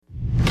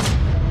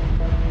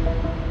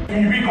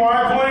Can you be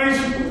quiet, please?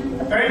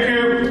 Thank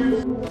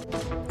you.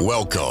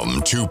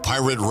 Welcome to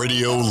Pirate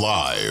Radio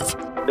Live.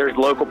 There's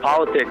local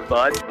politics,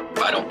 bud.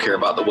 I don't care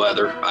about the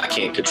weather. I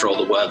can't control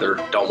the weather.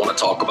 Don't want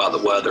to talk about the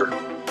weather.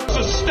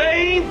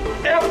 Sustained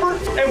effort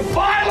and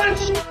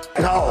violence.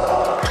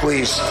 No,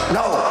 please.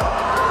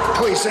 No.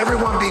 Please,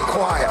 everyone be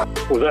quiet.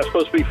 Was that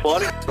supposed to be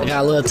funny? I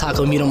got a little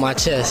taco meat on my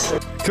chest.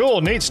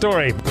 Cool, neat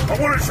story. I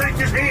want to shake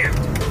his hand.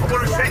 I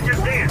want to shake his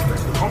hand.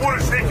 I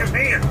want to shake his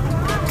hand.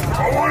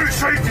 I want to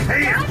shake his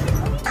hand.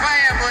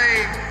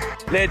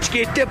 Family. Let's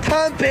get the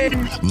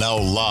pumping. Now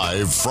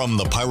live from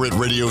the Pirate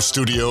Radio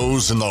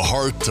studios in the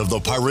heart of the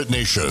Pirate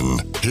Nation,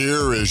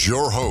 here is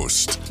your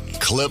host,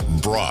 Clip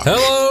Brock.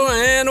 Hello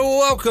and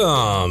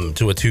welcome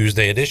to a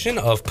Tuesday edition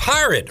of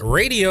Pirate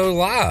Radio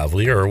Live.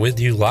 We are with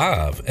you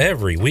live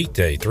every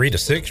weekday, 3 to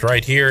 6,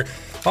 right here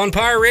on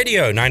Pirate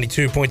Radio,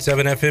 92.7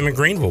 FM in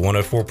Greenville,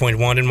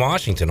 104.1 in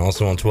Washington,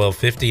 also on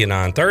 1250 and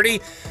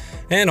 930,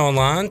 and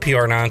online,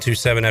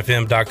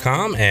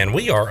 pr927fm.com. And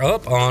we are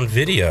up on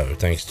video,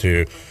 thanks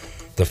to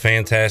the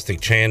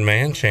fantastic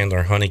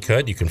Chandler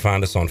Honeycutt. You can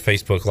find us on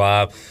Facebook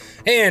Live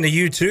and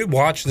YouTube.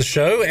 Watch the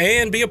show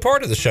and be a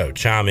part of the show.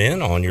 Chime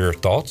in on your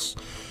thoughts,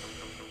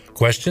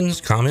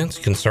 questions, comments,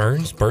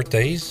 concerns,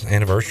 birthdays,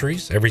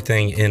 anniversaries,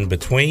 everything in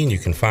between. You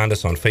can find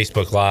us on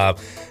Facebook Live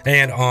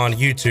and on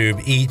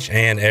YouTube each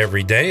and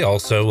every day.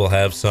 Also, we'll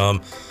have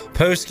some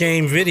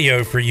post-game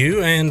video for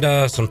you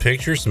and some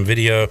pictures, some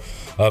video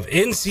of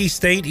NC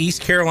State,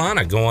 East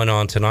Carolina going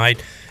on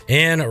tonight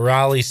in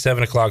Raleigh,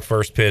 7 o'clock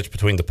first pitch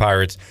between the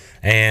Pirates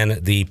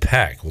and the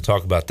Pack. We'll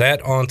talk about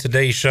that on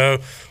today's show.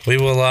 We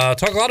will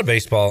talk a lot of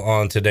baseball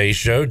on today's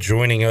show.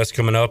 Joining us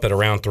coming up at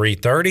around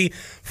 3:30,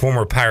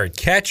 former Pirate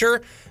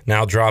catcher,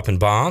 now dropping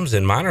bombs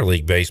in minor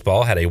league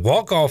baseball, had a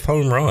walk-off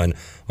home run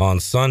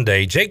on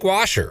Sunday. Jake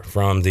Washer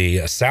from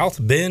the South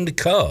Bend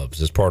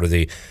Cubs, as part of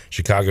the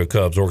Chicago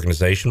Cubs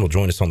organization, will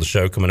join us on the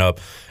show coming up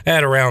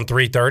at around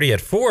 3:30.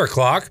 At 4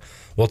 o'clock,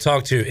 we'll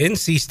talk to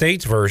NC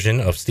State's version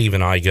of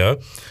Stephen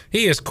Igo.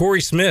 He is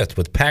Corey Smith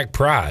with Pack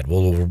Pride.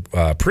 We'll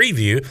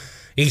preview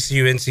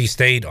ECU NC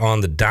State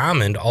on the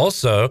Diamond.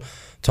 Also,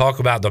 talk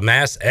about the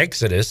mass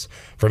exodus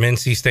from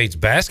NC State's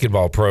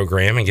basketball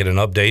program and get an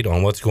update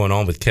on what's going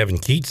on with Kevin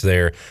Keats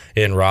there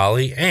in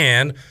Raleigh.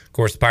 And, of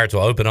course, the Pirates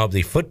will open up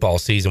the football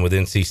season with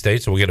NC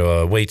State, so we'll get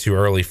a way too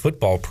early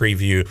football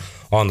preview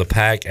on the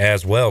Pack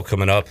as well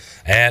coming up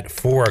at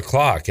 4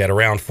 o'clock. At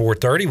around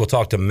 4:30, we'll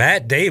talk to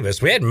Matt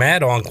Davis. We had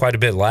Matt on quite a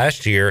bit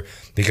last year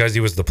because he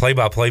was the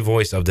play-by-play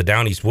voice of the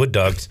Down East Wood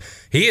Ducks.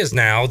 He is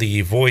now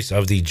the voice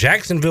of the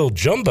Jacksonville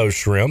Jumbo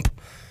Shrimp,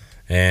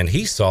 and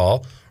he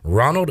saw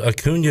Ronald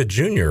Acuna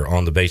Jr.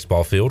 on the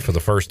baseball field for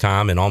the first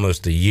time in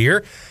almost a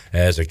year,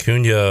 as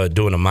Acuna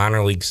doing a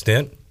minor league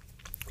stint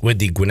with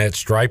the Gwinnett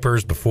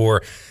Stripers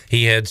before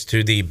he heads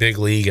to the big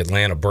league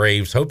Atlanta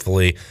Braves,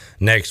 hopefully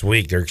next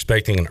week. They're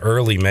expecting an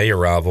early May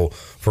arrival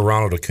for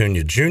Ronald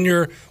Acuna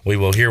Jr. We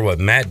will hear what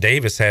Matt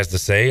Davis has to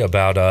say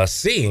about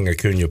seeing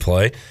Acuna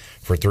play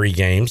for 3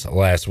 games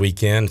last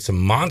weekend. Some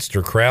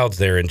monster crowds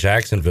there in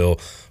Jacksonville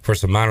for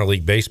some minor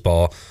league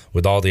baseball,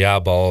 with all the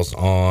eyeballs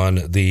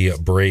on the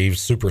Braves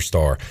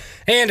superstar.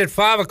 And at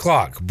 5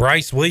 o'clock,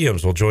 Bryce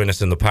Williams will join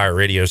us in the Pirate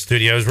Radio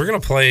studios. We're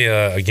going to play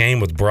a game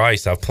with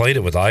Bryce. I've played it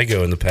with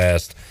Igo in the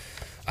past.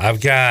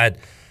 I've got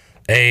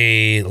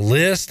a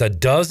list, a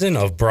dozen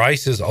of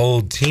Bryce's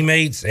old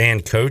teammates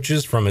and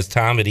coaches from his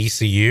time at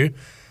ECU.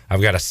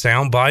 I've got a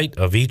soundbite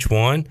of each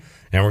one,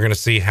 and we're going to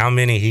see how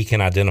many he can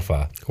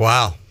identify.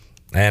 Wow.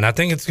 And I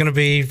think it's going to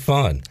be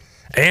fun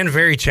and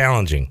very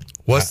challenging.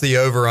 What's the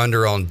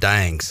over-under on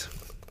dangs?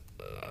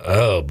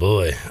 Oh,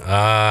 boy.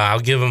 I'll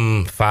give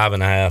him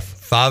 5.5.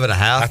 5.5?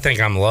 I think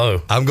I'm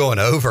low. I'm going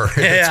over.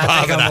 It's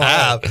I think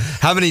 5.5.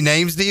 How many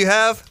names do you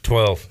have?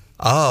 12.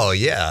 Oh,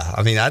 yeah.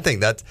 I mean, I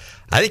think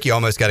you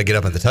almost got to get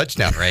up in the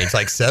touchdown range,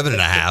 like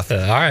 7.5.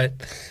 All right.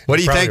 What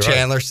do you think, right.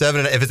 Chandler?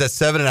 If it's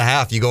at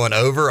 7.5, you going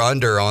over,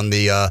 under on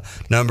the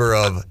number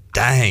of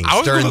dangs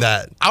during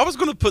that? I was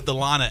going to put the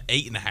line at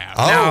 8.5.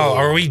 Oh. Now,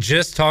 are we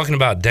just talking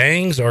about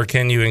dangs, or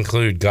can you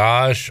include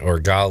gosh or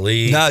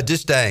golly? No,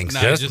 just dangs.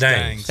 No, just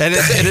dangs. And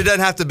it doesn't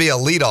have to be a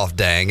leadoff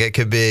dang. It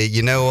could be,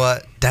 you know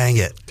what? Dang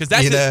it. Because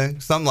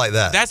that's something like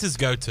that. That's his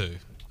go-to.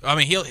 I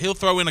mean, he'll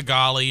throw in a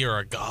golly or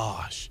a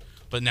gosh,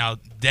 but now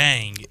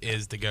dang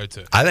is the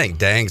go-to. I think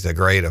dang's a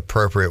great,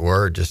 appropriate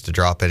word just to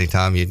drop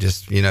anytime you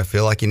just,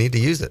 feel like you need to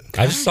use it.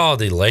 I just saw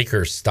the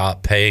Lakers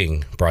stop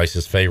paying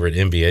Bryce's favorite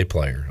NBA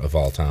player of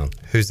all time.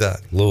 Who's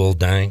that? Lil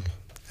Dang.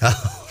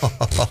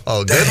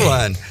 Oh, good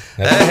one.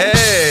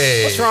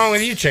 Hey. What's wrong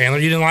with you, Chandler?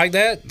 You didn't like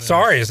that?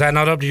 Sorry, is that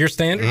not up to your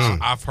standards?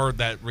 I've heard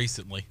that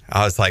recently.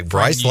 I was like,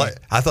 Bryce.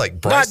 I thought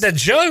Bryce. Not the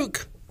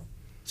joke.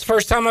 It's the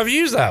first time I've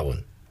used that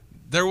one.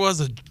 There was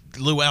a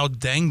Luau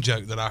Dang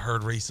joke that I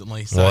heard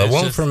recently. So well, it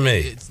wasn't from me.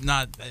 It's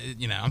not,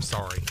 I'm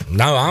sorry.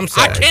 No, I'm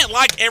sorry. I can't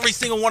like every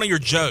single one of your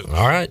jokes.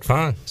 All right,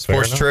 fine.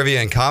 Sports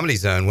Trivia and Comedy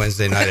Zone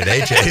Wednesday night at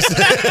AJ's.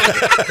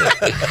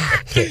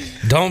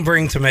 Don't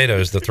bring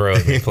tomatoes to throw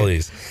at me,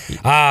 please.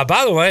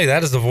 By the way,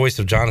 that is the voice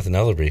of Jonathan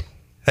Ellerby.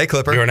 Hey,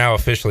 Clipper. You are now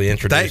officially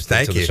introduced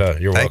Thank into you. the show.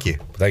 You're Thank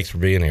welcome. you. Thanks for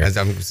being here.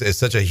 It's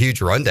such a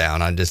huge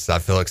rundown. I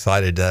feel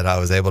excited that I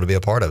was able to be a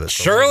part of it.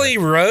 Shirley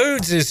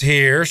Rhodes is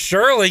here.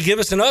 Shirley, give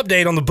us an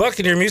update on the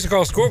Buccaneer Music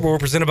Hall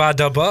scoreboard presented by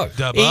Dub Buck.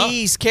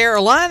 East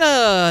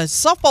Carolina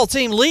softball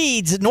team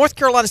leads North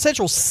Carolina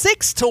Central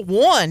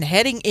 6-1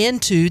 heading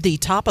into the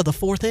top of the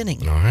fourth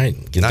inning. All right.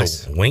 Get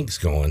the winks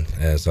going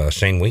as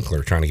Shane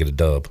Winkler trying to get a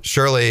dub.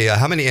 Shirley,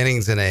 how many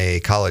innings in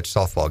a college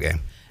softball game?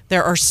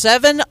 There are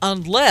 7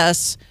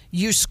 unless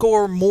you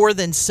score more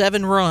than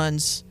 7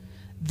 runs,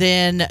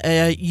 then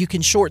you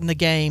can shorten the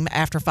game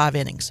after 5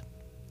 innings.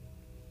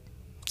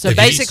 So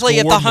basically,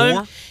 if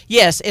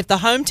the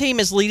home team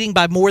is leading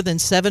by more than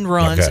 7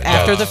 runs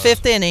after the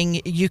 5th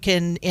inning, you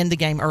can end the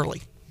game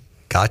early.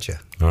 Gotcha.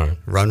 All right.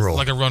 Run rule.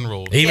 Like a run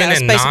rule. Even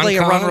it's in basically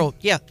a run non-con? rule.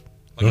 Yeah.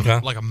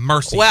 Like a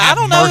mercy. Well, I Have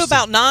don't know mercy.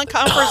 about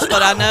non-conference,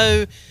 but I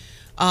know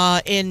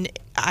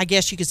I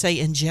guess you could say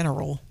in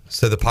general.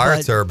 So the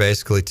Pirates are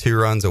basically 2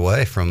 runs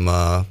away from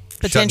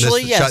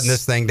potentially shutting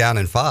this thing down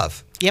in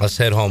 5. Yep. Let's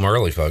head home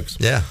early, folks.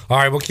 Yeah. All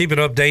right, we'll keep an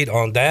update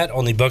on that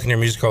on the Buccaneer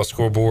Music Hall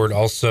scoreboard.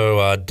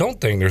 Also,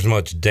 don't think there's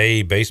much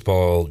day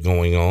baseball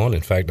going on.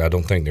 In fact, I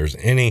don't think there's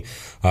any.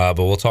 But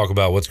we'll talk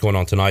about what's going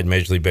on tonight in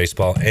Major League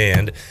Baseball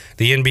and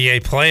the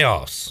NBA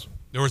playoffs.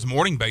 There was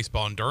morning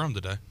baseball in Durham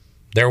today.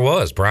 There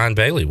was. Brian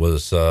Bailey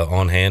was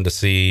on hand to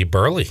see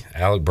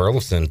Alec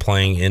Burleson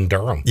playing in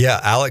Durham. Yeah,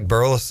 Alec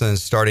Burleson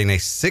starting a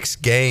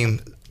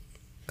 6-game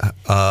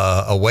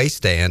away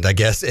stand, I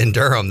guess, in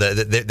Durham.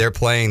 They're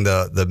playing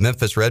the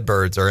Memphis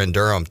Redbirds are in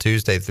Durham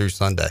Tuesday through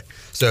Sunday.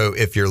 So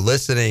if you're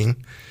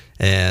listening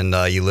and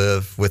you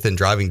live within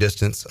driving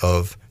distance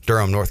of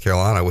Durham, North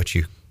Carolina, which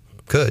you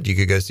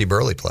could go see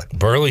Burley play.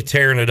 Burley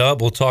tearing it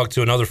up. We'll talk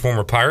to another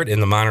former Pirate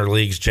in the minor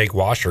leagues, Jake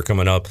Washer,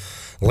 coming up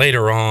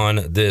later on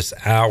this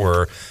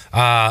hour.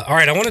 All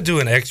right, I want to do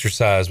an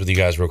exercise with you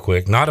guys real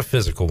quick. Not a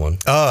physical one.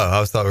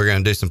 Oh, I thought we were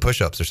going to do some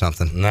push-ups or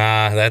something.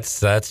 Nah,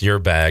 that's your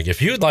bag.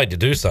 If you would like to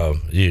do so,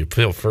 you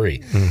feel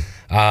free.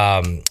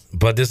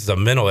 But this is a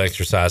mental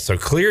exercise, so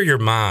clear your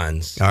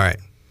minds. All right.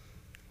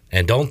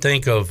 And don't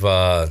think of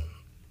a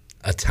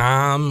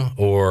time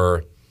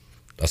or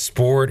a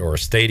sport or a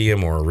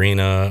stadium or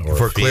arena or If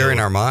we're a field. clearing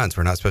our minds,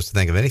 we're not supposed to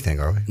think of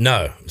anything, are we?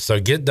 No. So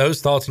get those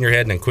thoughts in your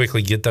head and then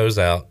quickly get those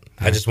out.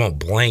 I just want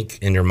blank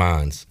in your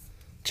minds.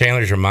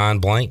 Chandler's your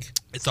mind blank?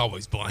 It's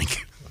always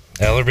blank.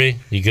 Ellerby,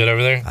 you good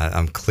over there?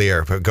 I'm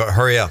clear, but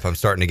hurry up. I'm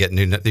starting to get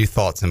new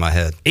thoughts in my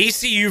head.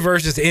 ECU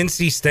versus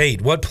NC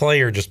State. What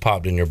player just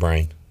popped in your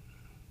brain?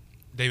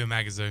 David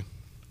Magazoo.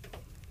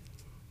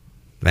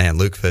 Man,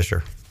 Luke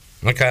Fisher.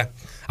 Okay.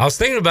 I was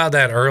thinking about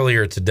that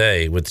earlier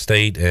today with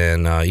State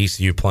and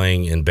ECU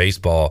playing in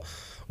baseball.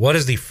 What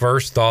is the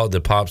first thought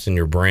that pops in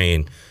your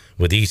brain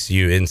with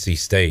ECU, NC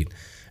State?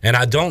 And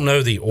I don't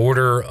know the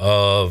order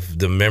of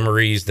the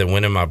memories that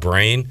went in my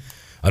brain.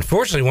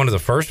 Unfortunately, one of the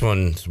first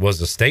ones was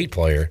a State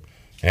player,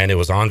 and it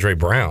was Andre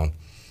Brown.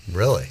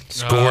 Really?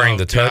 Scoring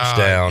the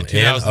touchdown in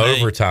 2008.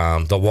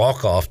 overtime, the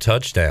walk-off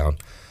touchdown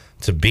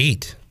to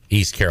beat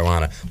East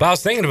Carolina. But I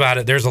was thinking about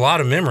it. There's a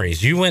lot of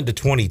memories. You went to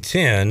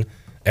 2010.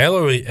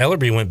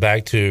 Ellerby went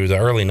back to the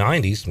early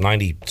 90s,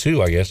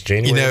 92, I guess,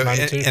 January of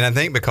 92. And I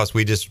think because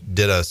we just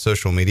did a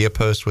social media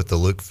post with the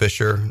Luke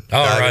Fisher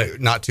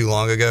right. not too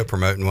long ago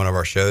promoting one of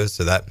our shows,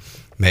 so that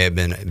may have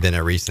been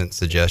a recent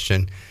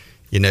suggestion.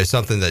 You know,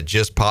 something that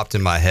just popped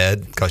in my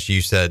head because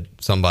you said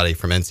somebody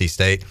from NC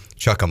State,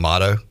 Chuck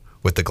Amato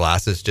with the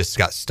glasses just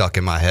got stuck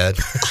in my head.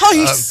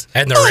 Nice.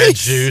 And the red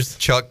shoes.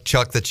 Chuck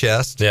the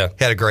chest. Yeah.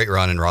 He had a great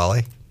run in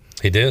Raleigh.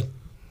 He did.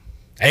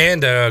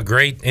 And a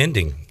great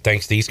ending,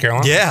 thanks to East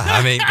Carolina. Yeah,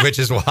 I mean, which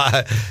is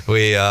why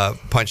we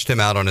punched him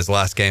out on his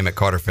last game at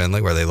Carter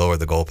Finley where they lowered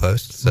the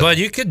goalpost. So. But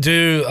you could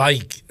do,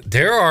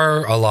 there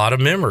are a lot of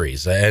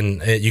memories.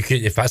 And you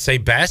could, if I say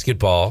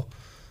basketball,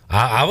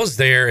 I was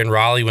there in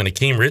Raleigh when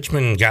Akeem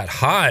Richmond got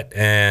hot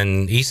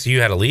and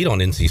ECU had a lead on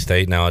NC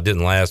State. Now, it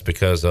didn't last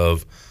because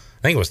of,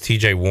 I think it was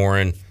TJ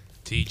Warren.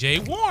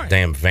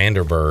 Damn,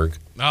 Vanderberg.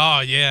 Oh,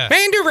 yeah.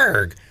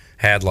 Vanderberg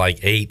had like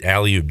 8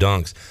 alley-oop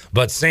dunks.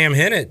 But Sam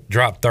Hennett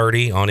dropped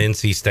 30 on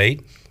NC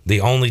State.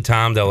 The only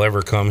time they'll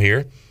ever come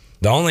here.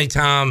 The only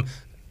time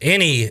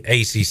any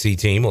ACC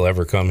team will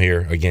ever come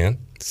here again.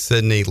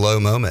 Sydney low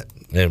moment.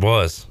 It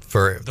was.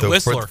 For the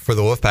Whistler. For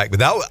the Wolfpack.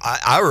 But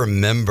I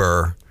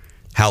remember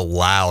how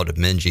loud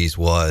Minges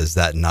was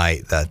that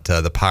night that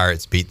the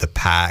Pirates beat the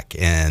Pack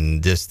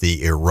and just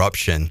the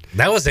eruption.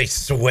 That was a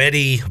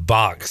sweaty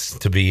box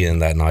to be in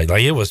that night.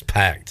 Like, it was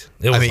packed.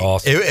 It was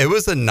awesome. It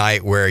was a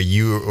night where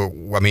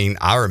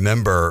I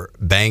remember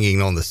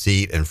banging on the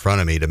seat in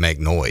front of me to make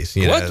noise.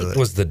 What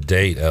was the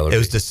date, Ellery? It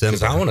was December.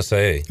 'Cause I want to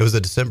say. It was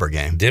a December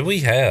game. Did we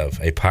have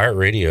a Pirate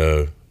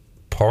Radio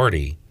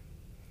party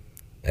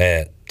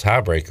at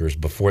Tiebreakers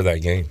before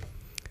that game?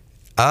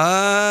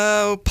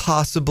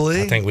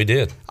 Possibly. I think we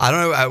did. I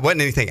don't know. It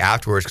wasn't anything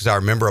afterwards because I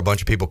remember a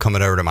bunch of people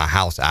coming over to my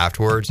house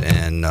afterwards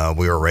and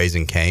we were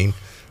raising Cain.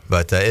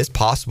 But it's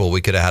possible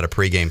we could have had a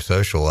pregame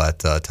social at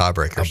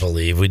Tiebreakers. I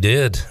believe we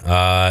did.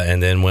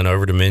 And then went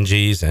over to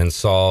Minges and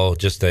saw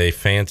just a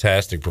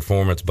fantastic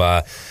performance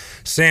by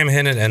Sam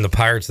Hennett and the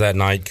Pirates that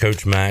night.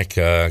 Coach Mack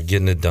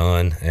getting it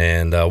done.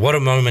 And what a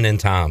moment in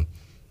time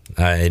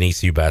in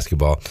ECU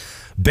basketball.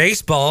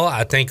 Baseball,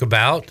 I think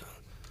about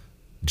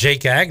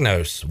Jake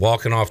Agnos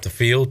walking off the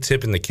field,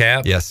 tipping the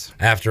cap. Yes.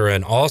 After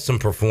an awesome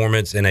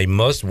performance in a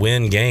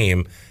must-win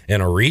game in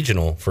a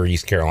regional for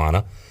East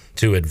Carolina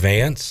to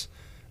advance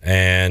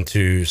and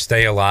to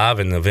stay alive,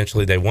 and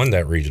eventually they won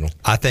that regional.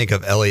 I think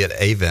of Elliott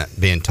Avent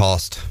being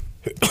tossed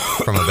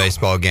from a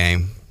baseball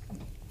game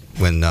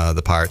when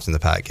the Pirates and the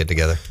Pack get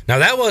together. Now,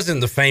 that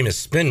wasn't the famous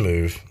spin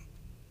move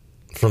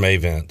from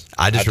Avent.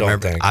 I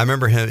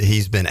remember him.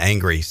 He's been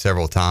angry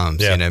several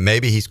times. Yeah.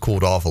 Maybe he's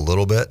cooled off a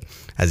little bit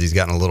as he's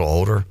gotten a little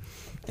older.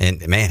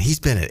 And man, he's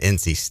been at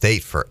NC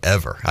State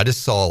forever. I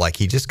just saw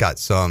he just got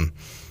some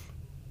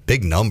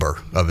big number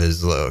of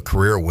his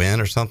career win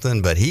or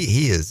something. But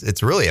he is.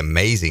 It's really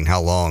amazing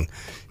how long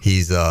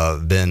he's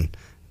been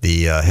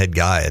the head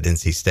guy at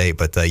NC State.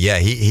 But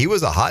he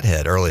was a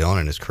hothead early on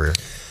in his career.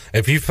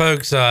 If you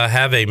folks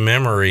have a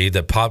memory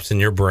that pops in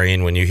your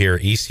brain when you hear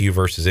ECU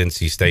versus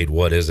NC State,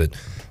 what is it?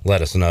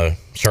 Let us know.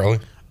 Shirley?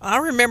 I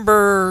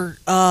remember,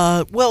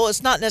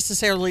 it's not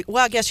necessarily,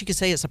 I guess you could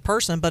say it's a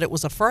person, but it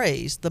was a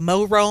phrase, the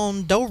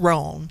Moron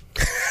Doron.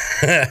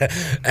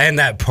 And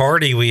that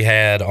party we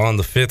had on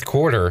the fifth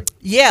quarter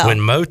when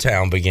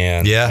Motown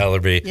began,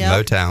 Ellerby.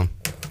 Yeah. Motown.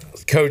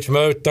 Coach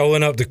Mo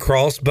throwing up the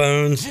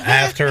crossbones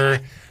after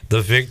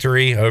the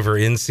victory over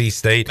NC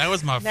State. That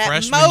was my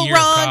freshman year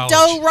of college.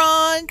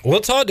 Doron.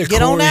 We'll talk to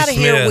Get Corey on out of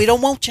Smith. here. We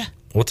don't want you.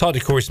 We'll talk to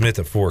Corey Smith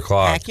at 4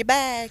 o'clock. Pack your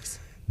bags.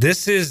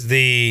 This is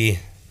the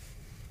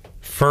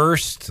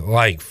first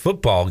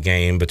football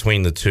game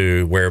between the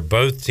two where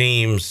both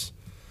teams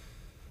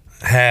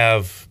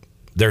have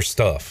their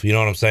stuff. You know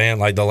what I'm saying?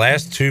 The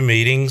last two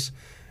meetings,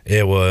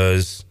 it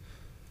was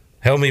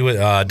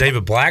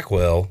David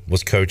Blackwell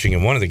was coaching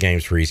in one of the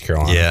games for East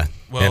Carolina. Yeah.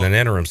 And an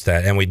interim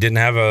stat. And we didn't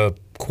have a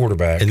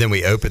quarterback. And then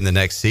we opened the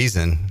next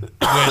season with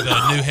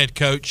a new head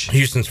coach.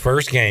 Houston's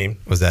first game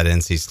was at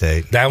NC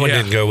State. That one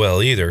didn't go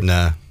well either.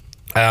 No.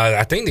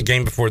 I think the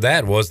game before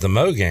that was the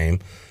Mo game,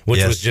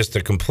 which was just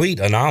a complete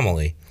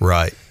anomaly.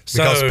 Right.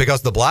 So,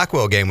 because the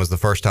Blackwell game was the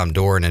first time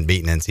Doran had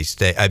beaten NC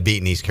State.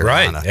 Beaten East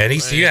Carolina. Right. And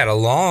ECU had a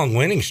long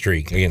winning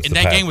streak against and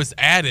the that Pack. game was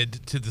added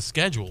to the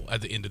schedule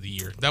at the end of the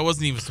year. That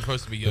wasn't even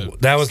supposed to be a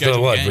That was the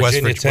what? game.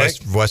 Virginia Tech?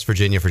 West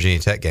Virginia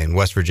Tech game.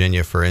 West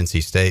Virginia for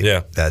NC State.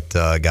 Yeah. That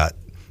got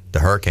the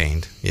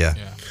hurricaned. Yeah.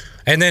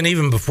 And then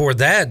even before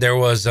that, there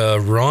was a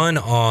run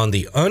on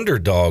the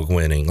underdog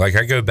winning. I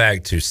go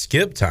back to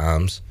Skip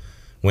times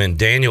when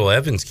Daniel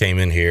Evans came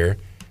in here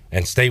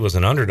and State was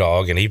an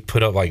underdog and he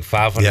put up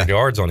 500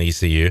 yards on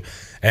ECU.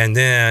 And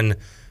then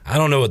I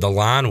don't know what the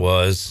line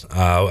was.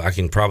 I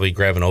can probably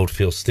grab an old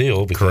Phil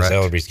Steele because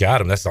Ellerby's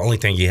got him. That's the only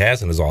thing he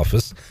has in his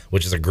office,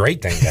 which is a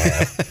great thing to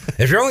have.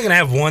 If you're only going to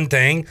have one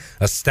thing,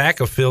 a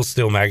stack of Phil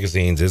Steele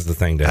magazines is the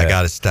thing to have. I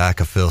got a stack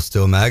of Phil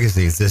Steele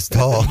magazines this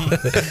tall.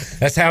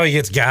 That's how he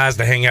gets guys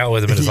to hang out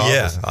with him in his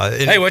office.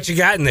 Hey, what you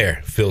got in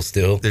there, Phil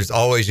Steele? There's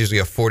always usually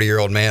a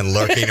 40-year-old man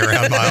lurking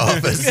around my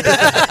office.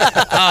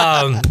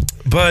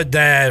 But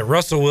that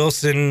Russell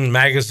Wilson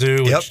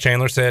Magazoo, which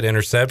Chandler said,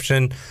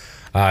 interception.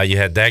 You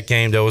had that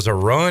game. There was a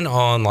run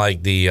on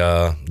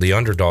the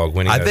underdog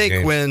winning. I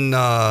think when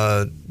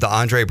the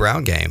Andre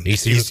Brown game,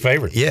 ECU's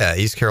favorite. Yeah,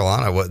 East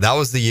Carolina. That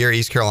was the year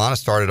East Carolina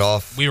started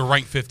off. We were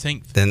ranked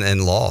 15th,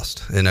 and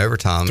lost in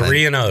overtime.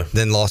 3-0.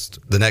 Then lost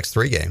the next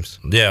 3 games.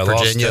 Yeah,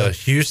 Virginia, lost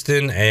to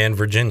Houston and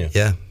Virginia.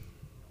 Yeah,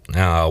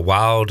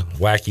 wild,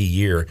 wacky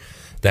year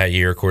that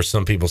year. Of course,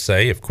 some people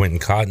say if Quentin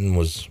Cotton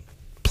was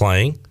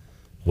playing,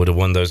 would have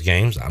won those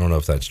games. I don't know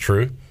if that's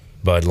true.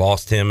 But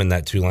lost him in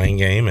that Tulane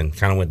game and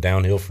kind of went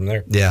downhill from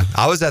there. Yeah,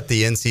 I was at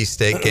the NC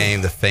State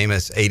game, the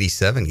famous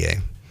 '87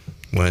 game,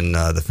 when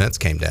the fence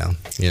came down.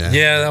 Yeah,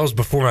 that was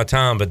before my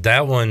time. But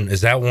that one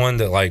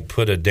that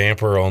put a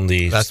damper on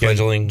the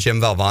scheduling. When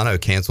Jim Valvano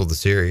canceled the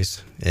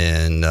series,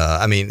 and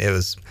it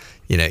was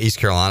East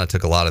Carolina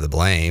took a lot of the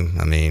blame.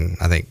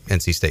 I think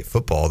NC State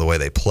football, the way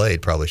they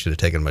played, probably should have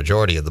taken a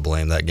majority of the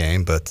blame that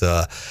game. But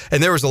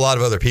and there was a lot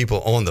of other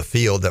people on the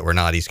field that were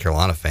not East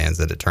Carolina fans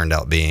that it turned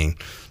out being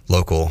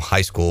local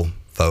high school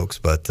folks,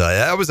 but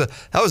that was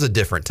a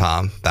different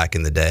time back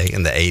in the day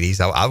in the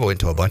 80s. I went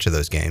to a bunch of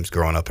those games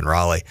growing up in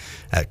Raleigh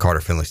at Carter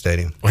Finley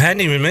Stadium. We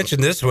hadn't even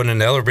mentioned this one in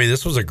Ellerby.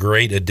 This was a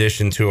great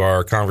addition to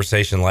our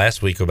conversation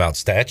last week about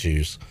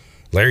statues.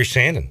 Larry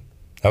Shannon.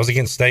 That was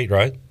against State,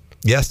 right?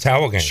 Yes.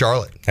 Towel game.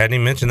 Charlotte. Hadn't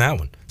even mentioned that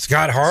one.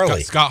 Scott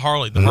Harley. Scott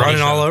Harley.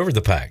 Running all over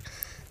the Pack.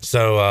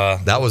 So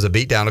that was a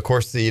beatdown. Of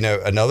course,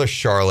 another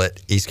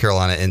Charlotte, East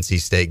Carolina, NC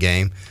State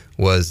game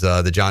was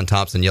the John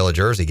Thompson Yellow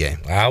Jersey game.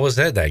 I was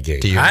at that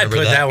game. Do you remember I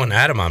put that one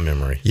out of my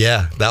memory.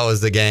 Yeah, that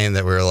was the game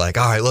that we were like,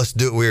 all right, let's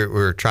do it. We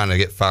were trying to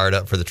get fired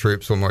up for the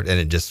troops one more, and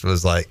it just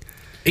was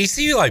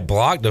ECU like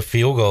blocked a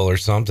field goal or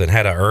something,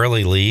 had an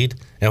early lead,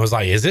 and was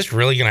like, "Is this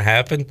really going to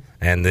happen?"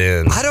 And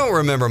then I don't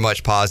remember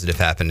much positive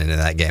happening in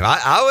that game.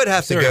 I would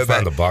have to go back.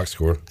 Find the box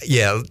score.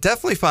 Yeah,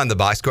 definitely find the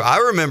box score. I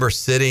remember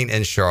sitting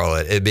in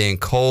Charlotte, it being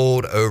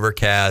cold,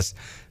 overcast,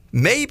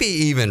 maybe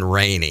even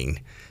raining,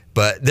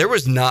 but there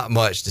was not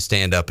much to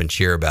stand up and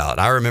cheer about.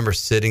 I remember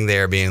sitting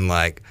there being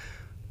like,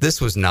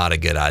 this was not a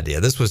good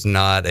idea. This was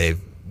not a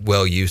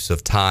well use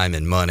of time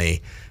and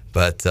money.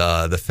 But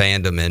the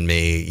fandom in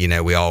me, you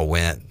know, we all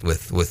went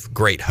with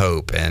great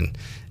hope, and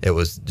it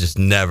was just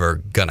never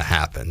going to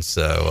happen.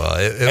 So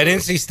at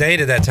NC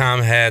State at that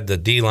time had the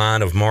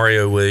D-line of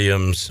Mario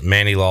Williams,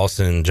 Manny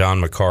Lawson, John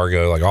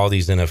McCargo, like all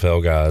these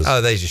NFL guys. Oh,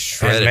 they just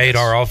shredded and made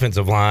us. Our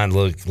offensive line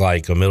look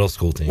like a middle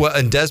school team. Well,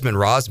 and Desmond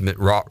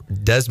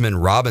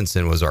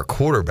Robinson was our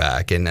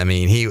quarterback, and I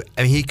mean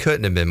he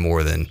couldn't have been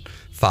more than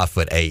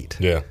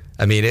 5'8". Yeah.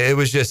 I mean it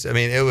was just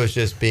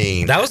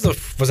being. That was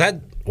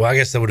Well, I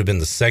guess that would have been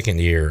the second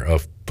year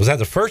of. Was that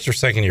the first or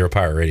second year of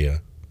Pirate Radio?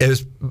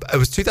 It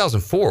was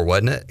 2004,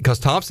 wasn't it? Because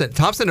Thompson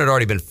had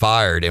already been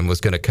fired and was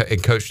going to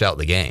and coached out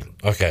the game.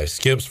 Okay,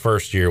 Skip's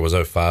first year was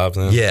 05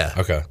 then? Yeah.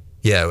 Okay.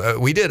 Yeah,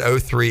 we did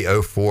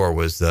 03, 04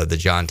 was the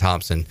John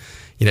Thompson.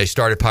 You know, he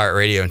started Pirate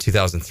Radio in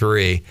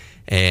 2003,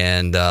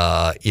 and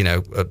you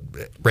know, a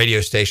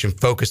radio station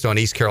focused on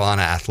East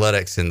Carolina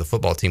athletics, and the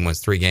football team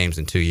wins 3 games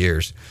in 2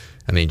 years.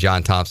 I mean,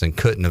 John Thompson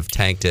couldn't have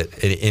tanked it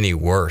any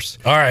worse.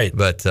 All right.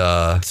 But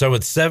so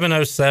with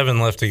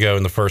 7:07 left to go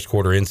in the first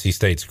quarter, NC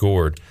State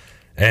scored.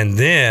 And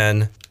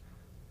then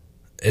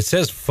it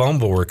says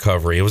fumble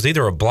recovery. It was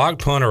either a block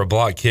punt or a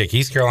block kick.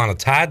 East Carolina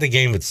tied the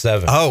game at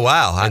 7. Oh,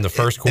 wow. In the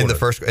first quarter.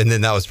 And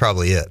then that was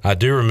probably it. I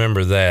do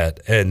remember that.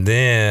 And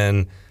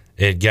then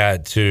it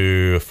got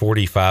to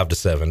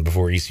 45-7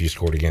 before ECU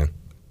scored again.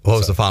 What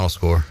was the final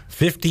score?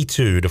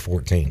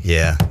 52-14.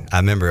 Yeah. I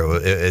remember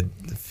it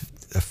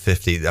a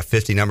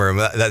 50 number.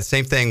 That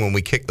same thing when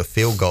we kicked the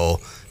field goal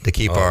to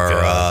keep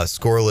our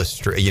scoreless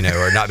streak, you know,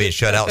 or not being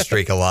shut out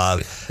streak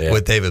alive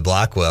with David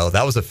Blackwell.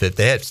 That was a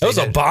 50. That was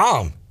a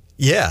bomb.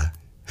 Yeah.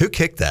 Who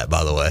kicked that,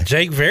 by the way?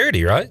 Jake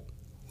Verity, right?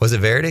 Was it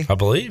Verity? I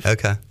believe.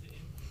 Okay.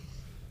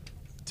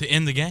 To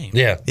end the game.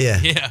 Yeah.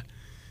 Yeah.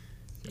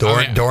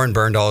 Doran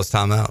burned all his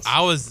timeouts.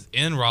 I was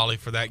in Raleigh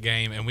for that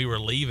game, and we were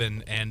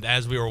leaving, and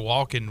as we were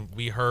walking,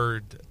 we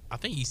heard, I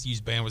think ECU's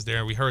band was there,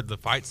 and we heard the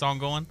fight song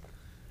going.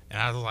 And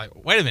I was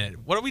like, wait a minute,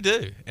 what do we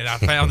do? And I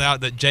found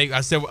out that Jake,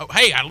 I said,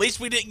 hey, at least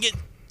we didn't get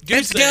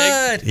goose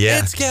egg. Yeah.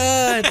 It's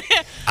good.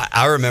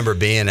 I remember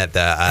being at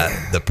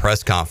the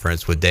press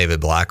conference with David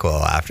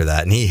Blackwell after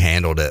that, and he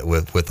handled it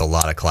with a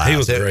lot of class. He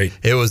was great.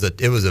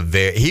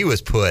 He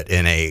was put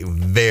in a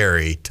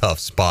very tough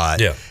spot.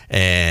 Yeah.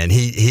 And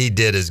he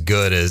did as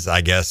good as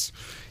I guess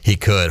he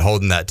could,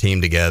 holding that team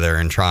together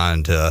and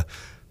trying to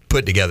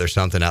put together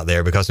something out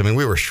there, because I mean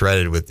we were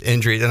shredded with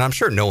injuries, and I'm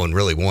sure no one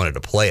really wanted to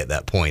play at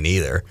that point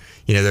either.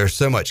 You know, there's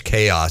so much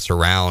chaos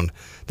around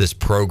this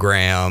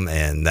program,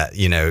 and that,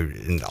 you know,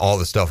 and all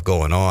the stuff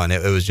going on.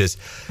 It was just,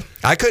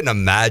 I couldn't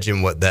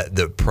imagine what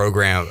the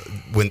program,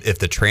 if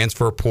the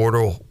transfer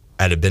portal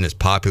had been as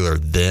popular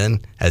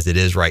then as it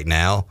is right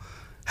now.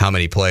 How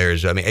many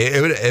players? I mean,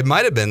 it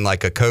might have been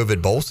like a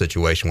COVID bowl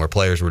situation where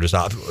players were just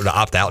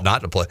opt out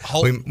not to play.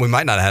 We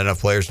might not have had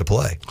enough players to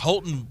play.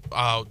 Holton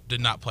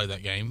did not play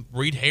that game.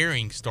 Reed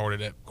Herring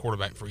started at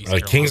quarterback for East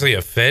Carolina. Kingsley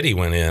Affetti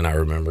went in, I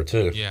remember,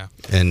 too. Yeah.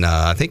 And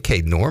I think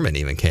Cade Norman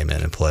even came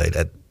in and played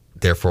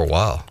there for a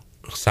while.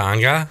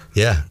 Sign guy?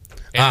 Yeah.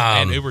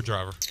 And Uber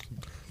driver.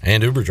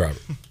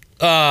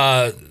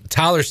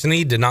 Tyler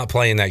Snead did not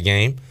play in that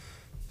game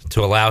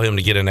to allow him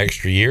to get an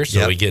extra year,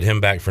 so we get him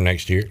back for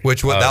next year.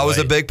 That was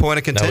a big point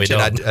of contention.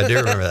 No, I do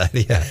remember that.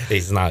 Yeah,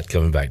 he's not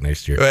coming back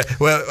next year.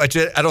 Well,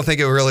 I don't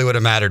think it really would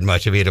have mattered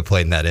much if he had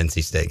played in that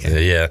NC State game.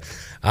 Yeah,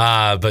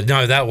 but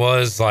no, that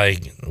was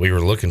like we were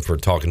looking for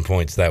talking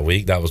points that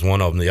week. That was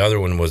one of them. The other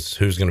one was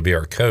who's going to be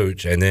our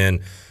coach, and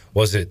then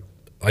was it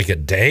like a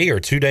day or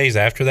 2 days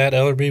after that,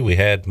 Ellerby, we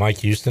had Mike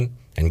Houston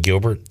and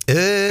Gilbert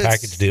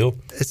package deal.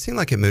 It seemed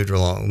like it moved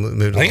along.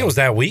 I think it was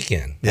that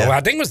weekend. Yeah. Well, I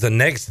think it was the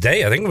next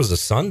day. I think it was a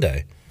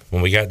Sunday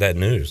when we got that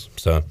news.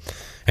 So,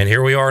 and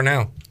here we are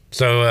now.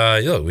 So,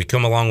 look, we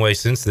come a long way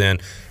since then.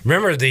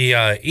 Remember the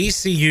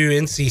ECU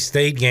NC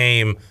State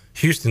game,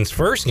 Houston's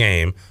first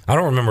game. I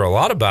don't remember a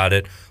lot about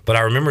it, but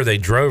I remember they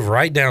drove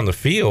right down the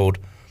field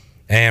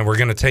and we're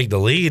going to take the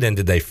lead. And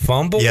did they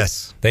fumble?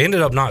 Yes. They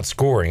ended up not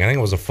scoring. I think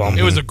it was a fumble.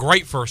 It was a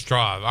great first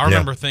drive. I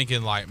remember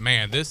thinking, like,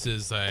 man, this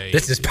is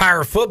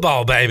Pirate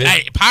football, baby.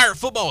 Hey, Pirate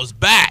football is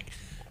back.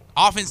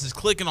 Offense is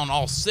clicking on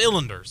all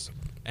cylinders.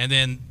 And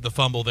then the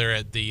fumble there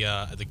at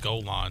the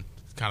goal line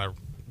kind of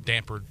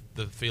dampened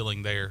the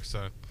feeling there.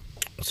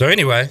 So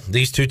anyway,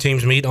 these two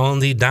teams meet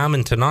on the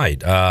Diamond tonight.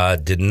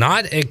 Did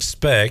not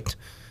expect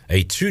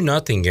a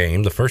 2-0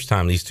 game the first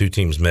time these two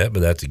teams met,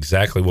 but that's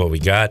exactly what we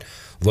got.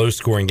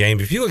 Low-scoring game.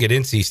 If you look at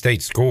NC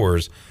State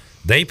scores,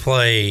 they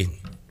play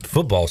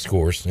football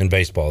scores in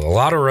baseball. A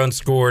lot of runs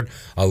scored,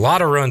 a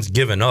lot of runs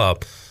given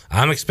up.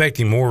 I'm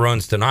expecting more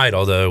runs tonight,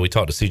 although we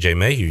talked to C.J.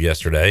 Mayhew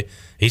yesterday.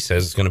 He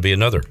says it's going to be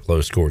another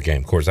low-score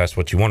game. Of course, that's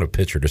what you want a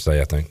pitcher to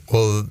say, I think.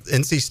 Well,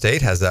 NC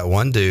State has that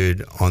one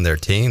dude on their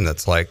team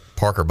that's like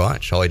Parker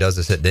Bunch. All he does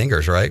is hit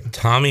dingers, right?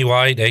 Tommy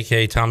White,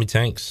 a.k.a. Tommy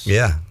Tanks.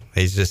 Yeah,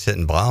 he's just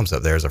hitting bombs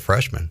up there as a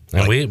freshman.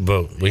 And he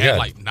we had got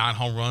like 9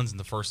 home runs in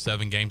the first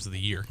 7 games of the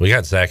year. We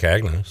got Zach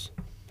Agnos.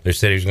 They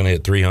said he was going to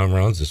hit 3 home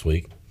runs this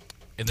week.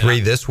 And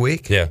 3 this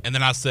week? Yeah. And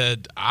then I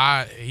said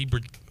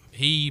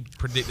he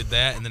predicted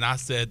that, and then I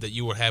said that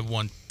you would have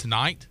one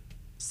tonight,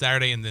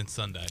 Saturday, and then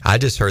Sunday. I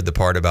just heard the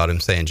part about him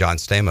saying John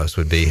Stamos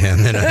would be him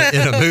in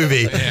a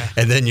movie,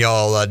 and then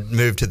y'all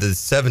moved to the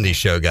 70s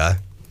show guy.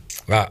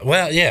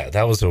 Well, yeah,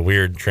 that was a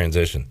weird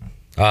transition.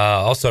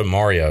 Also,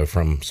 Mario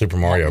from Super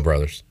Mario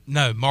Brothers.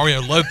 No,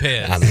 Mario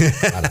Lopez. I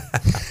know.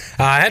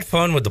 I had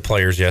fun with the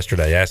players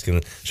yesterday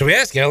asking. Should we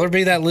ask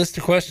Ellerby that list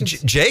of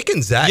questions? Jake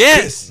and Zach.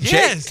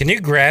 Yes. Can you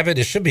grab it?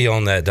 It should be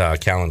on that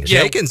calendar.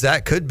 Jake and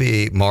Zach could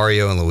be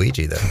Mario and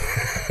Luigi, though.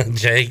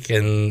 Jake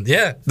and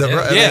I got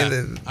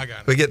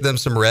it. We get them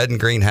some red and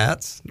green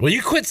hats. Will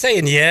you quit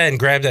saying and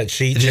grab that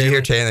sheet? Did you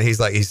hear Chandler?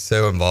 He's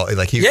so involved.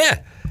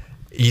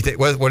 You think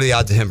what are the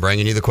odds of him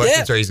bringing you the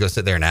questions, or he's going to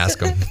sit there and ask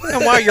them?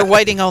 And while you're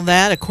waiting on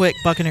that, a quick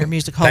Buccaneer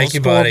Music Hall Thank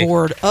you, buddy.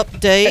 scoreboard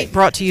update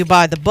brought to you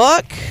by the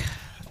Buck.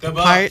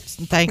 Pirates,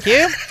 thank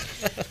you.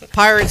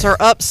 Pirates are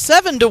up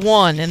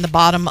 7-1 in the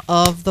bottom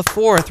of the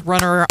 4th.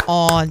 Runner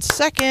on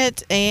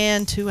second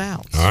and 2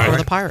 outs for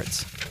the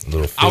Pirates.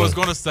 I was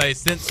going to say,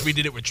 since we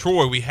did it with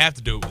Troy, we have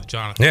to do it with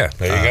Jonathan. Yeah,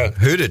 there you go.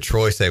 Who did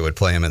Troy say would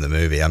play him in the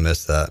movie? I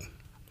missed that.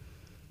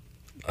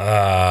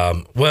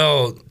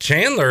 Well,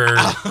 Chandler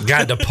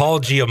got to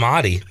Paul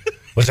Giamatti,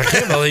 which I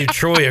can't believe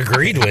Troy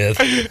agreed with.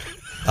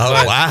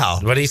 Wow.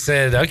 But he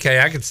said,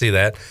 okay, I could see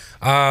that.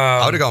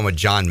 I would have gone with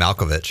John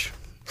Malkovich.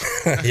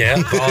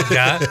 Yeah, bald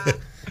guy.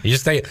 You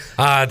just think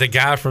the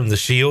guy from The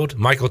Shield,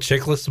 Michael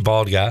Chiklis,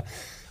 bald guy.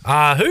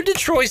 Who did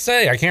Troy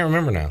say? I can't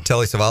remember now.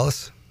 Telly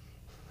Savalas.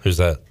 Who's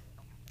that?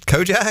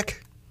 Kojak.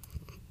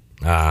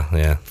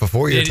 Yeah.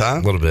 Before your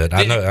time? A little bit.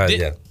 I know.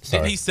 Didn't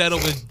Sorry. he settle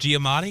with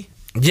Giamatti?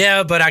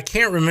 Yeah, but I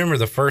can't remember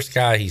the first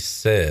guy he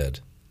said.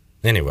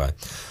 Anyway,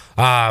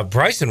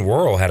 Bryson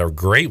Worrell had a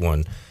great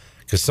one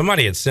because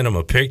somebody had sent him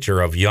a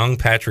picture of young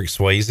Patrick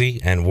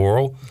Swayze and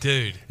Worrell.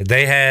 Dude,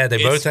 they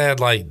both had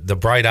like the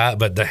bright eye,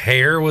 but the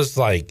hair was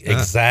like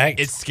exact.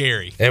 It's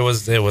scary. It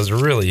was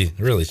really,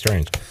 really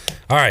strange.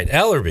 All right,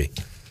 Ellerby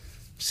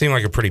seemed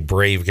like a pretty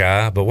brave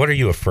guy, but what are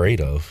you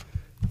afraid of?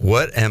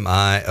 What am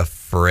I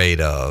afraid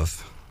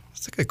of?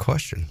 That's a good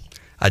question.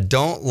 I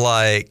don't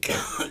like.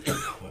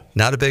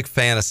 Not a big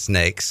fan of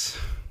snakes.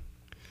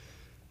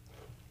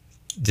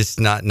 Just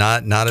not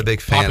a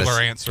big fan.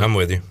 Popular answer. I'm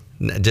with you.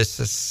 Just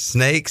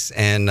snakes,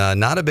 and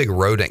not a big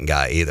rodent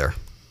guy either.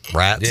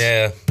 Rats.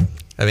 Yeah.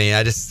 I mean,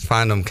 I just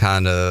find them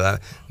kind of.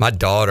 My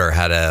daughter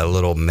had a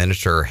little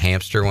miniature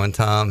hamster one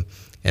time,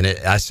 and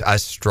I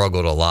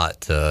struggled a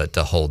lot to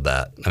hold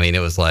that. I mean,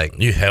 it was like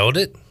you held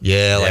it.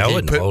 Yeah, like I you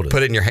wouldn't hold it.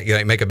 Put it in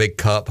your make a big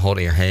cup, hold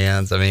it in your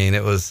hands. I mean,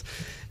 it was.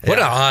 What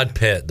an odd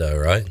pet, though,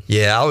 right?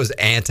 Yeah, I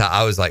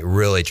was like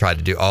really tried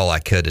to do all I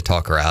could to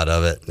talk her out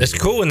of it. It's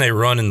cool when they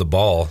run in the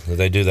ball. Did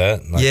they do that?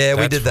 Yeah,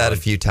 we did that a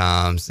few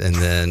times, and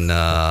then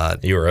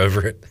you were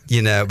over it.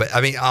 But I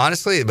mean,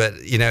 honestly,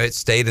 it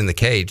stayed in the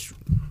cage.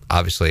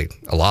 Obviously,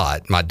 a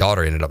lot. My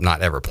daughter ended up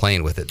not ever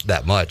playing with it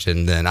that much,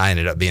 and then I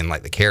ended up being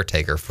like the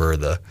caretaker for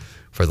the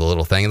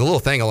little thing. And the little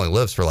thing only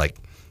lives for like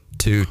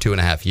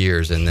 2.5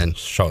 years, and then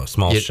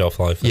small shelf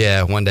life.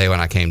 Yeah, one day when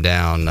I came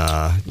down,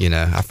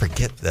 I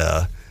forget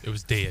the. It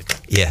was dead.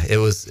 Yeah, it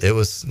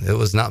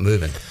was not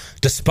moving.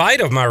 Despite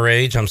of my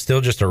rage, I'm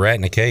still just a rat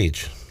in a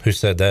cage. Who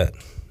said that?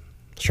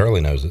 Shirley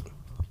knows it.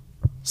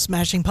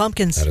 Smashing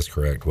Pumpkins. That is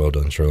correct. Well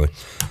done, Shirley.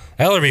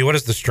 Ellerby, what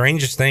is the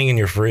strangest thing in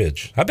your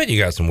fridge? I bet you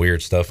got some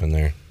weird stuff in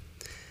there.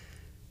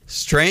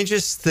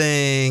 Strangest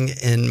thing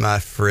in my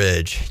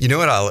fridge. You know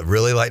what I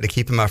really like to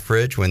keep in my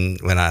fridge when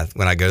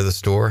I go to the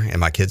store and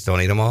my kids don't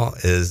eat them all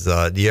is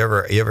do you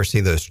ever see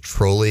those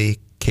trolley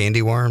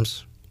candy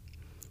worms?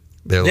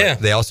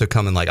 They also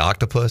come in like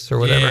octopus or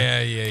whatever.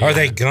 Yeah. Are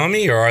they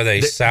gummy or are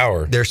they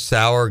sour? They're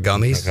sour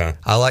gummies. Okay.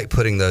 I like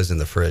putting those in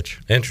the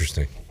fridge.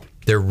 Interesting.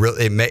 They're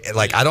really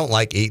I don't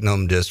like eating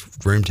them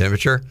just room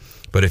temperature,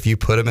 but if you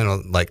put them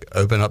in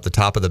open up the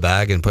top of the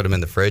bag and put them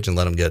in the fridge and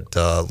let them get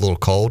a little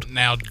cold.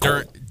 Now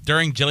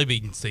during jelly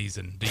bean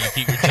season, do you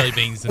keep your jelly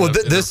beans in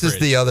this is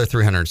the other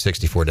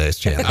 364 days,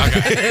 Chan.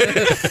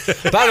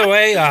 Okay. By the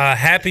way,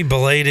 happy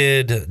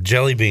belated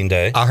Jelly Bean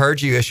Day. I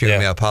heard you issuing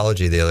me an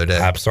apology the other day.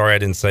 I'm sorry I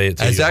didn't say it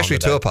to you. It's actually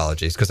 2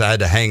 apologies because I had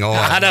to hang on.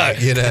 I know.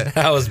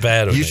 That was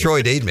bad of me. You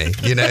Troy D'd me.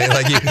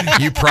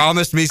 You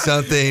promised me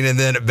something,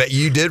 but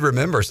you did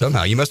remember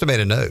somehow. You must have made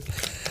a note.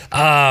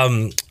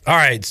 All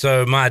right,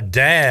 so my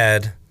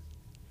dad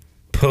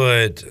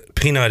put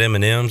peanut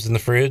M&Ms in the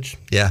fridge.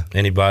 Yeah.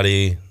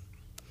 Anybody...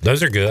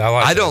 Those are good.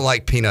 I don't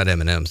like peanut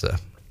M&Ms though.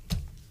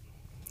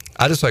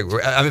 I just like.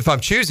 I mean, if I'm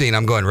choosing,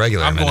 I'm going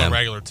regular. I'm M&M. going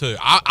regular too.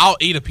 I'll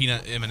eat a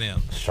peanut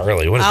M&M.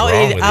 Shirley, what is I'll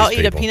wrong eat, with I'll these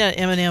eat a people? peanut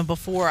M&M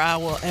before I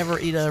will ever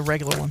eat a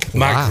regular one.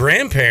 My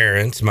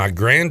grandparents, my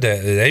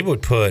granddad, they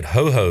would put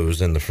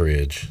ho-hos in the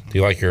fridge. Do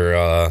you like your?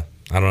 I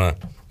don't know.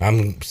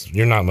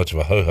 You're not much of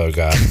a ho-ho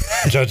guy,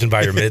 judging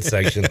by your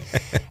midsection.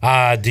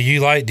 Do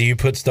you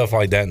put stuff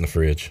like that in the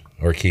fridge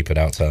or keep it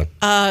outside?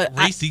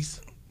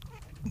 Reese's.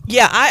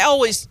 Yeah, I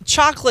always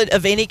chocolate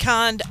of any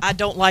kind. I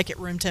don't like it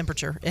room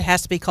temperature. It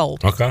has to be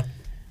cold. Okay.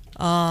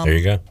 There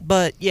you go.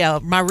 But yeah,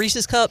 my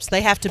Reese's cups,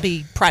 they have to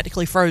be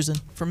practically frozen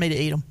for me to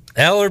eat them.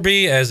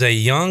 Ellerby, as a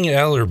young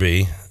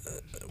Ellerby,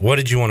 what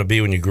did you want to be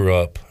when you grew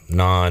up?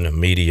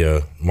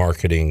 Non-media,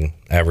 marketing,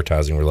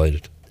 advertising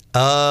related.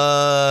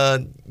 I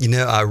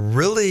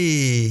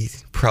really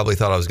probably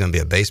thought I was going to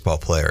be a baseball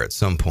player at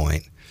some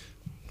point,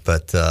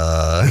 but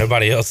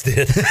nobody else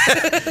did.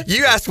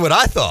 You asked what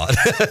I thought.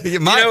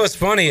 It's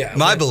funny.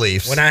 My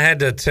beliefs. When I had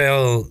to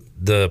tell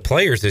the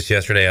players this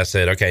yesterday, I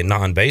said, "Okay,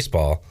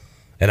 non-baseball,"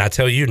 and I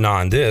tell you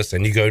non-this,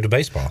 and you go to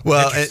baseball.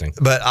 Well,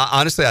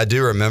 honestly, I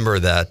do remember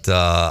that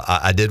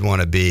I did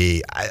want to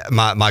be.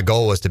 My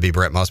goal was to be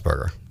Brent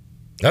Musburger.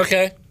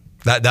 Okay.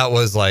 That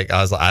was like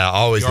I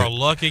always. You're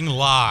looking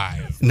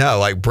live. No,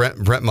 like Brent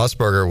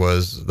Musburger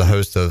was the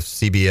host of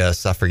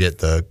CBS. I forget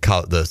the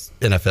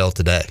NFL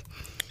Today.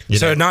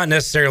 So not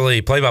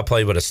necessarily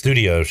play-by-play, but a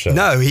studio show.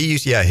 No, he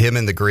used him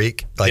and the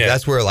Greek.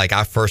 That's where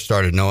I first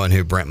started knowing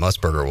who Brent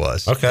Musburger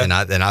was. Okay, and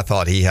I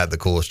thought he had the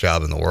coolest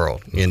job in the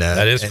world.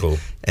 That is cool.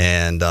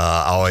 And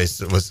I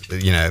always was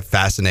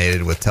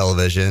fascinated with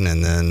television,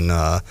 and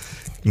then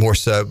more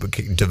so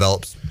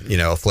developed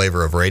a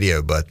flavor of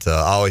radio. But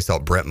I always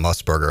thought Brent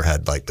Musburger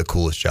had the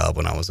coolest job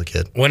when I was a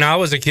kid. When I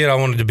was a kid, I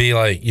wanted to be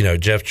like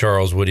Jeff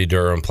Charles, Woody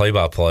Durham,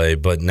 play-by-play.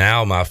 But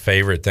now my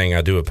favorite thing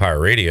I do at Pirate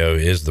Radio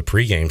is the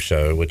pregame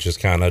show, which is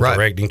kind of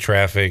directing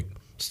traffic,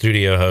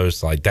 studio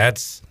host.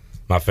 That's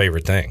my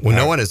favorite thing. Well,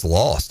 no one is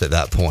lost at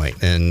that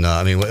point. And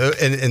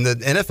in the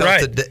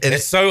NFL,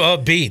 it's so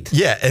upbeat.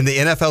 Yeah, and the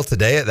NFL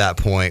Today at that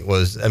point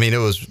was, it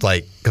was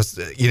because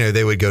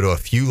they would go to a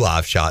few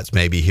live shots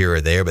maybe here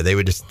or there, but they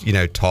would just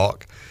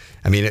talk.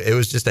 It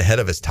was just ahead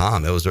of its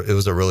time. It was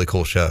a really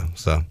cool show.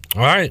 So,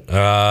 all right,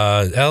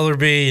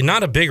 Ellerby,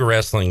 not a big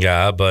wrestling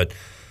guy, but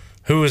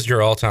who is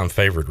your all-time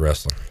favorite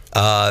wrestler?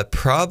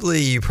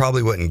 You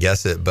probably wouldn't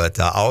guess it, but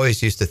I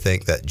always used to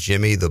think that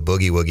Jimmy the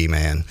Boogie Woogie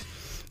Man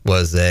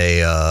was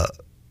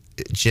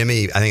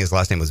Jimmy. I think his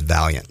last name was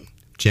Valiant.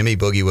 Jimmy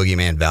Boogie Woogie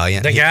Man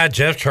Valiant. The guy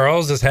Jeff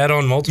Charles has had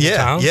on multiple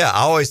times? Yeah,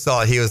 I always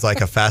thought he was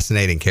a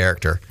fascinating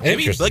character.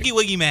 Jimmy Boogie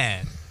Woogie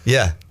Man.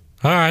 Yeah.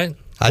 All right.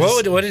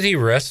 What did he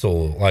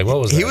wrestle? What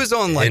was that? He was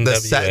on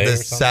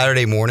the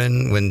Saturday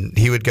morning when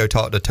he would go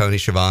talk to Tony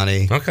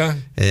Schiavone. Okay.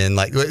 And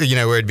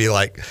where it'd be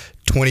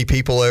 20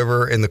 people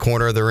over in the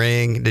corner of the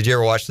ring. Did you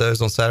ever watch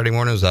those on Saturday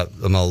mornings?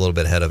 I'm a little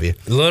bit ahead of you.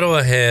 A little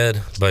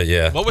ahead, but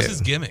yeah. What was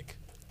his gimmick?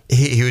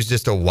 He was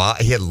just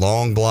he had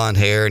long blonde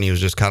hair, and he was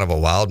just kind of a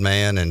wild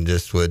man, and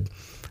just would,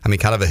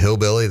 kind of a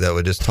hillbilly that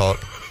would just talk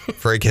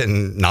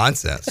freaking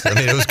nonsense.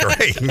 It was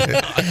great.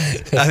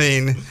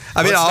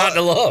 What's not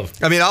to love?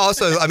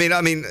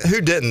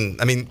 Who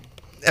didn't?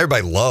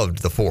 Everybody loved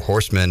the Four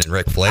Horsemen and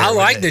Ric Flair. I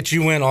like that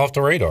you went off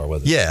the radar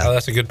with it. Yeah. Oh,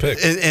 that's a good pick.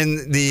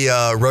 And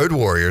the Road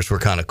Warriors were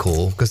kind of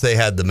cool because they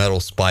had the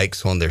metal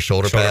spikes on their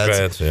shoulder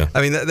pads. Yeah.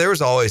 There was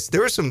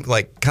some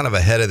kind of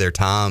ahead of their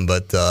time,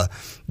 but the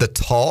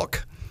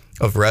talk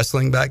of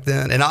wrestling back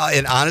then, and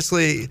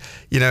honestly,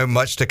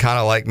 much to kind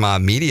of my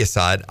media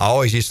side, I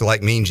always used to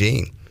like Mean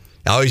Gene.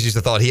 I always used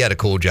to thought he had a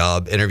cool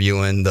job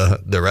interviewing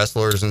the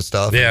wrestlers and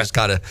stuff. Yeah. And just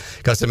kind of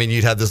because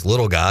you'd have this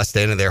little guy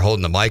standing there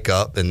holding the mic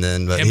up, and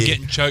then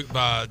getting choked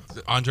by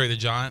Andre the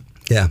Giant.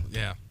 Yeah.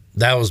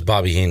 That was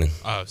Bobby Heenan.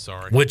 Oh,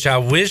 sorry. Which I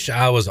wish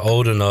I was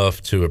old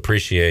enough to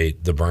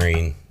appreciate the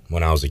brain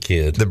when I was a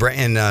kid. The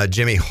brain.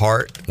 Jimmy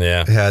Hart.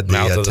 Yeah. Had the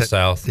Mouth of the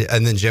South.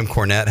 And then Jim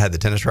Cornette had the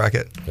tennis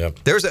racket. Yep.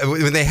 There was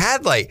when they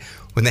had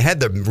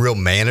the real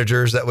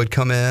managers that would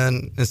come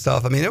in and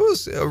stuff. It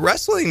was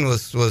wrestling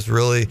was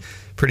really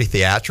pretty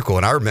theatrical,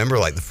 and I remember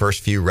the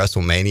first few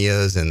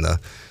WrestleManias and the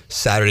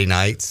Saturday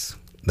nights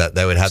that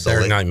they would have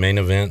Saturday night main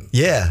event.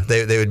 Yeah,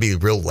 they would be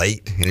real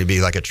late, and it'd be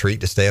a treat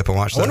to stay up and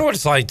watch. I wonder what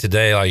it's like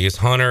today. Is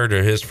Hunter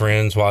or his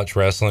friends watch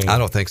wrestling? I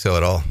don't think so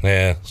at all.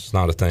 Yeah, it's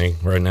not a thing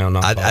right now.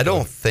 I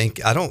don't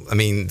think.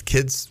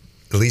 Kids.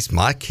 At least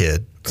my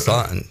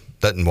son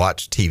doesn't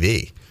watch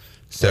TV.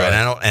 So right.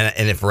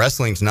 and if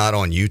wrestling's not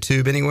on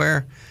YouTube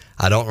anywhere,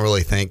 I don't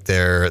really think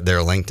they're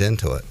linked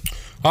into it.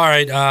 All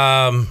right.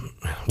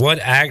 What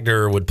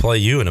actor would play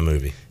you in a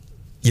movie?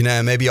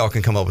 Maybe y'all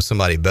can come up with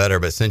somebody better,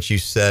 but since you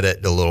said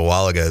it a little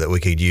while ago that we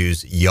could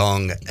use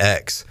young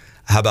X,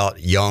 how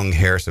about young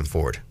Harrison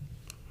Ford?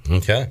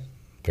 Okay.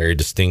 Very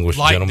distinguished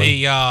gentleman.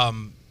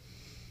 The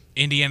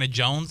Indiana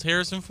Jones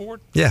Harrison Ford?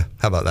 Yeah.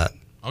 How about that?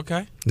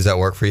 Okay. Does that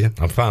work for you?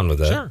 I'm fine with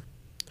that. Sure.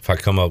 If I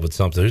come up with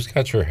something, who's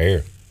got your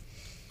hair?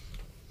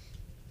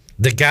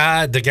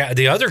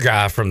 The other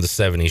guy from the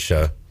 70s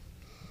show.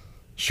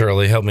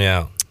 Shirley, help me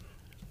out.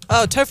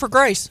 Oh, Topher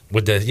Grace.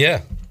 With the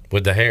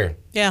hair.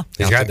 Yeah.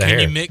 He's got the Can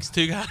hair. you mix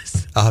two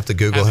guys? I'll have to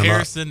Google Have him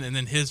Harrison and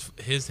then his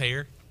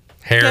hair.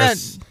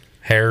 Harris.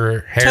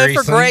 Topher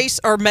Harrison? Grace,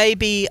 or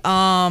maybe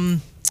I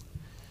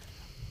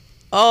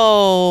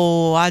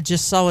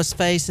just saw his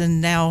face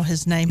and now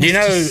his name has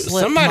just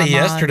slipped somebody my mind.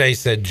 yesterday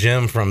said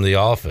Jim from The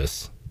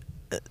Office.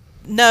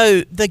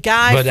 No, the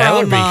guy But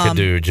from Ellerby could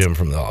do Jim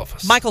from The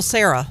Office. Michael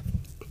Cera.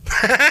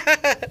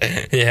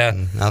 Yeah.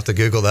 I'll have to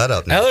Google that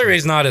up now.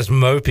 Ellerby's not as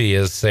mopey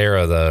as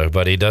Sarah, though,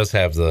 but he does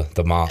have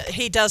the mop.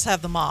 He does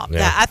have the mop.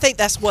 Yeah. I think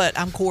that's what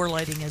I'm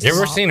correlating as You the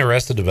ever mop. seen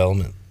Arrested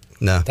Development?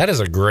 No. That is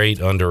a great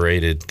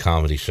underrated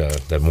comedy show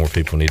that more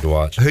people need to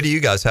watch. Who do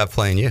you guys have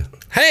playing you?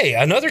 Hey,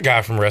 another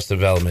guy from Arrested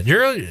Development.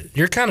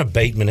 You're kind of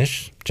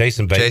Bateman-ish.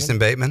 Jason Bateman. Jason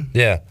Bateman?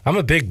 Yeah, I'm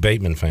a big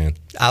Bateman fan.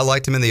 I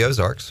liked him in the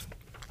Ozarks.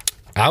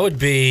 I would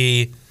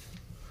be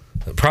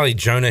probably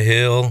Jonah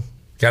Hill.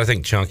 Got to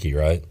think Chunky,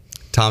 right?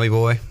 Tommy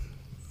Boy.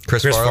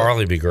 Chris Farley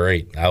would be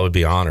great. I would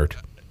be honored.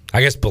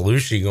 I guess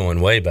Belushi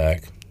going way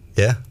back.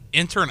 Yeah.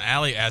 Intern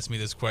Allie asked me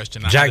this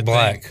question. I had Jack to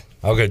Black. think.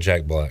 I'll go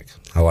Jack Black.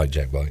 I like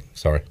Jack Black.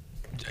 Sorry.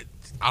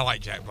 I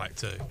like Jack Black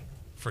too.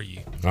 For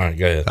you, All right,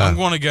 go ahead. I'm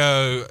going to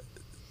go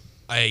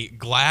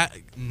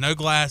no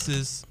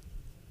glasses.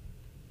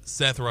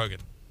 Seth Rogen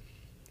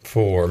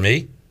For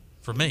me?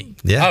 for me.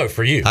 Yeah. Oh,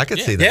 for you. I could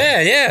see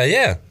that.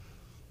 Yeah.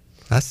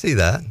 I see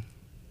that.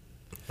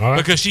 All right.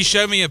 Because she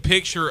showed me a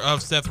picture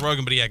of Seth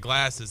Rogen, but he had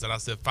glasses, and I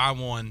said, find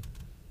one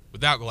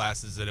without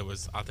glasses, and it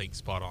was, I think,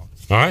 spot on.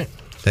 All right.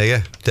 There you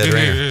go. Dead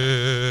ringer.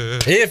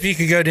 If you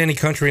could go to any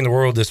country in the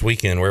world this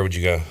weekend, where would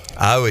you go?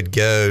 I would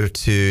go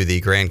to the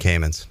Grand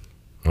Caymans.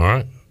 All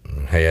right.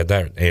 Hey, I had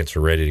that answer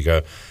ready to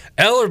go.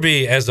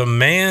 Ellerby, as a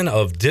man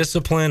of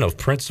discipline, of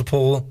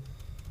principle,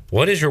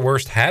 what is your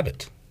worst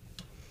habit?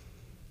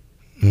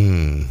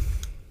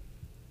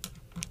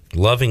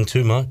 Loving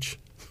too much.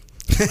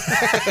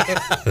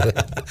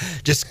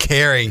 Just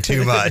caring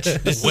too much.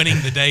 Winning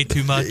the day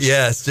too much.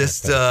 Yes,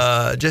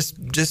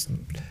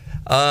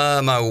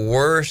 my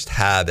worst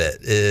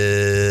habit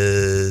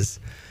is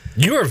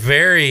You are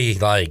very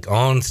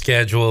on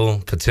schedule,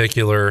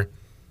 particular.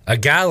 A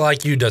guy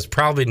like you does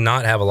probably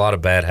not have a lot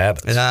of bad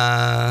habits.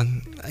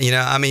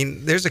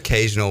 there's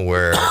occasional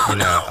where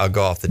I'll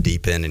go off the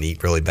deep end and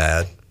eat really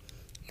bad.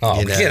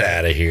 Oh, get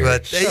out of here!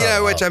 But Shut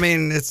up. which I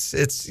mean, it's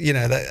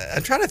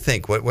I'm trying to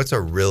think what's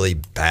a really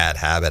bad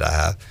habit I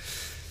have.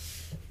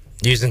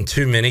 Using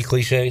too many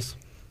cliches.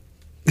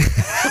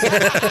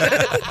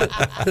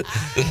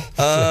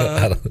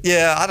 I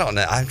don't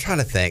know. I'm trying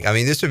to think. I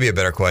mean, this would be a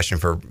better question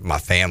for my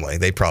family.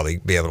 They'd probably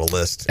be able to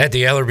list At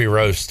the Ellerby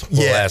roast.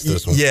 We'll ask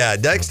this one. Yeah,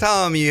 next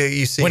time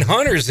you see When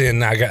Hunter's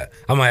in, I'm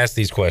gonna ask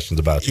these questions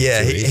about you.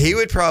 Yeah, too. he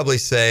would probably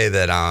say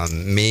that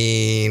I'm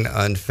mean,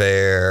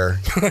 unfair.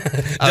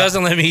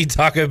 Doesn't let me eat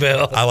Taco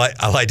Bell. I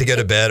like to go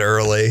to bed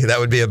early. That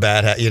would be a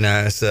bad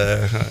So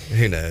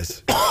who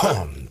knows?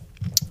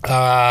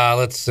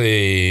 Let's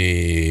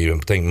see. I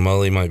think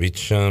Mully might be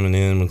chiming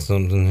in with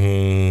something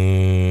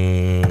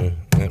here.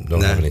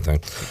 Don't have anything.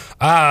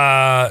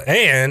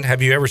 And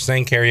have you ever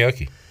sang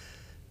karaoke?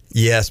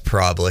 Yes,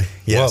 probably.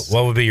 Yes.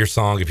 What would be your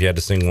song if you had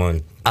to sing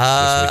one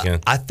this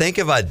weekend? I think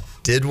if I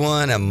did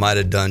one, I might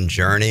have done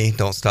Journey.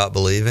 Don't Stop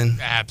Believing.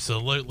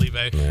 Absolutely,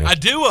 baby. Yeah. A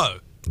duo.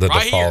 The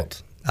right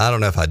default. I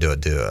don't know if I do a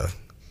duo.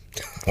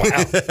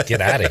 Wow.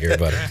 Get out of here,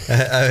 buddy.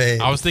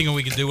 I was thinking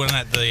we could do one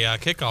at the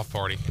kickoff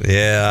party.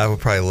 Yeah, I would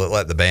probably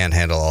let the band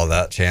handle all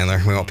that,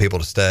 Chandler. We want people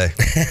to stay.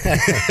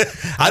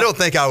 I don't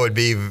think I would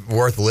be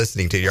worth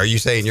listening to. Are you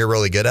saying you're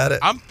really good at it?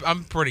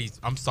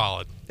 I'm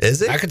solid.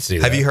 Is it? I could see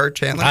that. Have you heard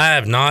Chandler? I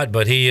have not,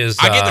 but he is.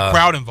 I get the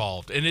crowd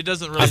involved, and it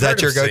doesn't really. Is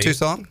that your heard him go-to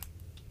sing.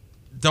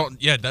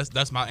 song?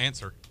 That's my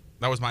answer.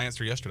 That was my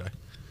answer yesterday.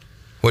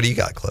 What do you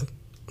got, Clip?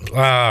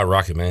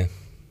 Rocket Man.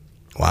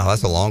 Wow,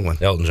 that's a long one.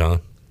 Elton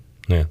John.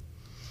 Yeah.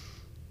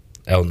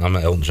 I'm an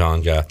Elton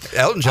John guy.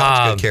 Elton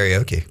John's good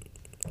karaoke.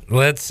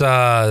 Let's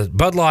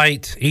Bud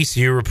Light,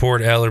 ECU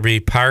report,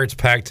 Ellerby. Pirates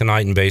packed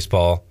tonight in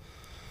baseball.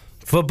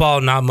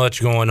 Football, not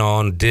much going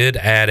on. Did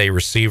add a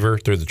receiver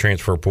through the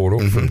transfer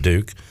portal from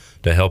Duke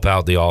to help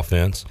out the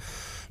offense.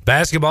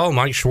 Basketball,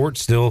 Mike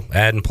Schwartz still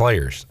adding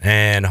players.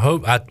 And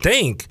I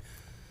think,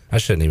 I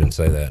shouldn't even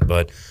say that,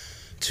 but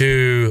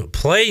to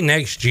play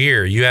next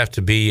year, you have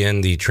to be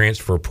in the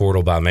transfer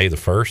portal by May the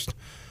 1st.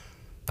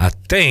 I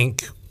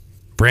think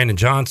Brandon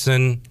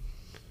Johnson,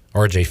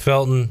 R.J.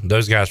 Felton,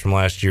 those guys from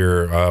last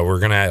year, we're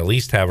going to at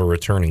least have a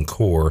returning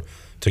core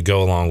to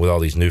go along with all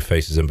these new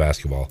faces in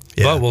basketball.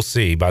 Yeah. But we'll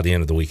see by the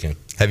end of the weekend.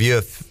 Have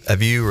you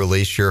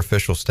released your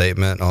official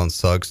statement on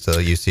Suggs to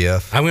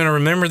UCF? I'm going to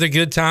remember the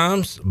good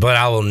times, but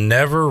I will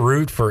never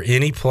root for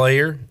any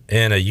player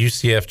in a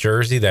UCF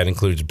jersey. That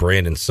includes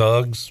Brandon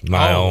Suggs,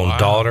 my own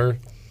daughter.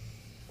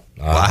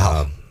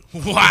 Wow.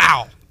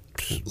 Wow.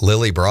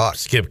 Lily Brock.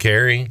 Skip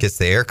Carey. Gets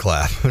the air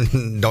clap.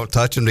 Don't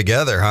touch them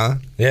together, huh?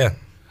 Yeah.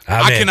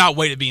 I cannot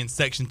wait to be in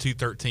Section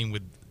 213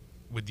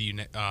 with you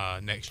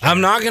next year.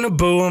 I'm not going to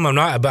boo him.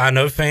 But I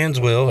know fans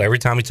will. Every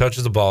time he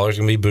touches the ball, there's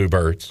going to be boo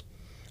birds.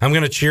 I'm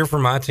going to cheer for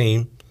my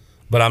team,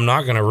 but I'm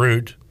not going to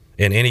root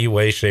in any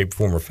way, shape,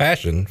 form, or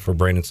fashion for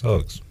Brandon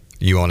Suggs.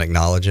 You won't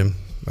acknowledge him,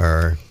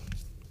 or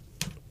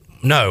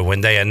no?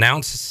 When they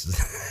announce the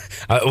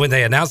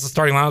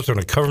starting lineups, I'm going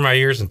to cover my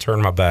ears and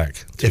turn my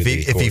back. If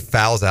he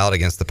fouls out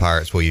against the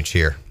Pirates, will you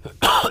cheer?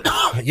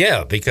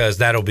 Yeah, because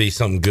that'll be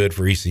something good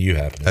for ECU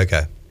happening.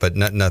 Okay, but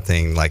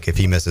nothing like if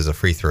he misses a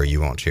free throw, you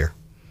won't cheer.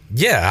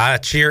 Yeah, I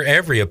cheer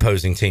every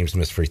opposing team's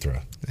missed free throw.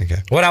 Okay.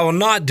 What I will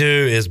not do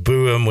is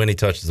boo him when he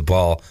touches the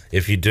ball.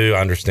 If you do, I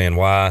understand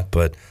why,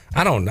 but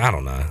I don't know.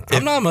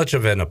 I'm not much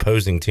of an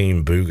opposing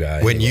team boo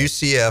guy. When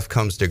UCF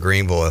comes to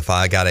Greenville, if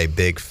I got a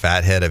big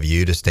fat head of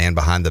you to stand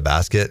behind the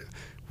basket,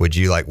 would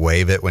you like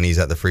wave it when he's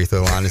at the free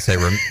throw line and say,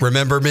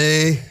 remember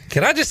me?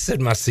 Can I just sit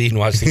in my seat and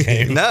watch the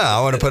game? No, I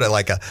want to put it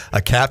like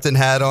a captain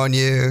hat on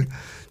you.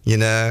 You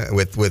know,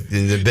 with the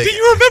big. Do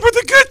you remember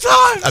the good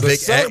times? The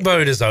sunk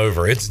boat is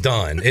over. It's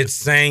done. It's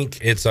sank.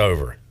 It's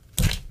over.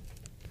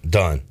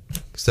 Done.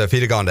 So if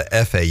he'd have gone to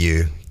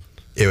FAU,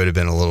 it would have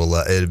been a little.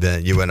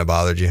 You wouldn't have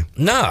bothered you.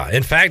 Nah.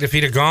 In fact, if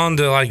he'd have gone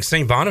to like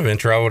St.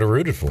 Bonaventure, I would have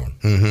rooted for him.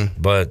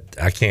 Mm-hmm. But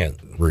I can't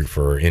root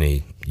for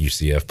any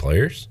UCF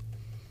players.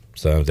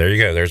 So there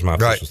you go. There's my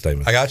official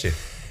statement. I got you.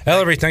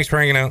 Ellery, thanks for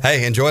hanging out.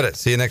 Hey, enjoyed it.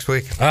 See you next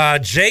week.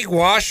 Jake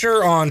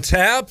Washer on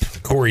tap.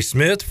 Corey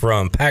Smith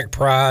from Pack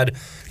Pride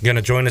going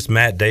to join us.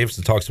 Matt Davis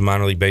to talk some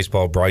minor league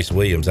baseball. Bryce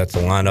Williams. That's the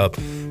lineup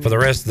for the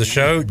rest of the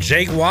show.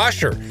 Jake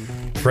Washer,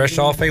 fresh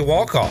off a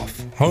walk-off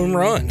home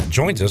run,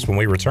 joins us when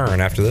we return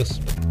after this.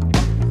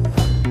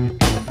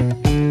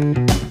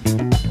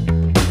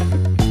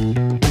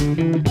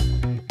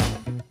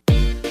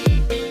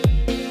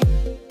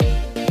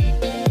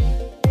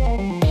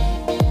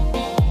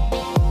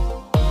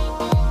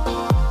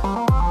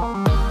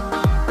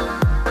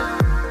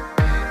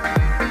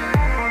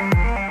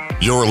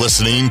 You're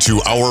listening to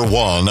Hour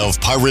 1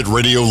 of Pirate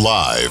Radio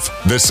Live.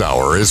 This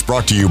hour is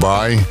brought to you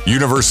by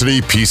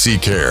University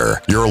PC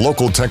Care, your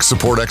local tech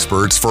support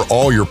experts for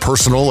all your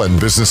personal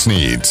and business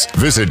needs.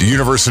 Visit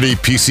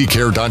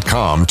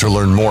universitypccare.com to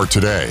learn more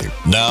today.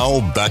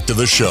 Now, back to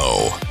the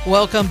show.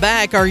 Welcome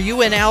back. Are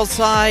you in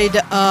outside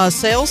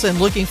sales and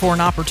looking for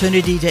an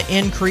opportunity to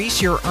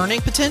increase your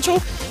earning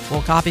potential?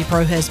 Well,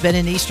 CopyPro has been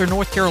in Eastern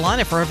North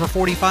Carolina for over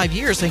 45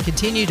 years and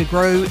continue to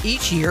grow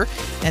each year,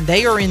 and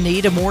they are in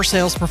need of more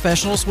sales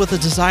professionals with a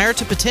desire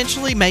to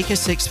potentially make a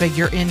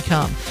six-figure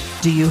income.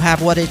 Do you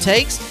have what it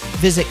takes?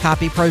 Visit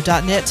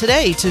copypro.net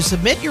today to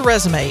submit your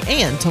resume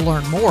and to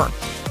learn more.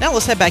 Now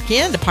let's head back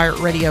in to Pirate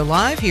Radio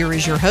Live. Here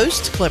is your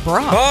host, Clip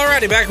Rock. All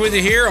righty, back with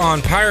you here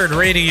on Pirate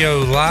Radio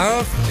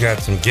Live. We've got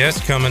some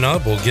guests coming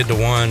up. We'll get to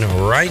one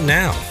right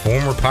now.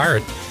 Former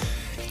Pirate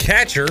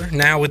catcher,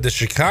 now with the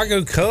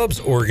Chicago Cubs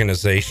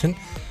organization,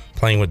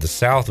 playing with the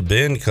South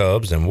Bend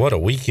Cubs, and what a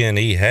weekend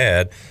he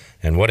had,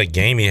 and what a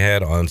game he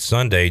had on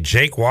Sunday.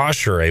 Jake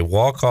Washer, a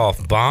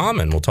walk-off bomb,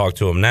 and we'll talk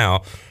to him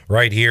now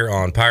right here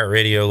on Pirate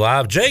Radio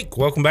Live. Jake,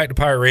 welcome back to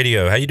Pirate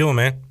Radio. How you doing,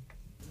 man?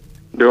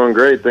 Doing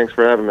great. Thanks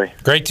for having me.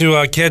 Great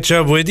to catch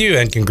up with you,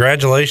 and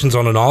congratulations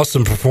on an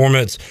awesome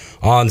performance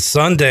on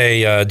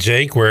Sunday,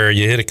 Jake, where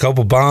you hit a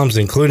couple bombs,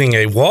 including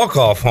a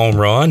walk-off home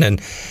run, and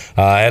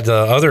had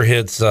other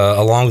hits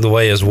along the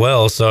way as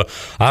well. So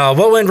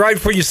what went right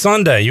for you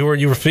Sunday? You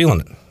were feeling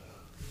it.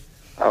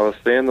 I was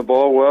seeing the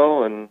ball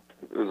well, and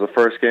it was the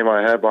first game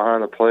I had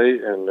behind the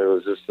plate, and it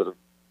was just a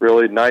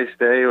really nice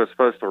day. It was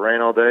supposed to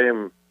rain all day,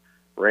 and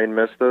rain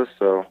missed us,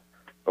 so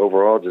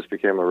overall it just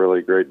became a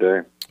really great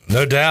day.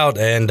 No doubt,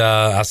 and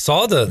I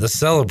saw the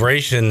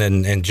celebration,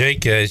 and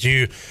Jake, as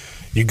you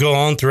go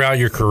on throughout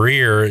your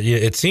career,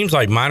 it seems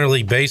like minor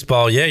league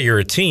baseball, yeah, you're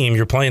a team,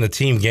 you're playing a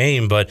team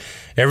game, but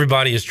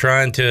everybody is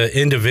trying to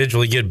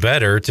individually get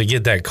better to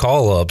get that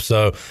call up.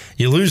 So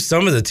you lose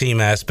some of the team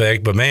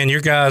aspect, but man,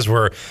 your guys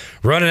were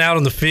running out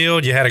on the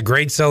field. You had a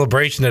great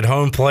celebration at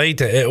home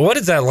plate. What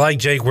is that like,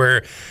 Jake,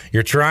 where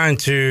you're trying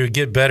to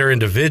get better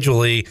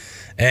individually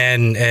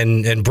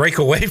and break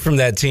away from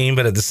that team,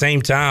 but at the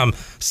same time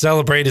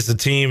celebrate as a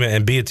team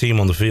and be a team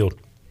on the field?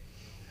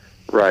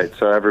 Right.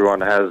 So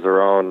everyone has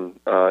their own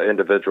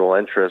individual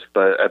interests,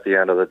 but at the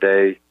end of the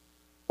day,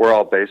 we're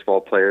all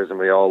baseball players and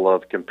we all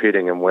love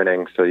competing and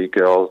winning. So you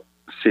can all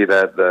see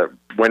that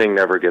winning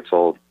never gets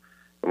old,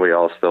 and we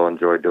all still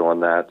enjoy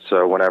doing that.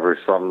 So whenever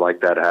something like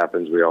that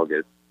happens, we all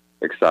get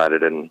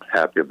excited and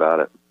happy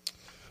about it.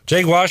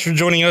 Jake Washer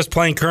joining us,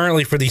 playing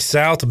currently for the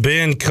South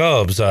Bend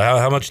Cubs.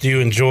 How much do you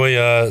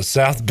enjoy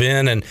South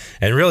Bend and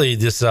really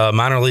this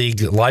minor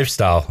league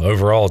lifestyle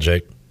overall,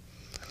 Jake?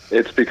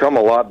 It's become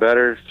a lot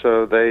better.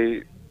 So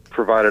they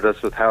provided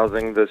us with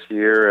housing this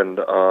year, and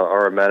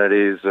our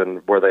amenities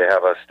and where they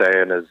have us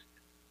staying is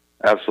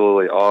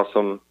absolutely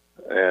awesome.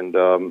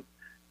 And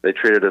they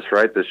treated us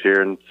right this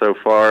year. And so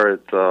far,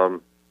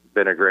 it's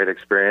been a great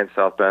experience.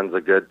 South Bend's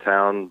a good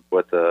town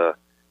with a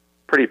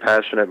pretty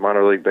passionate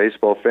minor league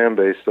baseball fan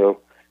base. So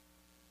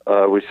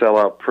we sell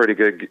out pretty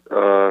good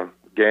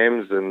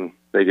games, and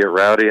they get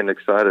rowdy and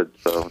excited.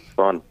 So it's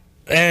fun.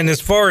 And as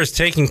far as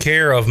taking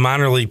care of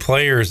minor league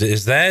players,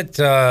 is that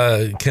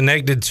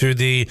connected to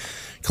the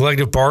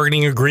collective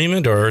bargaining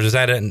agreement, or does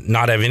that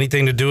not have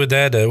anything to do with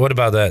that? What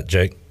about that,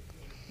 Jake?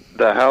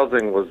 The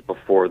housing was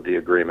before the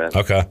agreement.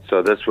 Okay.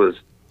 So this was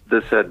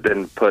this had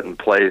been put in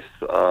place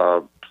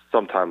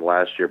sometime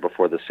last year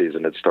before the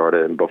season had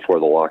started and before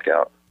the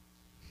lockout.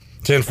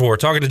 10-4.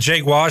 Talking to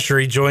Jake Washer.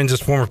 He joins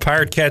us, former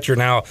Pirate catcher,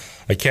 now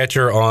a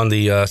catcher on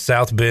the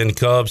South Bend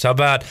Cubs. How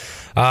about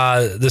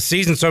the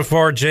season so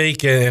far,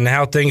 Jake, and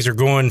how things are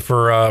going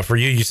for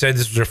you? You said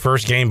this was your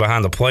first game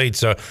behind the plate,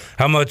 so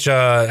how much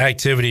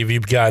activity have you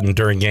gotten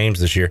during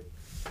games this year?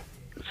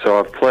 So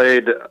I've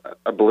played,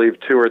 I believe,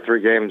 2 or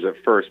 3 games at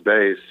first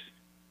base,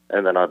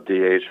 and then I've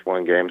DH'd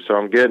 1 game. So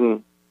I'm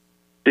getting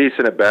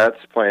decent at bats,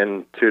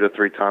 playing 2 to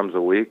 3 times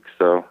a week.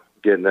 So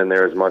getting in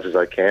there as much as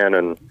I can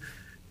and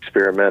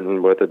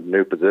experimenting with a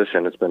new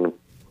position. It's been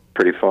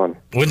pretty fun.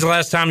 When's the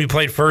last time you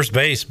played first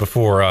base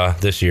before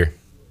this year?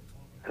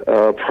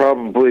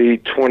 Probably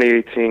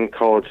 2018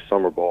 college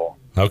summer ball.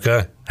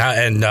 Okay.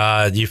 And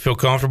do you feel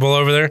comfortable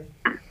over there?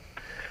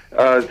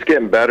 It's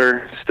getting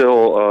better.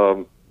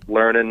 Still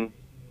learning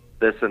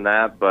this and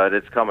that, but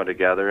it's coming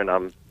together, and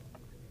I'm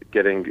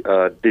getting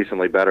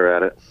decently better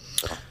at it.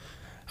 So.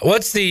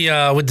 What's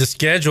the with the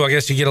schedule? I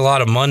guess you get a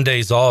lot of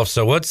Mondays off.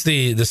 So what's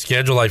the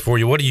schedule like for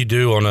you? What do you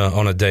do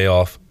on a day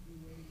off?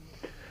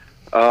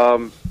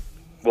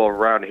 Well,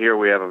 around here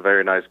we have a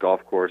very nice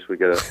golf course. We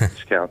get a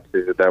discount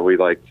to that we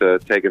like to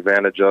take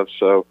advantage of.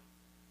 So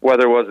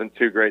weather wasn't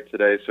too great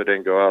today, so I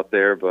didn't go out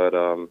there. But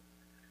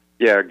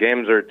yeah,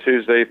 games are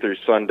Tuesday through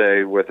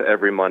Sunday with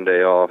every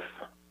Monday off.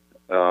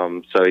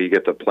 So you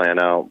get to plan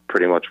out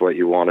pretty much what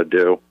you want to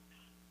do.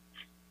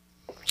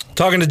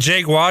 Talking to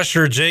Jake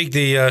Washer. Jake,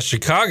 the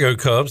Chicago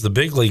Cubs, the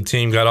big league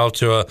team, got off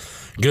to a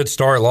good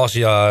start. Lost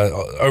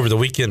over the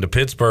weekend to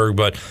Pittsburgh,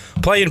 but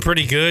playing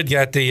pretty good.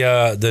 Got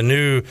the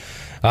new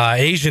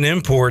Asian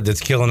import that's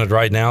killing it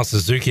right now,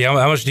 Suzuki.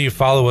 How much do you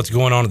follow what's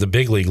going on at the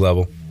big league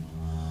level?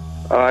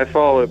 I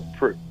follow it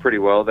pretty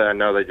well. I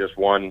know they just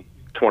won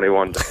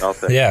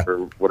 21-0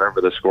 or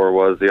whatever the score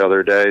was the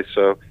other day.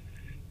 So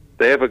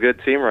they have a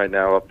good team right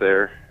now up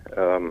there.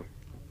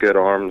 Good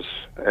arms,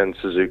 and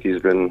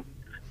Suzuki's been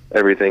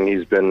everything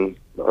he's been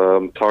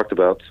talked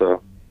about. So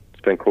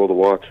it's been cool to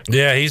watch.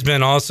 Yeah, he's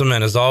been awesome,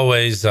 and as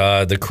always,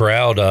 the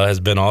crowd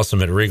has been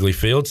awesome at Wrigley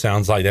Field.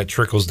 Sounds like that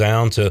trickles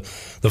down to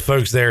the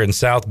folks there in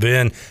South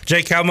Bend.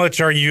 Jake, how much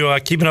are you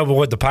keeping up with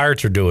what the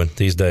Pirates are doing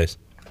these days?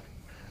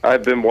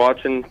 I've been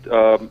watching.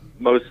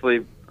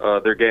 Mostly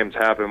their games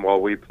happen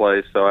while we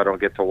play, so I don't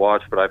get to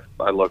watch, but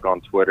I look on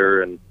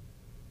Twitter and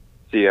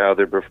see how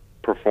they're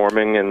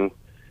performing, and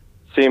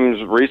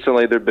seems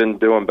recently they've been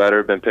doing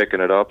better, been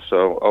picking it up,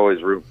 so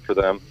always root for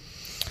them.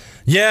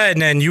 Yeah, and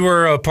then you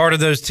were a part of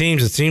those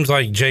teams. It seems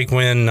like, Jake,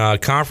 when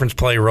conference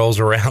play rolls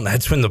around,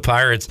 that's when the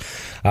Pirates,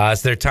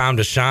 it's their time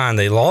to shine.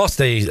 They lost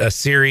a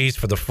series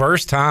for the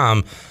first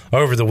time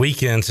over the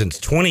weekend since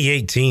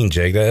 2018,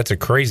 Jake. That's a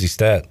crazy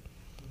stat.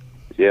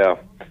 Yeah,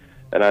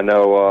 and I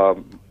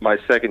know my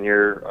second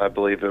year, I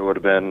believe it would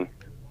have been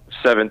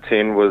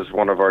 17 was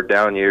one of our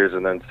down years,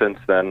 and then since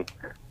then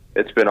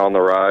it's been on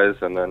the rise,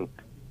 and then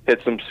hit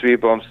some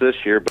speed bumps this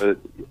year, but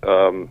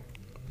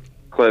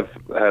Cliff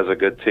has a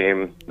good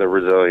team, the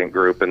resilient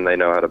group, and they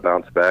know how to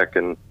bounce back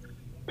and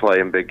play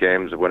in big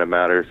games when it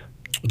matters.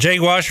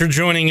 Jake Washer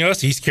joining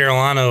us. East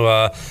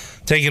Carolina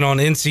taking on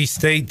NC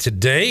State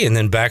today, and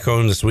then back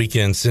home this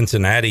weekend.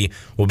 Cincinnati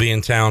will be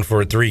in town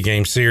for a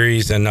 3-game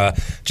series. And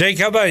Jake,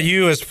 how about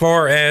you as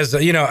far as,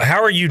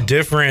 how are you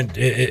different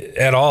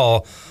at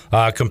all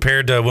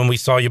compared to when we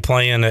saw you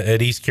playing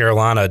at East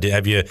Carolina?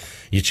 Have you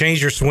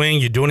changed your swing?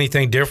 You do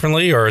anything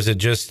differently, or is it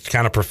just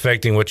kind of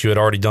perfecting what you had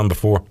already done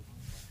before?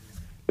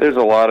 There's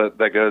a lot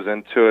that goes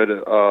into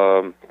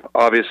it.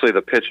 Obviously,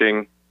 the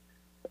pitching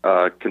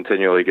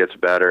continually gets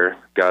better.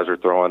 Guys are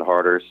throwing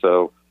harder,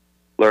 so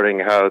learning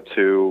how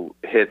to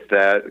hit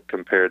that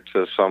compared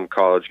to some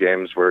college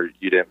games where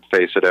you didn't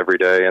face it every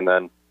day. And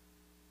then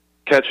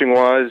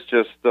catching-wise,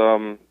 just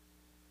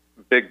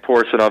big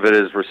portion of it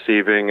is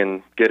receiving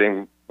and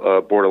getting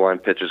borderline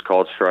pitches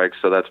called strikes,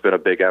 so that's been a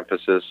big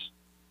emphasis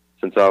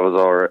since I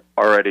was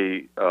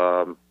already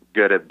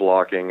good at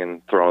blocking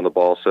and throwing the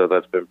ball, so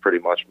that's been pretty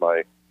much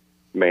my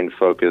main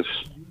focus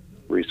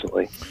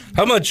recently.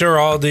 How much are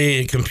all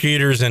the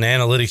computers and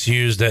analytics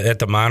used at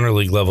the minor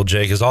league level,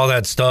 Jake? Is all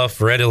that stuff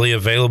readily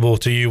available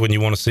to you when you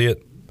want to see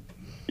it?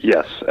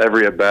 Yes,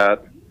 every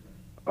at-bat,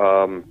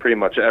 pretty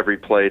much every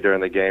play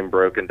during the game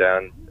broken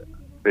down,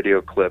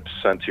 video clips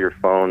sent to your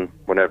phone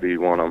whenever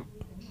you want them.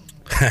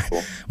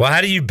 Cool. Well,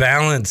 how do you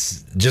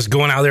balance just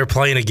going out there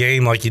playing a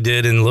game like you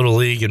did in Little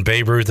League and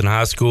Babe Ruth in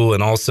high school,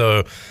 and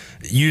also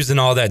using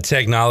all that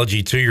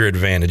technology to your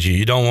advantage?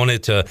 You don't want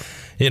it to,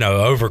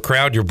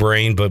 overcrowd your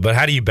brain, but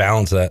how do you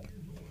balance that?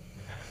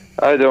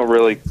 I don't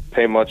really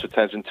pay much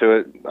attention to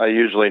it. I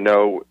usually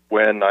know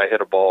when I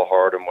hit a ball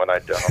hard and when I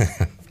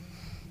don't,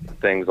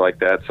 things like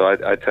that. So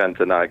I tend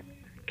to not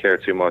care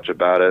too much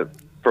about it.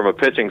 From a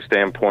pitching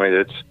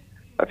standpoint,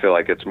 I feel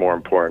like it's more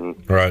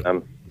important. Right.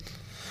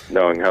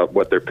 Knowing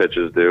what their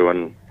pitches do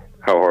and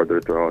how hard they're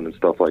throwing and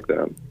stuff like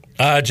that.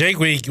 Jake,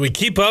 we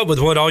keep up with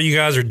what all you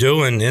guys are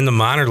doing in the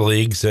minor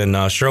leagues,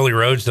 and Shirley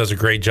Rhodes does a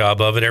great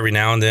job of it. Every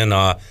now and then,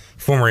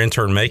 former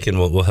intern Macon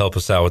will help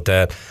us out with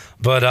that.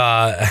 But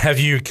have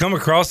you come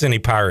across any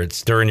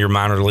Pirates during your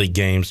minor league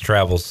games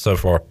travels so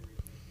far?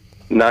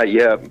 Not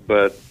yet,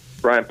 but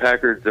Bryant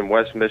Packard's in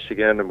West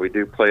Michigan, and we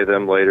do play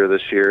them later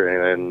this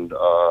year. And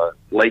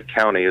Lake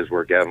County is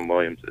where Gavin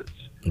Williams is.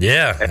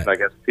 Yeah. And I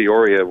guess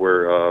Peoria,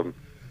 where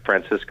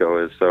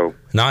Francisco is. So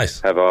nice.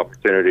 Have an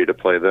opportunity to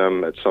play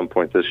them at some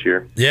point this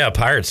year. Yeah,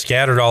 Pirates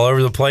scattered all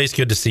over the place.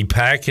 Good to see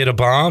Pack hit a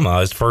bomb.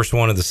 His first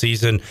one of the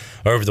season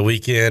over the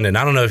weekend. And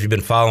I don't know if you've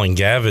been following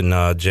Gavin,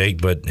 Jake,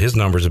 but his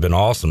numbers have been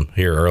awesome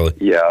here early.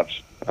 Yeah,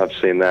 I've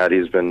seen that.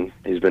 He's been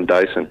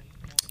dicing.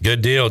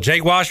 Good deal.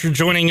 Jake Washer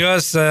joining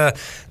us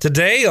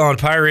today on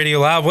Pirate Radio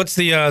Live. What's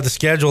the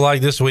schedule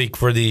like this week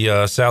for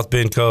the South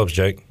Bend Cubs,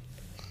 Jake?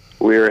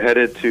 We're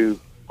headed to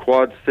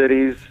Quad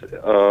Cities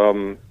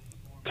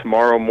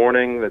tomorrow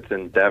morning. That's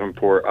in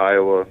Davenport,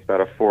 Iowa.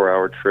 About a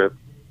 4-hour trip.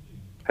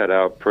 Head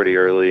out pretty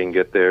early and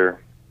get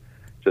there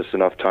just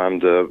enough time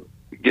to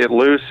get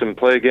loose and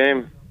play a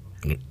game.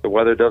 The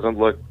weather doesn't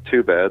look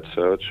too bad,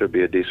 so it should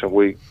be a decent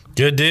week.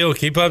 Good deal.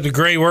 Keep up the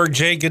great work,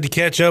 Jake. Good to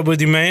catch up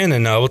with you, man,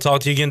 and we'll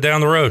talk to you again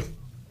down the road.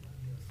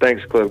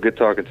 Thanks, Cliff. Good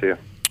talking to you.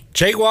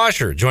 Jake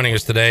Washer joining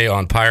us today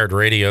on Pirate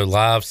Radio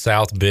Live,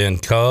 South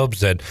Bend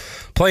Cubs, and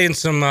playing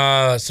some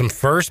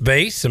first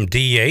base, some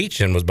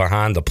DH, and was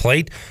behind the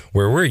plate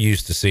where we're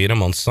used to seeing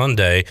him on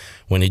Sunday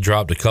when he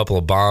dropped a couple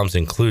of bombs,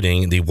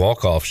 including the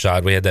walk-off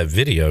shot. We had that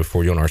video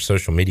for you on our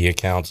social media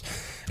accounts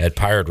at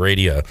Pirate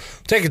Radio.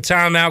 Take a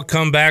time out,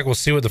 come back. We'll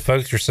see what the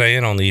folks are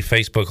saying on the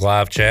Facebook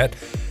Live chat.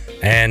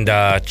 And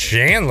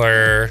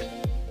Chandler,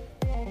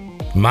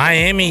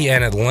 Miami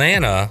and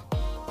Atlanta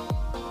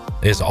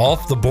is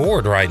off the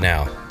board right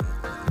now.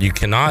 You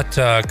cannot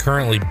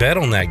currently bet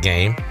on that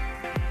game.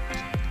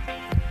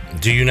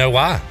 Do you know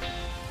why?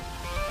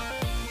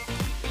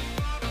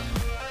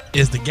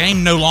 Is the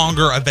game no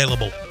longer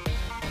available?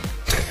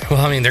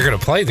 Well, I mean, they're going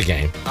to play the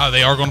game. Oh,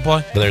 they are going to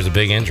play? But there's a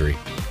big injury.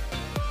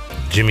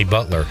 Jimmy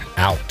Butler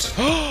out.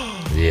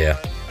 Yeah.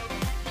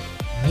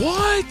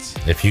 What?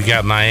 If you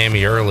got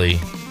Miami early,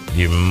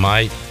 you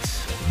might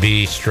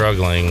be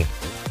struggling.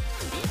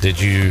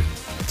 Did you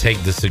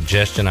take the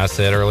suggestion I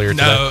said earlier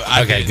today? No,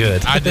 I okay, didn't.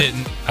 good. I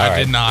didn't. I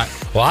did not.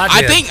 Well,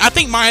 I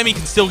think Miami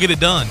can still get it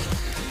done.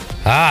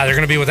 They're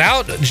going to be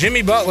without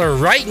Jimmy Butler.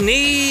 Right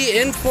knee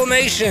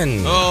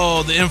inflammation.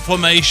 Oh, the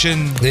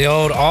inflammation. The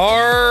old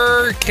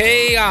RKI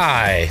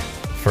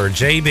for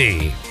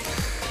JB.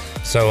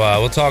 So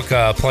we'll talk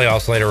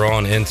playoffs later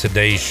on in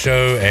today's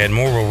show, and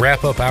more. We'll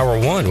wrap up hour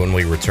one when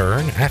we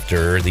return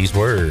after these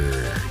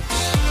words.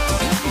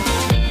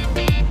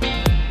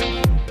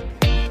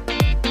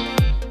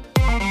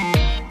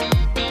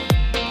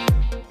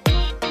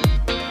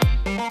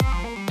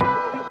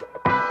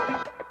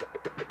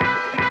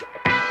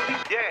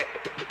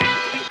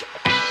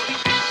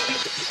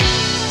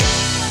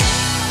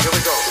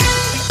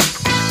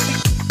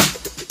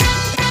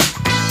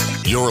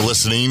 You're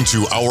listening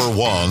to Hour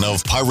 1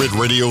 of Pirate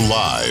Radio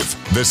Live.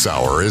 This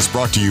hour is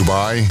brought to you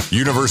by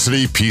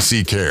University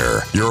PC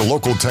Care, your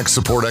local tech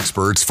support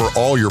experts for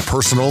all your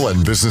personal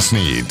and business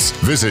needs.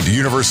 Visit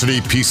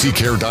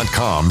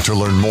universitypccare.com to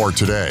learn more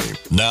today.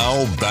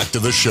 Now, back to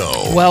the show.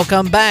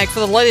 Welcome back. For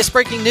the latest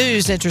breaking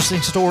news,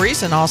 interesting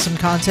stories, and awesome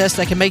contests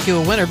that can make you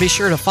a winner, be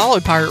sure to follow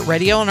Pirate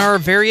Radio on our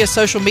various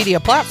social media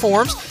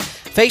platforms.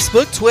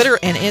 Facebook, Twitter,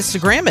 and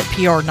Instagram at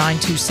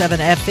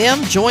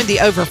PR927FM. Join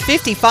the over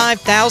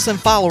 55,000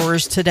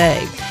 followers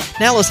today.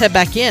 Now let's head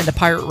back in to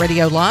Pirate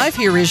Radio Live.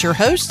 Here is your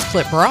host,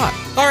 Clip Brock.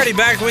 Alrighty,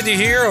 back with you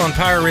here on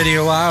Pirate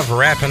Radio Live,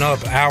 wrapping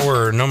up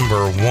hour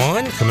number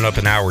one. Coming up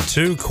in hour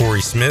two,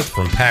 Corey Smith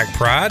from Pack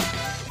Pride.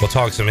 We'll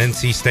talk some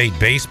NC State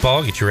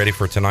baseball, get you ready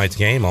for tonight's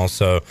game.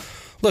 Also,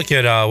 look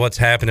at what's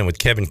happening with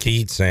Kevin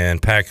Keats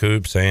and Pack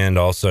Hoops, and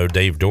also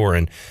Dave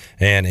Doran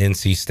and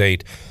NC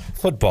State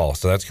football.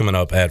 So that's coming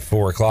up at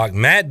 4 o'clock.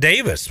 Matt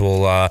Davis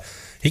will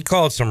he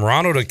called some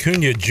Ronald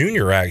Acuna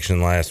Jr.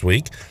 action last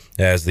week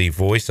as the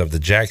voice of the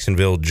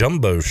Jacksonville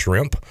Jumbo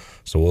Shrimp.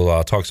 So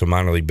we'll talk some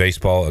minor league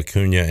baseball,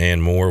 Acuna,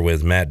 and more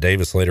with Matt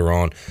Davis later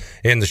on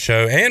in the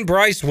show. And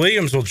Bryce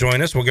Williams will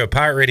join us. We'll go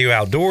Pirate Radio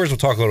Outdoors. We'll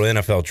talk a little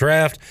NFL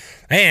draft,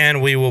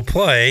 and we will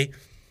play.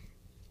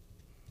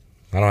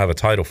 I don't have a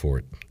title for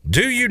it.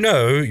 Do you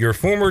know your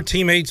former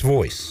teammate's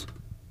voice?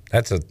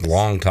 That's a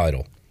long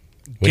title.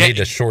 We need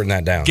to shorten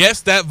that down.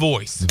 Guess that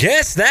voice.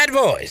 Guess that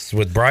voice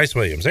with Bryce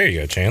Williams. There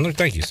you go, Chandler.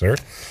 Thank you, sir.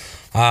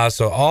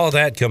 So all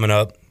that coming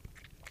up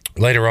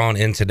later on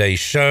in today's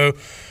show.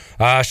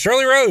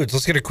 Shirley Rhodes,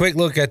 let's get a quick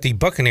look at the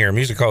Buccaneer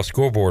Music Hall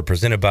scoreboard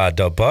presented by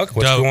Dub Buck.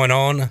 What's going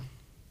on?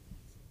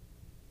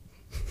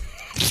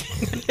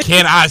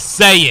 Can I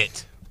say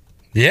it?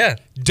 Yeah.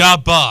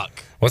 Dub Buck.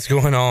 What's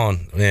going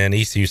on in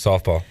ECU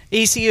softball?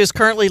 ECU is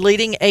currently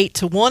leading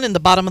 8-1 in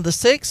the bottom of the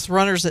sixth.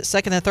 Runners at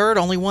second and third,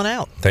 only one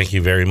out. Thank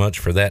you very much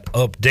for that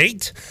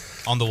update.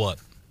 On the what?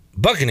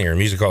 Buccaneer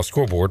Music Hall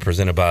Scoreboard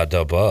presented by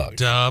Buck.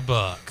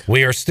 Buck.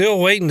 We are still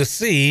waiting to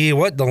see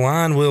what the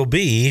line will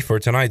be for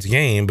tonight's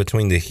game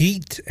between the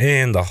Heat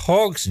and the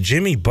Hawks.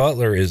 Jimmy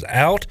Butler is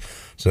out,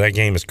 so that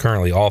game is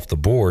currently off the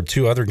board.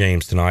 2 other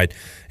games tonight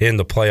in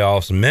the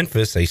playoffs.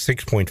 Memphis, a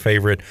 6-point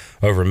favorite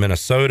over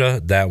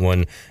Minnesota, that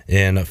one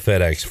in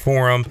FedEx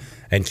Forum.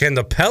 And can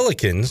the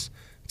Pelicans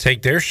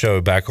take their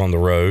show back on the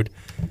road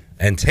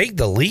and take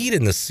the lead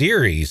in the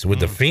series with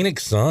the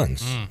Phoenix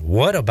Suns?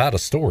 What about a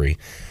story?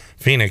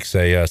 Phoenix,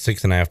 a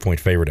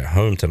 6.5-point favorite at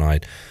home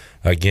tonight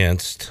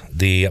against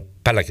the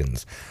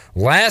Pelicans.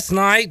 Last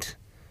night,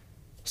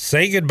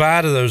 say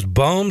goodbye to those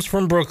bums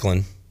from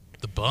Brooklyn.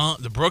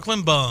 The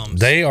Brooklyn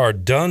Bums. They are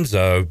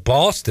donezo.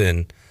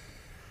 Boston,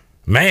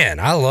 man,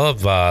 I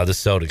love the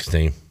Celtics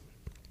team.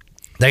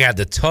 They got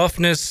the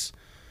toughness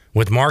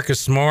with Marcus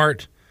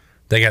Smart.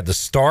 They got the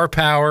star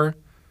power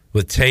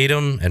with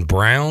Tatum and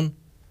Brown.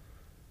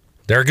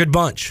 They're a good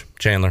bunch,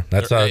 Chandler.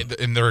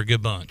 And they're a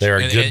good bunch. They're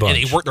a good bunch.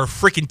 And they work their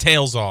freaking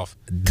tails off.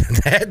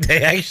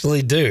 They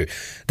actually do.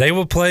 They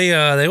will play.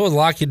 They will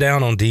lock you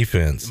down on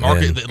defense.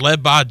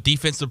 Led by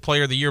Defensive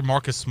Player of the Year,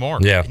 Marcus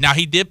Smart. Yeah. Now,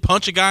 he did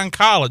punch a guy in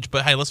college,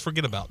 but hey, let's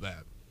forget about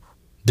that.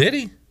 Did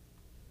he?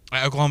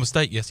 At Oklahoma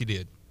State, yes, he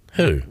did.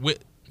 Who?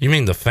 You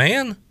mean the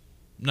fan?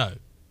 No.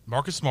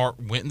 Marcus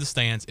Smart went in the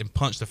stands and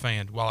punched the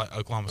fan while at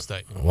Oklahoma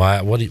State.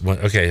 Why?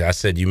 Okay, I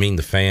said you mean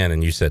the fan,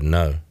 and you said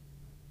no.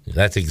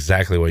 That's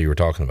exactly what you were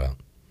talking about.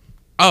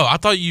 Oh, I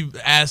thought you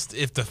asked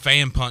if the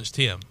fan punched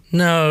him.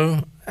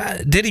 No.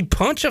 Did he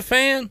punch a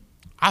fan?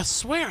 I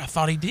swear I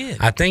thought he did.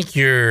 I think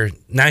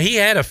now he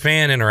had a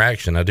fan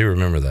interaction. I do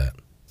remember that.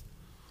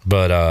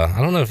 But I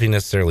don't know if he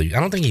necessarily, I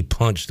don't think he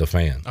punched a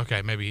fan.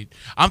 Okay, maybe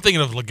I'm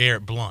thinking of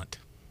LeGarrette Blunt.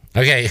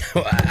 Okay,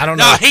 I don't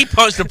know. No, he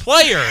punched a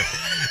player.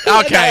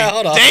 Okay,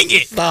 hold on. Dang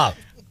it.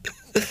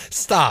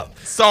 Stop.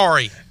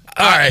 Sorry.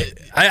 All right.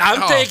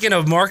 I'm thinking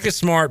of Marcus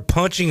Smart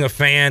punching a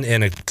fan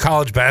in a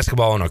college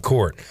basketball on a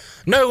court.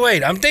 No,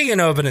 wait. I'm thinking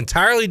of an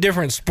entirely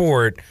different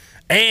sport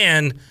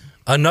and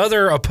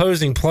another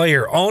opposing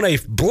player on a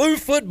blue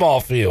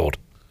football field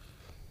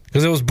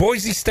because it was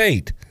Boise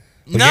State.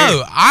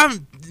 No,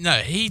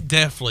 he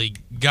definitely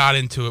got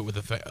into it with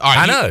the fan.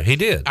 I know, he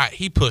did. All right,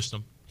 he pushed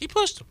him.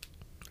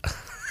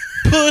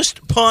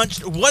 Pushed,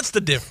 punched. What's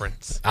the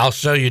difference? I'll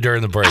show you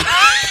during the break.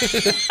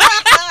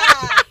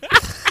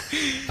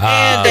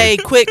 And a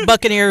quick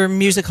Buccaneer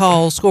Music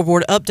Hall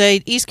scoreboard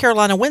update. East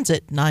Carolina wins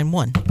it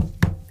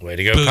 9-1. Way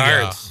to go,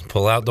 Pirates.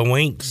 Pull out the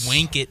winks.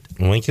 Wink it.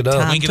 Wink it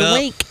up. Wink it up.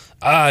 Wink.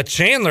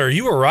 Chandler,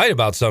 you were right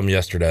about something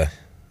yesterday.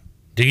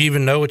 Do you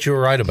even know what you were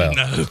right about?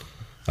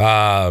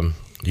 No.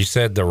 You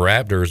said the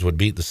Raptors would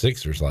beat the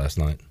Sixers last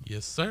night.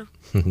 Yes, sir.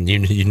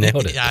 You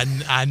nailed it.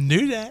 I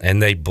knew that.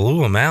 And they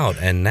blew them out.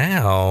 And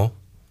now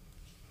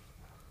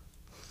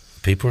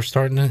people are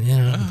starting to,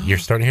 you're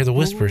starting to hear the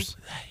whispers.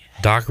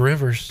 Doc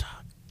Rivers.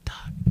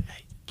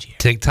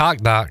 TikTok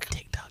Doc.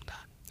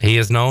 He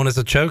is known as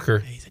a choker.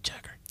 He's a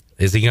choker.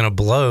 Is he going to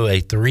blow a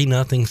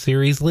 3-0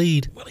 series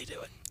lead? Will he do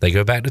it? They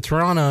go back to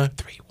Toronto.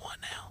 3-1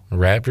 now.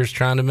 Raptors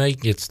trying to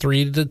make it's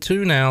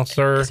 3-2 now,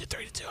 sir. Is it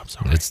 3-2? I'm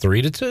sorry. It's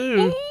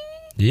 3-2.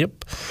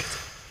 Yep.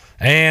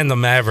 And the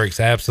Mavericks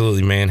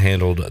absolutely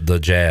manhandled the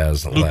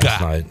Jazz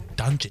last night.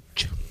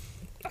 Doncic.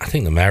 I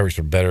think the Mavericks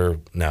are better.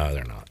 No,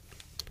 they're not.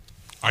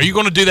 Are you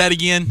going to do that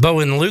again? But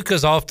when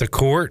Luka's off the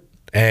court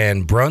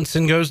and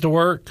Brunson goes to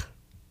work,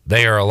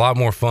 they are a lot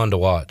more fun to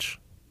watch.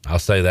 I'll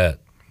say that.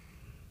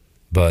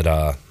 But,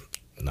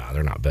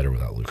 they're not better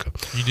without Luka.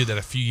 You did that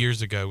a few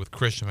years ago with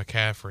Christian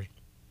McCaffrey.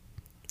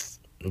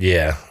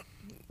 Yeah.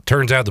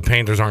 Turns out the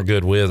Panthers aren't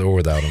good with or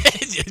without him.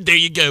 There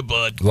you go,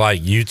 bud.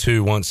 Like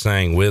U2 once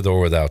sang, with or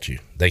without you.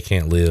 They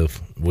can't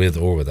live with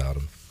or without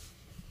him.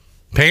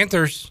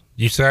 Panthers,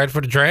 you excited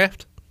for the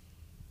draft?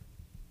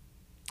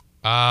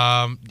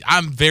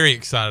 I'm very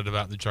excited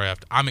about the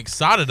draft. I'm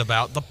excited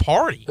about the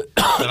party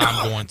that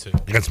I'm going to.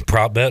 Got some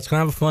prop bets. Gonna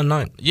have a fun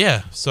night.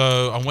 Yeah,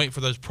 so I'm waiting for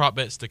those prop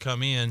bets to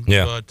come in.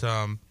 Yeah. But,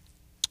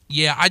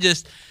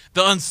 the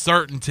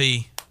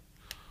uncertainty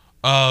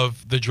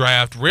of the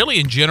draft, really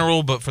in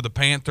general, but for the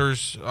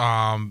Panthers,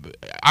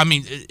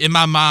 in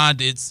my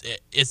mind, it's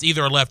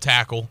either a left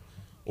tackle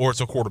or it's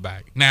a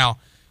quarterback. Now,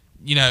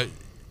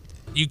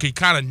 you could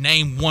kind of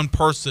name one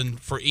person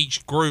for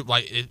each group,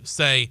 like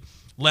say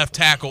left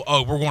tackle,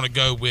 we're going to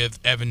go with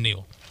Evan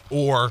Neal.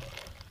 Or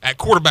at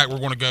quarterback, we're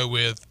going to go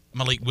with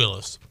Malik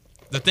Willis.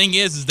 The thing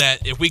is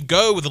that if we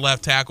go with the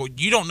left tackle,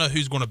 you don't know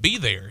who's going to be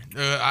there.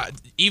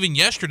 Even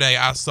yesterday,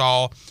 I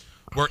saw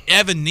where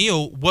Evan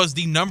Neal was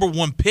the number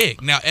 1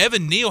 pick. Now,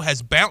 Evan Neal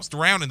has bounced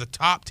around in the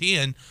top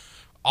 10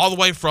 all the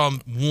way from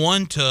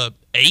 1 to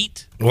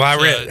 8. Well,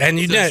 I read,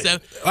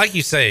 and like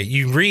you say,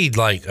 you read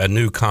like a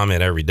new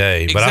comment every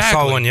day. But I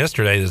saw one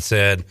yesterday that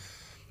said,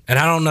 and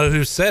I don't know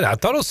who said it. I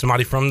thought it was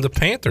somebody from the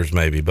Panthers,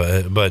 maybe,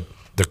 but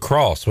the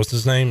Cross. What's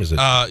his name? Is it?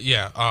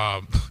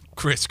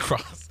 Chris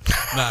Cross.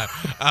 No,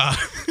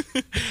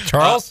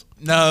 Charles.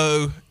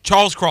 No,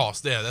 Charles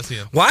Cross. Yeah, that's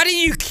him. Why do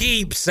you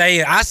keep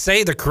saying I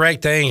say the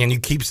correct thing and you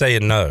keep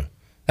saying no?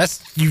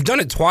 You've done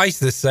it twice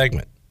this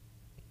segment.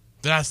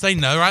 Did I say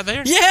no right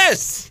there?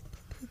 Yes.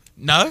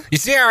 No? You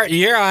see how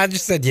I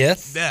just said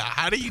yes? Yeah,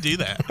 how do you do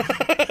that?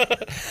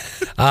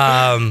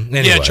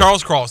 Anyway. Yeah,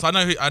 Charles Cross. I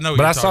know.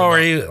 But I saw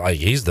where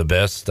he's the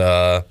best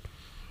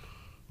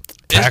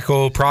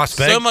tackle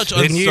prospect. So much in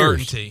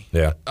uncertainty.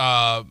 Years.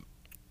 Yeah.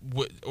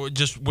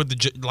 Just with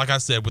the, like I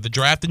said, with the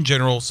draft in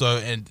general. So,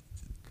 and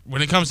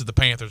when it comes to the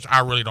Panthers, I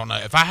really don't know.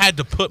 If I had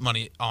to put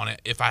money on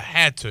it,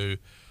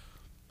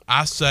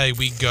 I say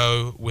we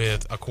go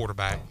with a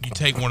quarterback. You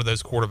take one of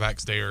those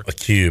quarterbacks there. A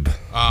cube.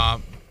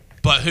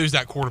 But who's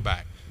that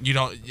quarterback? You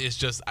don't. It's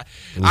just I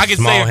can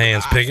small say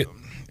hands Pickett.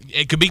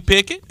 It could be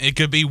Pickett. It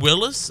could be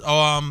Willis.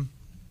 Or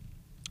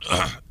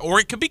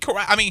it could be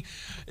Corral. I mean,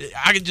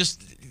 I could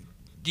just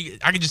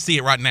see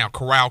it right now.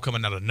 Corral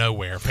coming out of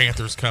nowhere.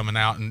 Panthers coming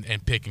out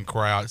and picking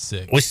Corral at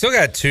 6. We still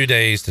got 2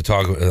 days to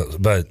talk,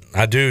 but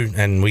I do,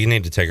 and we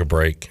need to take a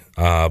break.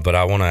 But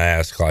I want to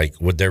ask,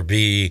 would there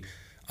be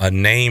a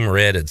name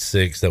read at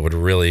 6 that would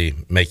really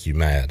make you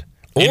mad,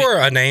 or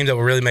a name that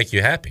would really make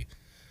you happy?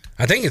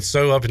 I think it's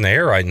so up in the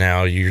air right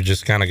now. You're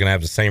just kind of going to have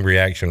the same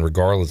reaction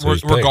regardless.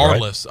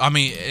 Regardless, right? I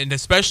mean, and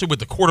especially with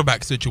the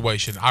quarterback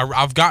situation,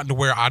 I've gotten to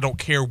where I don't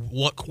care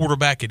what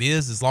quarterback it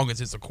is as long as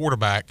it's a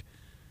quarterback.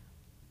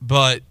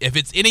 But if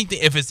it's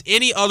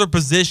any other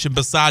position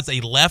besides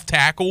a left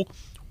tackle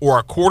or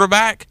a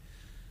quarterback,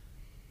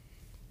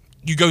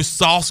 you go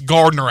Sauce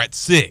Gardner at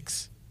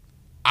 6.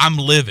 I'm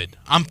livid.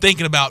 I'm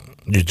thinking about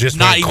you just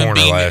not went even corner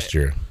being last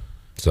year,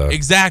 so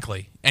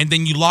exactly. And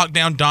then you lock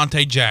down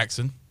Dante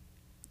Jackson.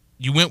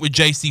 You went with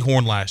J.C.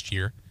 Horn last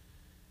year.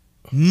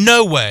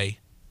 No way.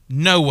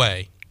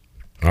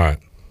 All right.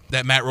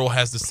 That Matt Rule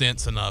has the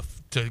sense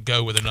enough to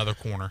go with another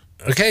corner.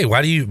 Okay,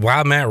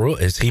 why Matt Rule?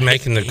 Is he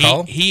making the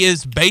call? He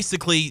is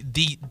basically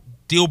the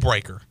deal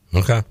breaker.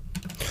 Okay.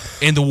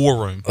 In the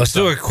war room. Let's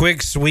do a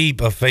quick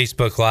sweep of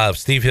Facebook Live.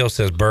 Steve Hill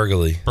says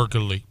Burgley.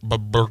 Burgley. A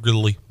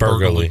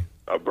burgley.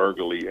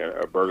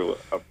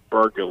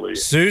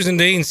 Susan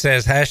Dean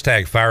says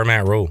hashtag fire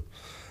Matt Rule.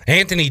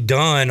 Anthony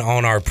Dunn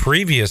on our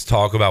previous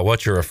talk about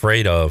what you're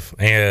afraid of.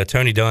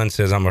 Tony Dunn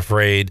says, I'm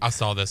afraid I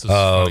saw this. of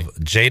funny.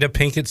 Jada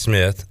Pinkett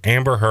Smith,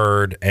 Amber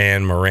Heard,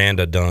 and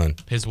Miranda Dunn.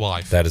 His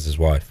wife. That is his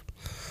wife.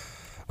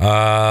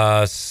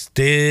 Greta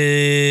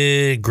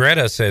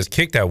says,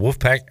 kick that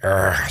Wolfpack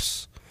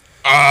ass.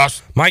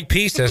 Mike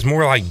P says,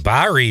 more like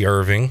Byrie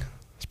Irving.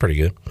 That's pretty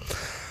good.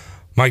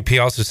 Mike P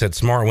also said,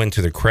 Smart went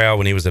to the crowd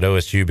when he was at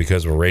OSU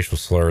because of a racial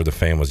slur. The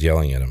fan was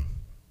yelling at him.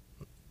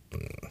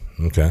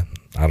 Okay.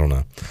 I don't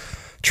know.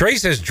 Trey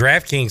says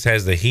DraftKings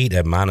has the Heat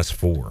at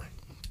 -4.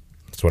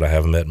 That's what I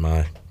have them at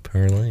my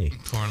parlay.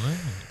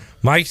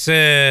 Mike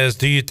says,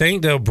 do you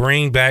think they'll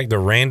bring back the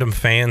random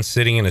fan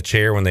sitting in a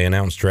chair when they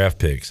announce draft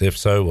picks? If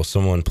so, will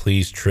someone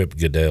please trip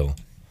Goodell?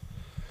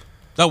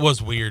 That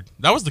was weird.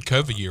 That was the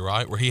COVID year,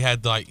 right? Where he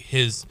had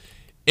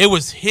it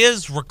was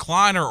his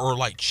recliner or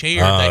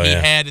chair that he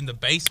had in the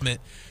basement.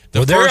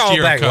 They're all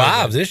back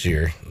live this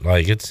year.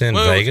 It's in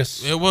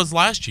Vegas. It was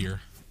last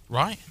year,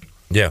 right?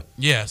 Yeah.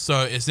 Yeah,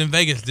 so it's in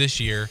Vegas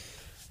this year.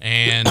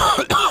 And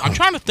I'm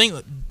trying to think.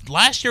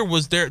 Last year,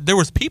 there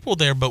was people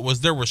there, but was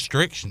there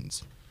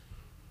restrictions?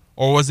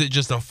 Or was it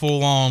just a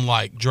full-on,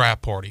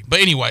 draft party? But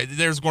anyway,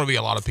 there's going to be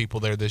a lot of people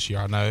there this year,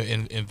 I know,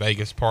 in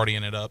Vegas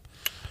partying it up.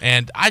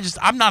 And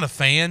I'm not a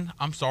fan.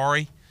 I'm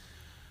sorry.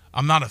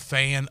 I'm not a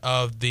fan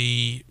of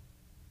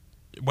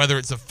whether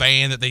it's a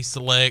fan that they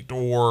select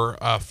or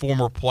a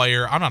former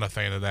player. I'm not a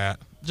fan of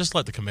that. Just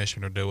let the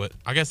commissioner do it.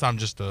 I guess I'm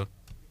just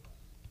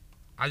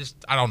I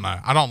don't know.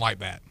 I don't like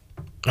that.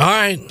 All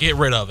right. Get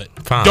rid of it.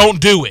 Fine. Don't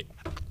do it.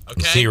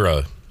 Okay?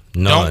 0.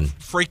 None.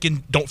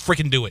 Don't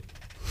freaking do it.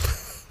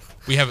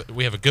 We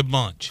have a good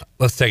bunch.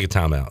 Let's take a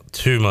timeout.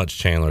 Too much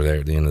Chandler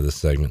there at the end of this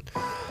segment.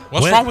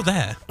 What's wrong with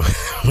that?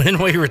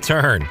 When we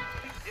return,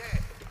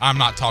 I'm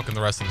not talking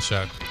the rest of the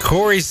show.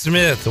 Corey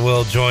Smith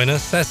will join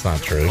us. That's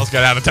not true. Let's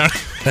get out of town.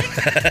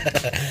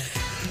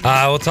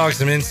 We'll talk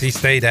some NC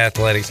State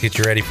athletics. Get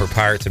you ready for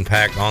Pirates and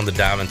Pack on the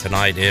Diamond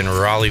tonight in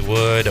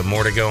Raleighwood.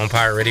 More to go on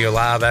Pirate Radio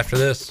Live after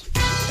this.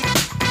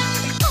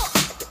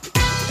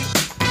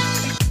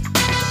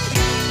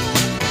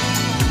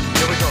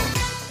 Here we go.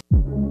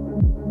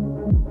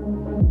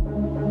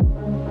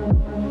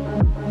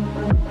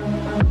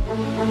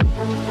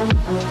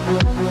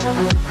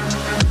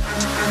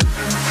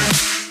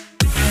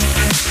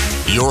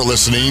 You're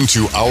listening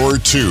to Hour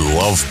 2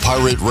 of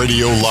Pirate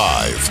Radio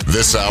Live.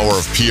 This hour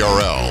of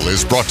PRL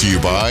is brought to you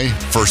by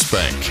First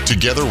Bank.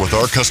 Together with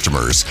our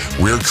customers,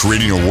 we're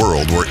creating a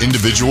world where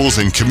individuals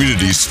and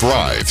communities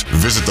thrive.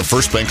 Visit the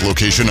First Bank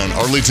location on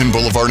Arlington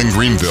Boulevard in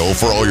Greenville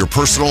for all your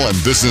personal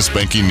and business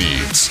banking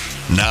needs.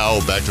 Now,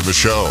 back to the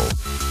show.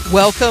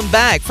 Welcome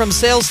back. From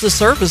sales to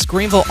service,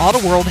 Greenville Auto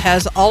World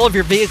has all of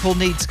your vehicle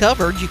needs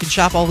covered. You can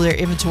shop all of their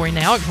inventory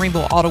now at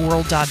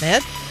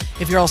greenvilleautoworld.net.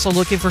 If you're also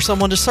looking for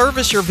someone to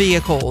service your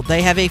vehicle,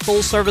 they have a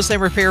full service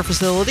and repair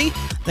facility.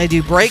 They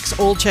do brakes,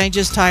 oil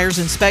changes, tires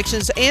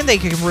inspections, and they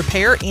can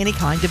repair any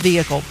kind of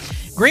vehicle.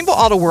 Greenville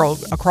Auto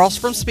World, across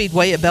from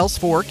Speedway at Bells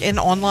Fork, and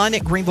online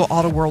at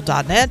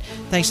greenvilleautoworld.net.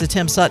 Thanks to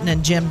Tim Sutton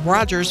and Jim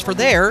Rogers for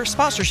their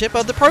sponsorship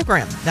of the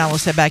program. Now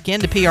let's head back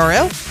into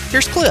PRL.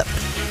 Here's Clip.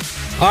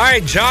 All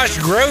right, Josh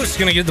Gross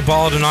going to get the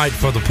ball tonight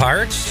for the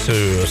Pirates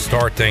to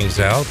start things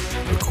out,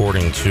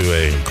 according to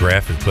a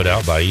graphic put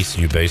out by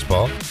ECU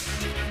Baseball.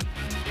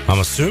 I'm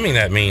assuming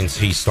that means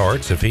he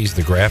starts if he's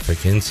the graphic.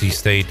 NC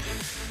State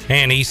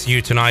and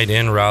ECU tonight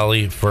in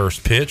Raleigh,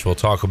 first pitch. We'll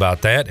talk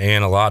about that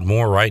and a lot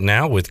more right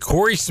now with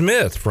Corey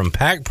Smith from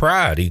Pack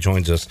Pride. He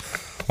joins us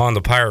on the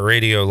Pirate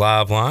Radio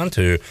live line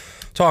to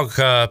talk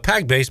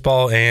Pack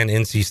baseball and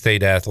NC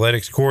State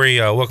athletics. Corey,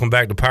 welcome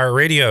back to Pirate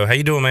Radio. How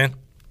you doing, man?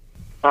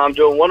 I'm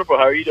doing wonderful.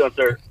 How are you doing,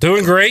 sir?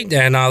 Doing great,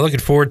 and looking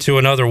forward to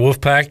another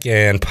Wolfpack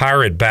and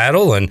Pirate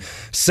battle, and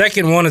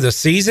second one of the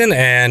season.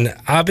 And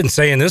I've been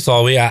saying this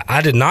all week.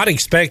 I did not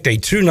expect a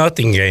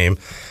 2-0 game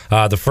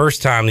the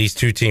first time these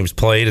two teams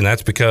played, and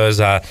that's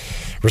because I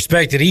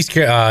respected East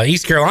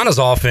Carolina's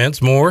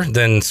offense more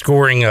than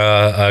scoring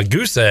a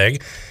goose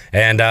egg.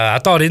 And I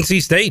thought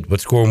NC State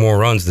would score more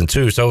runs than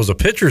two. So it was a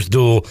pitcher's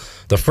duel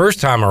the first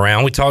time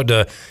around. We talked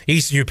to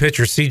ECU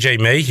pitcher C.J.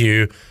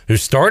 Mayhew, who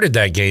started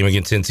that game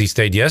against NC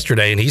State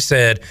yesterday, and he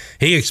said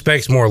he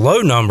expects more low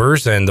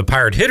numbers, and the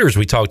Pirate hitters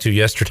we talked to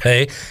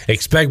yesterday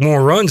expect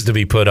more runs to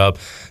be put up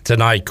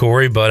tonight,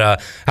 Corey.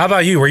 But how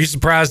about you? Were you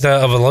surprised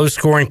of a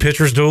low-scoring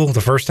pitcher's duel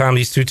the first time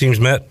these two teams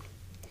met?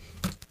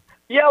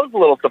 Yeah, I was a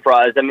little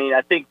surprised. I mean,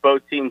 I think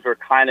both teams were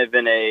kind of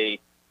in a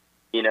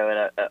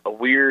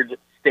weird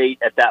state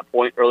at that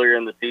point earlier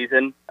in the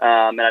season,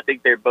 and I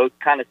think they're both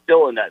kind of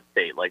still in that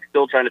state, like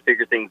still trying to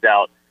figure things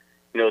out.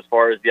 As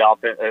far as the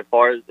offense, as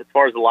far as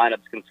the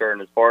lineup's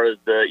concerned, as far as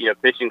the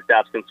pitching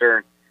staff's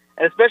concerned,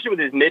 and especially with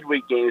these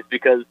midweek games,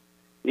 because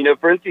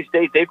for NC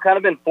State, they've kind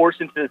of been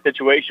forced into the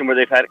situation where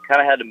they've had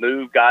to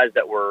move guys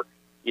that were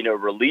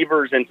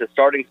relievers into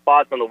starting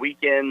spots on the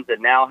weekends, and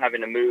now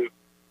having to move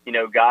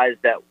guys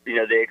that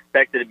they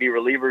expected to be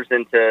relievers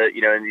into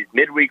in these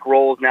midweek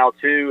roles now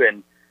too,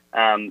 and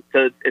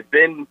so it's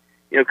been,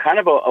 kind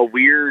of a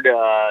weird,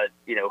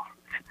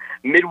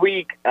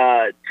 midweek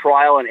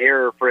trial and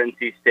error for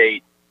NC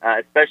State,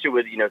 especially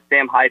with,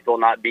 Sam Heifel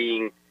not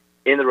being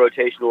in the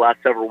rotation the last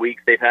several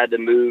weeks. They've had to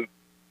move,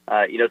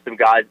 some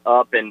guys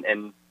up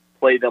and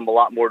play them a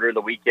lot more during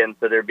the weekend.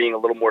 So they're being a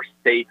little more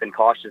safe and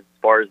cautious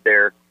as far as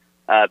their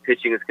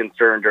pitching is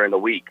concerned during the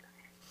week.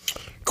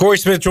 Corey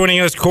Smith joining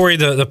us. Corey,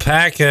 the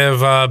Pack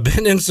have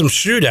been in some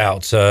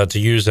shootouts, to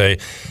use a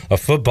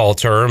football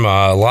term.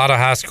 A lot of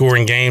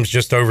high-scoring games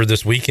just over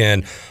this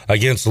weekend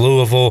against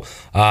Louisville.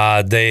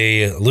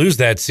 They lose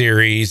that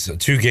series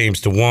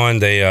 2-1.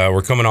 They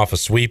were coming off a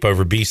sweep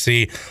over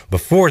BC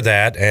before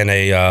that, and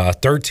a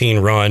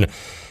 13-run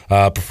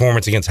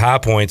performance against High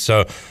Point.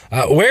 So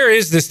where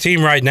is this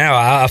team right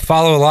now? I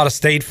follow a lot of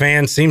State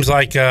fans. Seems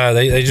like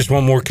they just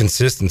want more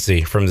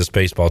consistency from this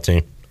baseball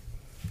team.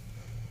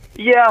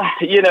 Yeah,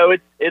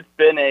 it's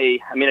been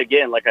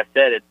again, like I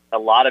said, it's a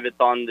lot of it's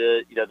on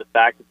the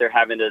fact that they're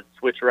having to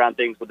switch around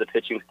things with the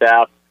pitching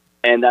staff,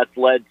 and that's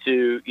led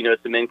to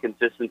some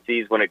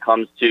inconsistencies when it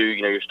comes to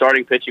your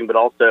starting pitching, but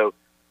also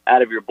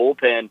out of your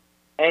bullpen.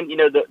 And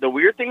the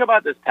weird thing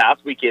about this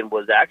past weekend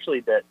was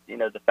actually that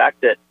the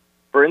fact that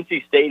for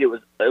NC State it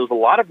was a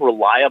lot of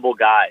reliable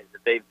guys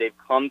that they've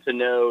come to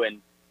know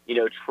and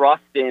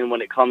trust in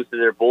when it comes to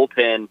their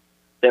bullpen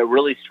that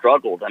really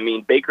struggled. I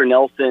mean, Baker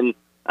Nelson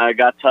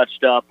got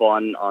touched up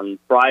on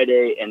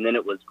Friday, and then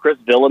it was Chris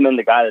Villeman,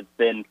 the guy that's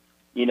been,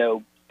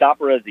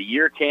 Stopper of the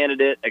Year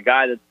candidate, a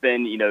guy that's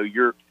been,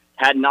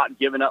 had not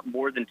given up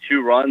more than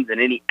 2 runs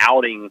in any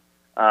outing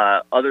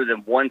other than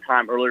one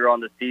time earlier on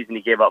the season.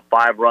 He gave up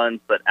 5 runs,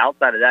 but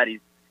outside of that,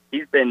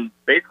 he's been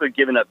basically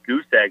giving up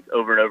goose eggs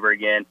over and over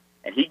again,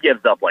 and he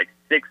gives up like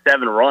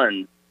 6-7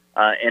 runs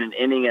in an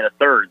inning and a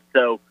third.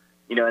 So,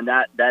 and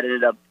that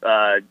ended up,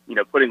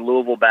 putting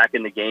Louisville back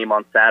in the game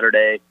on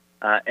Saturday.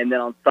 And then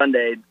on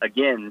Sunday,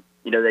 again,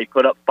 they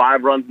put up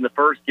 5 runs in the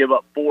first, give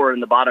up 4 in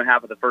the bottom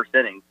half of the first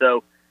inning.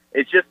 So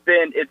it's just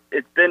been,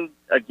 it's been,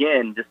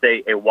 again, just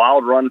a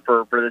wild run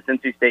for this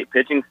NC State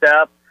pitching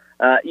staff.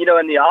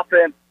 In the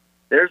offense,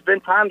 there's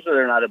been times where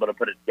they're not able to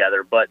put it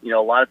together, but,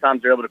 a lot of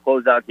times they're able to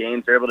close out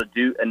games. They're able to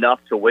do enough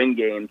to win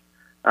games.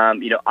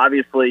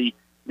 Obviously,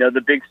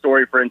 the big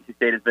story for NC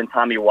State has been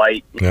Tommy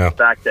White. The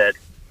fact that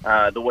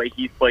the way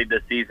he's played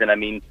this season, I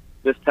mean,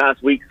 this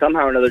past week,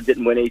 somehow or another,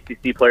 didn't win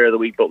ACC Player of the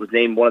Week, but was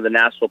named one of the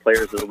National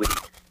Players of the Week.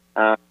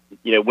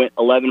 Went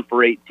 11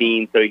 for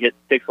 18, so he hit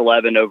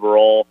 611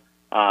 overall,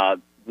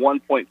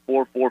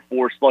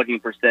 1.444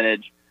 slugging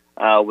percentage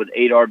with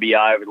 8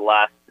 RBI over the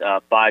last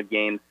 5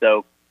 games.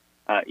 So,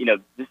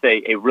 just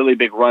a really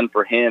big run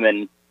for him,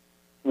 and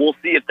we'll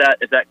see if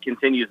that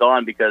continues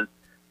on because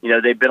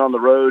they've been on the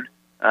road.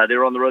 They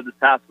were on the road this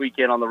past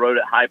weekend, on the road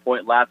at High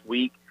Point last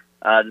week.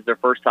 This is their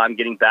first time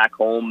getting back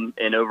home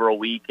in over a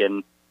week,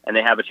 and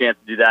they have a chance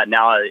to do that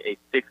now, a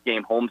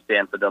 6-game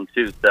homestand for them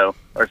too, so,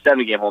 or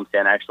 7-game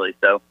homestand actually.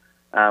 So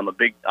a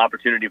big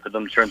opportunity for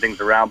them to turn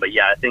things around. But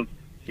yeah, I think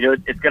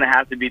it's going to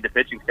have to be the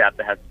pitching staff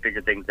that has to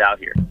figure things out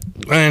here.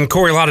 And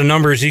Corey, a lot of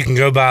numbers you can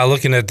go by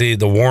looking at the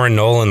Warren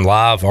Nolan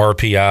live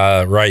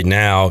RPI right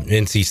now.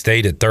 NC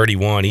State at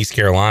 31, East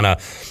Carolina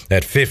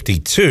at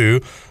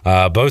 52.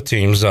 Both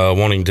teams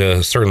wanting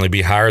to certainly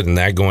be higher than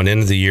that going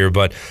into the year.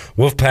 But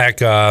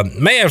Wolfpack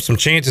may have some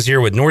chances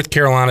here with North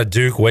Carolina,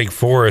 Duke, Wake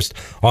Forest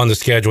on the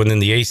schedule, and then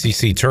the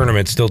ACC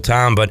tournament. Still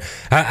time, but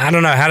I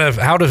don't know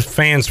how do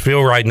fans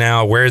feel right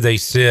now where they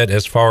sit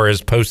as far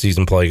as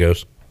postseason play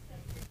goes.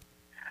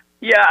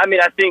 Yeah, I mean,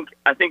 I think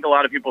a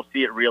lot of people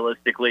see it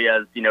realistically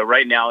as,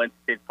 right now it's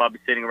probably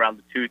sitting around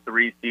the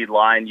 2-3 seed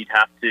line. You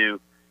have to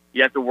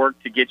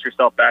work to get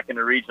yourself back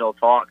into regional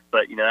talks,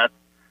 but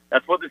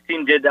that's what this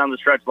team did down the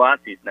stretch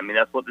last season. I mean,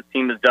 that's what this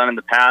team has done in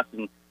the past,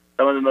 and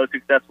some of the most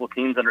successful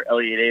teams under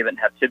Elliott Avent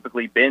have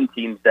typically been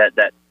teams that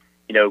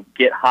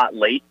get hot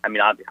late. I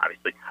mean,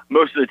 obviously,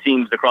 most of the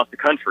teams across the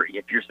country,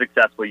 if you're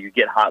successful, you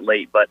get hot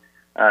late, but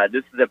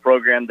this is a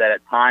program that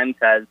at times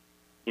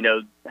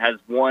has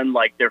won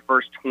like their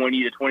first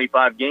 20 to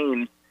 25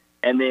 games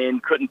and then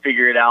couldn't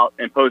figure it out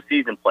in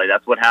postseason play.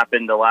 That's what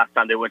happened the last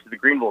time they went to the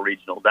Greenville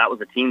Regional. That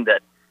was a team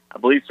that I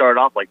believe started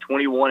off like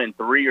 21-3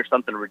 or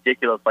something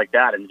ridiculous like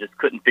that and just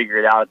couldn't figure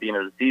it out at the end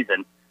of the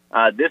season.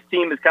 This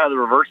team is kind of the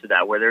reverse of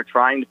that, where they're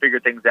trying to figure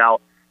things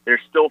out.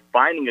 They're still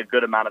finding a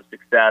good amount of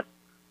success.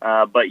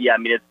 But yeah, I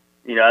mean,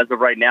 it's, as of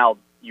right now,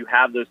 you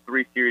have those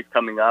 3 series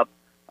coming up.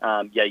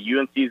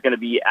 UNC is going to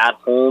be at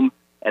home,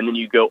 and then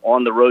you go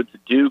on the road to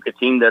Duke, a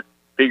team that's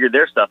figured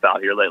their stuff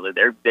out here lately.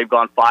 They've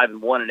gone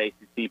 5-1 in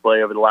ACC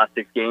play over the last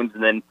 6 games,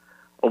 and then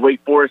a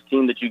Wake Forest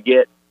team that you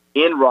get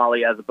in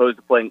Raleigh as opposed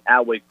to playing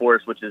at Wake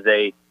Forest, which is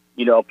a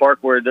park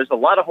where there's a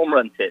lot of home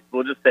runs hit.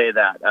 We'll just say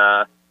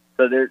that.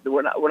 So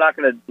we're not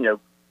going to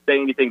say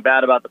anything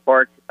bad about the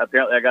park.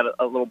 Apparently, I got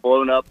a little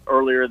blown up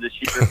earlier this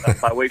year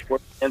by Wake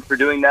Forest fans for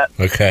doing that.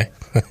 Okay.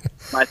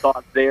 My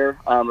thoughts there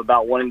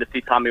about wanting to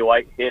see Tommy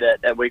White hit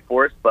at Wake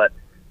Forest, but.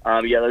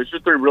 There's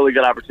just 3 really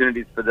good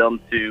opportunities for them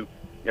to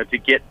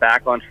get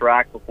back on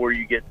track before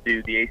you get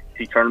to the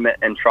ACC tournament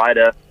and try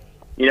to,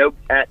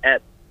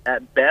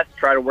 at best,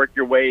 try to work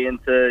your way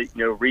into,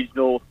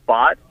 regional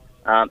spots.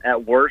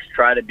 At worst,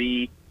 try to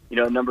be,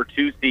 a number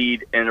 2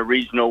 seed in a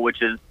regional,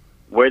 which is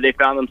where they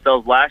found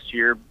themselves last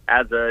year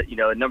as a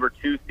number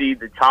 2 seed,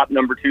 the top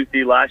number 2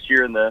 seed last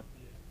year in the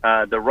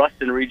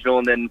Ruston regional,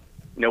 and then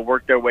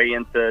work their way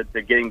into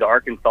getting to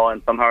Arkansas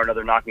and somehow or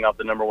another knocking off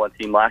the number 1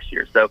 team last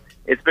year. So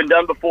it's been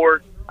done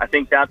before. I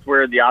think that's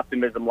where the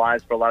optimism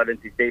lies for a lot of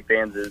NC State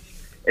fans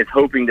is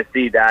hoping to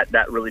see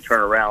that really turn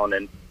around.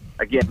 And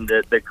again,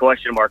 the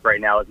question mark right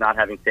now is not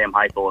having Sam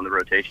Heifel in the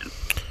rotation.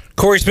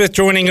 Corey Smith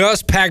joining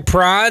us, Pack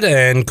Pride.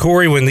 And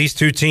Corey, when these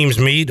 2 teams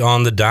meet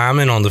on the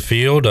diamond, on the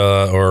field,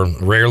 or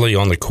rarely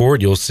on the court,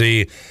 you'll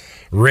see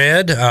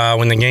red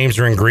when the games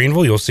are in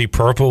Greenville. You'll see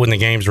purple when the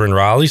games are in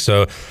Raleigh.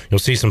 So you'll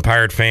see some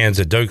Pirate fans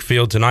at Doak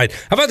Field tonight.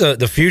 How about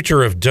the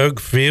future of Doak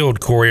Field,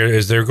 Corey?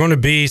 Is there going to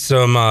be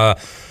some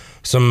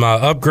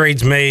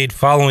upgrades made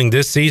following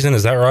this season?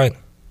 Is that right?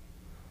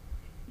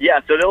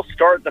 Yeah, so they'll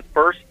start the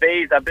first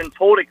phase. I've been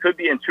told it could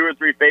be in 2 or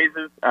 3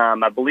 phases.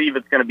 I believe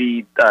it's going to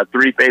be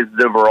 3 phases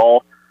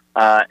overall.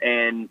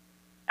 And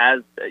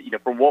as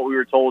from what we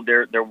were told,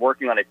 they're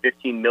working on a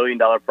 $15 million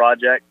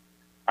project.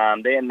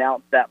 They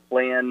announced that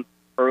plan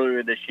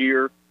earlier this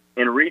year.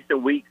 In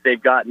recent weeks,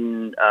 they've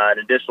gotten an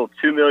additional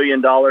 $2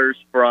 million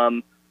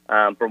from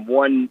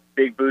one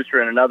big booster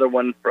and another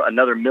one for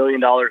another $1 million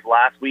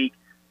last week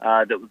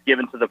that was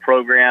given to the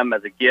program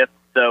as a gift.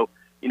 So,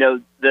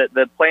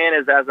 the plan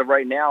is as of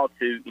right now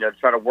to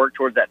try to work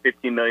towards that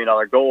 $15 million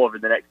goal over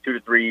the next 2 to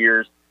 3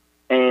 years,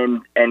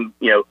 and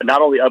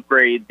not only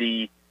upgrade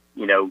the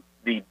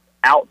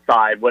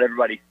outside, what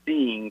everybody's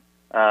seeing,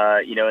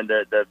 and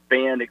the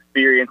fan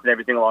experience and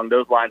everything along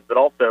those lines, but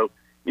also,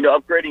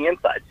 upgrading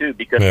inside too,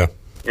 because,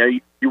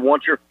 you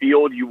want your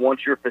field, you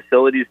want your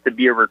facilities to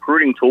be a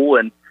recruiting tool.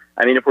 And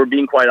I mean, if we're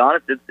being quite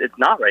honest, it's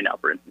not right now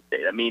for NC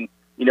State. I mean,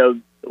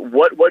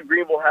 what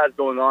Greenville has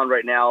going on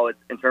right now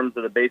in terms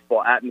of the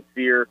baseball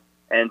atmosphere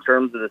and in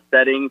terms of the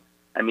setting,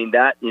 I mean,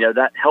 that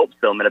helps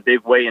them in a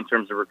big way in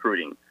terms of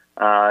recruiting.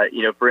 For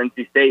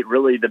NC State,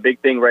 really the big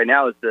thing right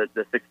now is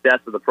the success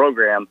of the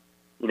program.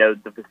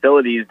 The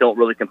facilities don't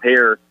really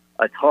compare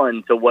a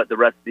ton to what the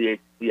rest of the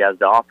ACC has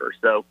to offer.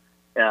 So,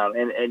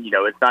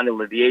 it's not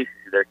only the ACC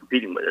they're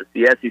competing with; it's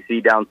the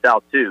SEC down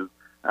south too,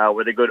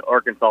 where they go to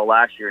Arkansas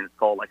last year, and it's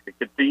called like the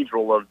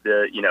cathedral of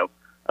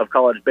of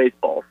college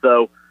baseball.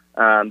 So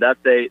that's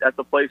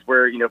a place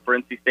where for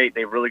NC State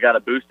they've really got to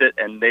boost it,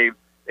 and they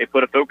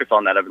put a focus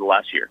on that over the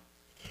last year.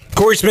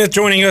 Corey Smith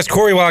joining us.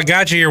 Corey, while I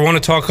got you here, I want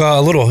to talk a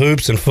little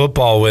hoops and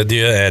football with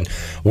you. And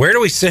where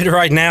do we sit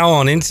right now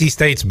on NC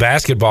State's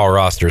basketball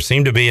roster?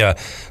 Seemed to be a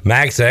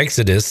max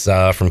exodus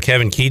from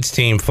Kevin Keatts'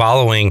 team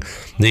following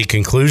the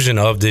conclusion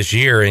of this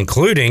year,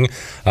 including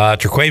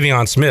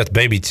Terquavion Smith,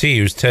 Baby T,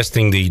 who's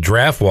testing the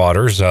draft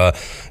waters.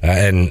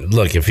 And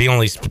look, if he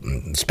only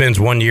spends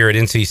 1 year at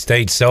NC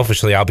State,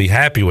 selfishly, I'll be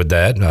happy with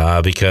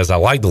that because I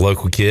like the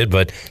local kid,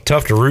 but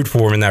tough to root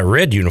for him in that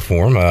red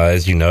uniform,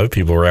 as you know,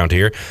 people around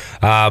here.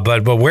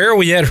 But where are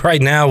we at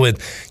right now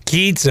with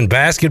Keats and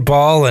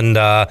basketball? And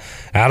I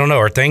don't know,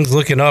 are things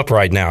looking up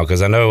right now?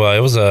 Because I know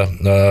it was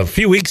a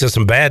few weeks of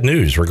some bad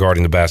news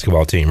regarding the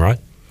basketball team, right?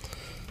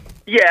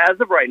 Yeah, as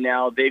of right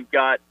now, they've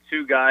got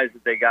 2 guys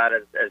that they got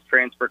as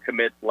transfer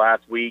commits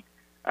last week.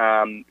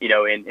 In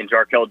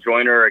Jarkel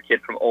Joyner, a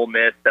kid from Ole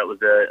Miss that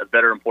was a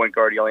veteran point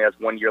guard. He only has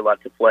 1 year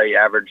left to play.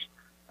 Averaged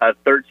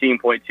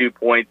 13.2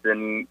 points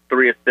and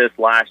 3 assists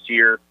last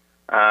year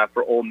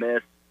for Ole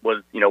Miss.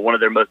 Was one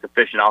of their most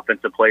efficient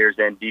offensive players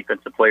and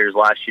defensive players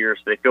last year.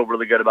 So they feel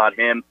really good about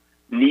him.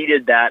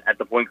 Needed that at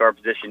the point guard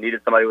position.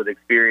 Needed somebody with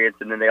experience,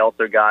 and then they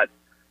also got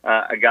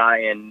a guy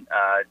in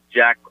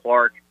Jack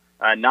Clark.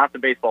 Not the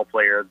baseball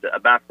player, a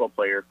basketball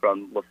player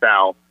from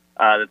LaSalle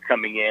that's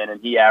coming in,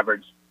 and he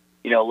averaged,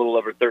 a little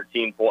over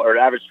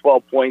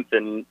 12 points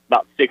and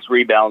about 6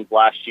 rebounds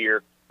last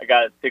year. I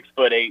got a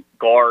 6'8"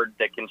 guard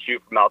that can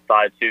shoot from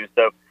outside too.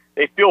 So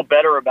they feel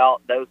better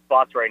about those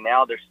spots right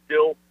now. There's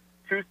still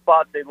 2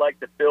 spots they'd like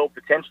to fill,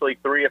 potentially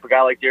 3 if a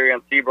guy like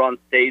Darion Sebron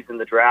stays in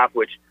the draft,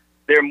 which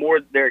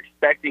they're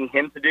expecting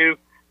him to do.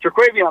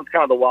 Terquavion's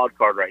kind of the wild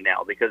card right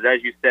now because,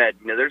 as you said,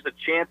 there's a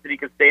chance that he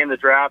could stay in the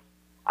draft.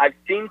 I've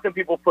seen some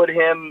people put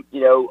him,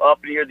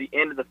 up near the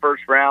end of the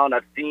first round.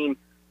 I've seen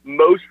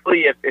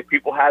mostly if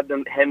people have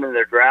him in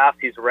their draft,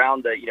 he's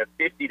around the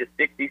 50 to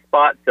 60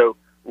 spot, so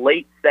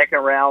late second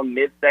round,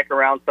 mid second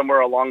round,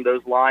 somewhere along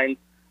those lines,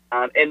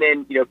 and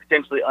then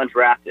potentially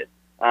undrafted.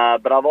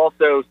 But I've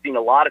also seen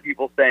a lot of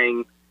people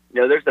saying,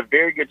 there's a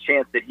very good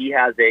chance that he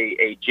has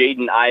a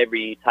Jaden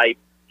Ivey type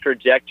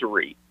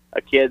trajectory.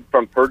 A kid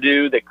from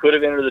Purdue that could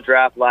have entered the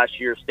draft last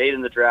year, stayed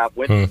in the draft,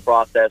 went through the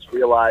process,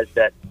 realized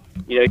that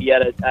he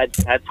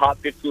had top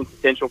 15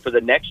 potential for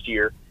the next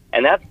year,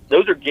 and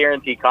those are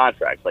guaranteed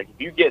contracts. Like if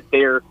you get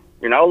there,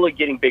 you're not only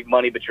getting big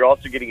money, but you're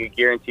also getting a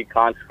guaranteed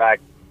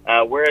contract.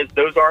 Whereas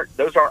those aren't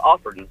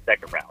offered in the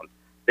second round.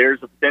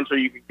 There's a potential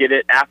you could get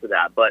it after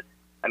that, but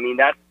I mean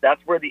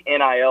that's where the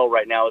NIL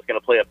right now is going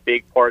to play a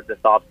big part this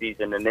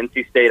offseason. And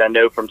NC State, I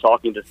know from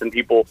talking to some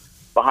people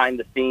behind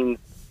the scenes,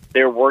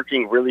 they're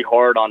working really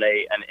hard on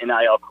an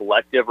NIL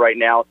collective right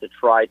now to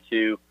try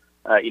to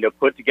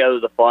put together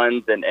the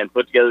funds and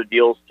put together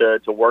deals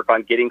to work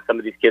on getting some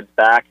of these kids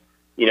back.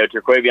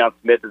 Terquavion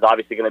Smith is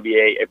obviously going to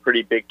be a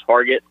pretty big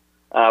target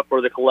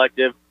for the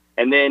collective.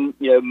 And then,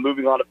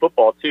 moving on to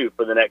football, too,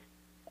 for the next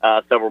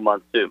several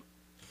months, too.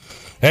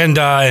 And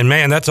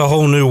man, that's a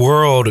whole new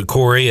world,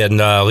 Corey. And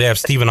we have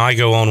Stephen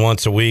Igo on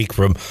once a week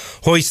from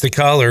Hoist the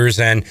Colors.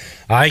 And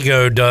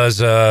Igo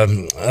does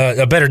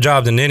a better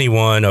job than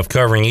anyone of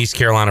covering East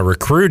Carolina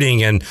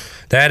recruiting. And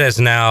that has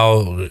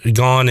now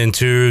gone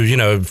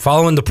into,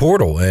 following the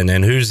portal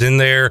and who's in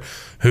there,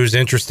 who's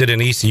interested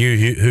in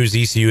ECU, who's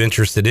ECU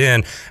interested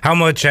in. How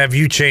much have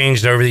you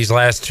changed over these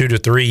last 2 to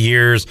 3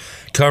 years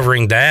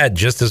covering that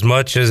just as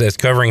much as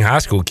covering high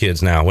school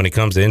kids now when it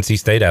comes to NC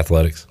State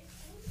athletics?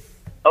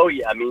 Oh,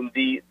 yeah. I mean,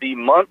 the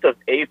month of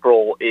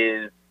April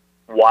is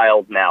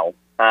wild now.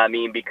 I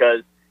mean,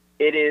 because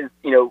it is,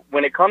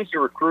 when it comes to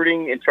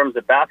recruiting in terms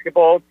of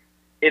basketball,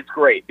 it's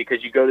great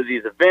because you go to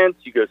these events,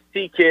 you go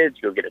see kids,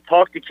 you go get to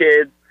talk to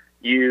kids,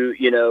 you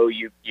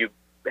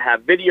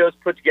have videos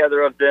put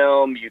together of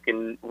them, you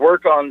can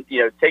work on,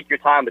 take your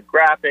time with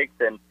graphics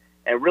and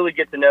really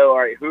get to know, all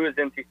right, who is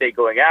NC State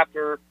going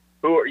after,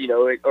 or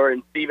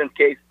in Steven's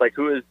case, like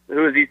who is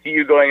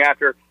ECU going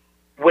after.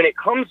 When it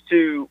comes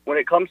to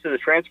the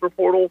transfer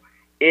portal,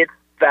 it's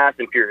fast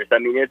and furious. I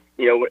mean,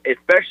 it's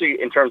especially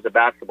in terms of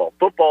basketball.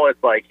 Football,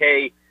 it's like,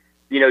 hey,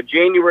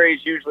 January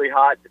is usually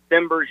hot,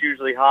 December is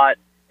usually hot,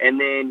 and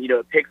then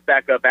it picks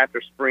back up after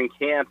spring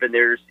camp, and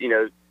there's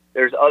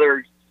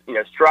other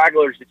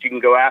stragglers that you can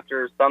go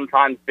after.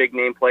 Sometimes big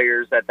name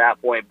players at that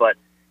point, but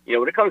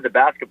when it comes to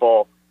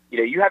basketball,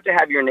 you have to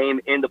have your name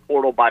in the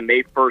portal by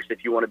May 1st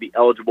if you want to be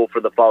eligible for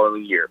the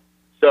following year.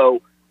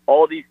 So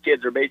all these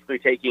kids are basically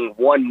taking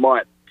 1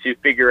 month to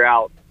figure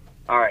out,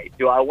 all right,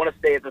 do I want to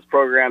stay at this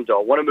program? Do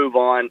I want to move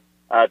on?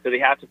 So they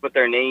have to put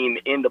their name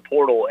in the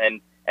portal,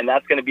 and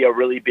that's going to be a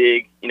really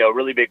big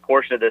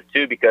portion of this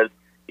too, because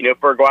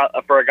for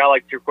a guy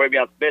like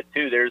Terquavion Smith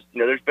too,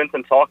 there's been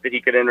some talk that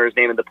he could enter his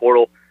name in the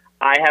portal.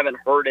 I haven't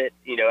heard it,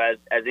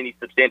 as any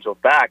substantial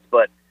fact,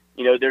 but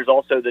there's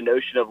also the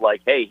notion of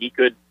like, hey, he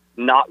could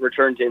not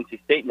return to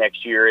NC State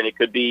next year, and it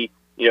could be,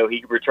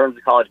 he returns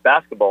to college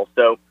basketball.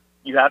 So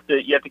you have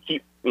to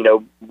keep,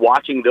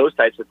 watching those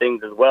types of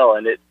things as well.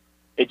 And it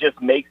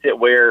just makes it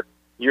where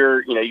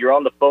you're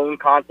on the phone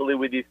constantly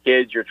with these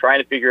kids. You're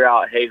trying to figure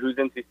out, hey, who's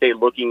NC State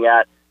looking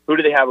at? Who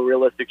do they have a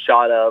realistic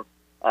shot of?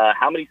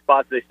 How many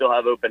spots do they still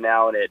have open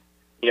now? And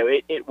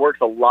it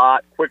works a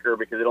lot quicker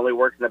because it only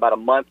works in about a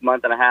month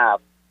and a half,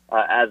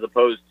 as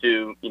opposed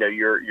to,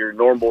 your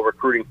normal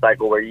recruiting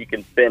cycle where you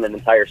can spend an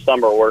entire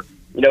summer or,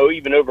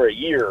 even over a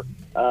year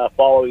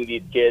following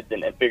these kids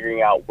and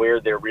figuring out where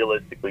they're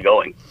realistically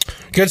going.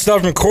 Good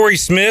stuff from Corey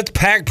Smith,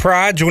 Pack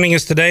Pride, joining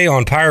us today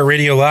on Pirate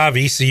Radio Live.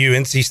 ECU,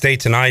 NC State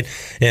tonight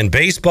in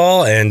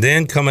baseball. And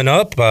then coming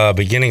up,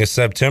 beginning of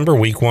September,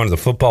 week 1 of the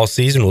football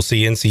season, we'll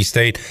see NC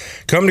State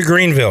come to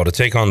Greenville to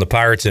take on the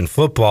Pirates in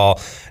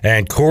football.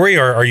 And Corey,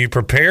 are you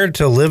prepared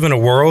to live in a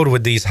world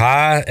with these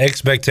high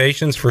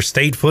expectations for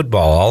state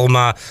football? All of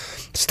my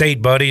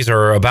state buddies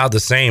are about the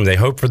same. They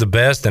hope for the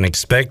best and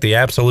expect the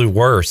absolute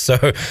worst.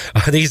 So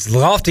these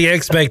lofty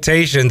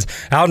expectations,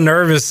 how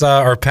nervous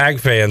are Pack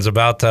fans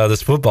about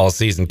this football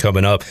season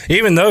coming up,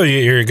 even though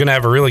you're going to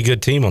have a really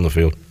good team on the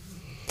field?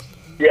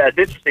 Yeah, it's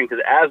interesting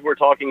because as we're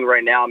talking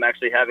right now, I'm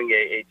actually having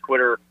a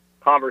Twitter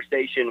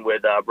conversation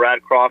with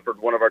Brad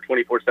Crawford, one of our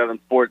 24/7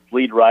 Sports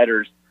lead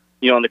writers,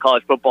 on the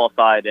college football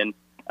side. And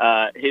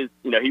he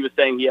was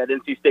saying he had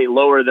NC State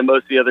lower than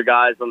most of the other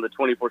guys on the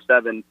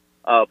 24/7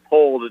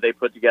 poll that they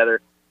put together.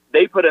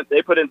 They put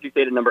NC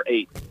State at number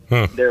 8,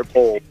 their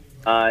poll.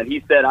 And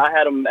he said, I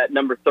had them at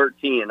number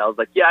 13. And I was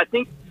like, yeah, I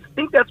think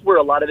that's where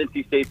a lot of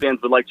NC State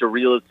fans would like to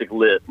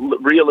realistically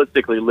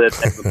live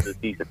next to the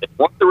season. They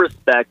want the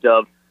respect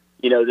of,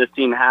 this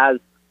team has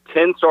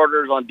 10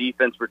 starters on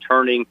defense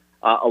returning,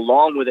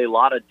 along with a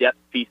lot of depth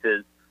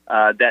pieces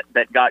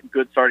that got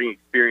good starting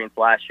experience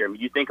last year. I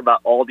mean, you think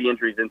about all the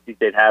injuries NC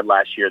State had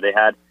last year. They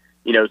had,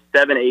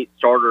 7-8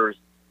 starters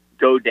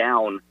go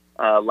down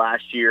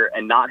last year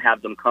and not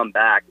have them come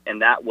back.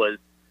 And that was,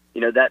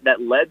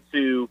 that led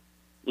to,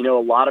 a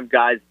lot of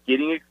guys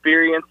getting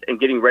experience and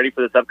getting ready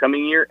for this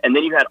upcoming year. And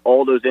then you had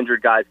all those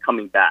injured guys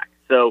coming back.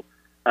 So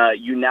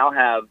you now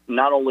have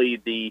not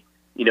only the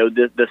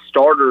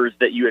starters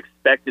that you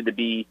expected to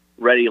be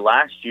ready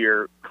last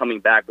year coming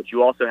back, but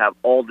you also have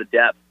all the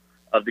depth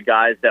of the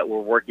guys that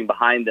were working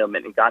behind them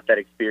and got that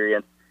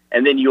experience.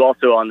 And then you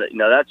also on the,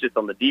 that's just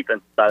on the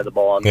defensive side of the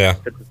ball. On the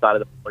defensive side of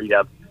the ball, you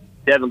have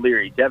Devin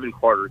Leary, Devin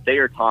Carter,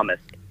 Thayer Thomas,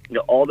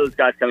 all those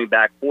guys coming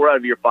back. 4 out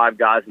of your 5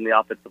 guys in the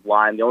offensive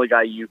line. The only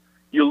guy you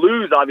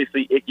lose,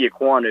 obviously, Ike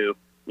Ekwonu,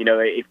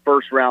 a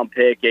first-round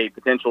pick, a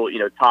potential,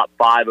 top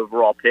 5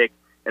 overall pick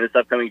in this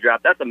upcoming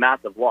draft. That's a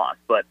massive loss,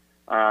 but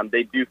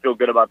they do feel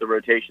good about the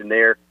rotation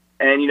there.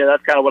 And,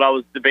 that's kind of what I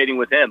was debating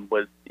with him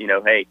was,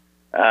 hey,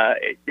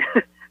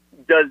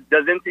 does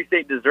NC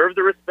State deserve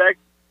the respect?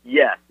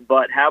 Yes.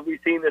 But have we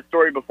seen this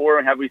story before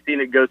and have we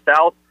seen it go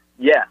south?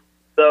 Yes.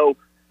 So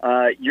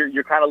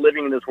you're kind of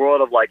living in this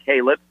world of like,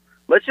 hey, let's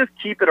just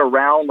keep it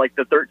around like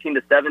the 13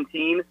 to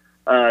 17,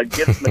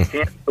 give them a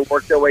chance to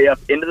work their way up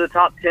into the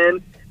top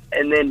 10.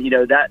 And then,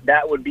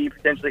 that would be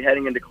potentially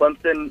heading into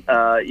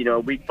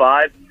Clemson, week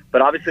 5.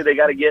 But obviously they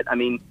got to get,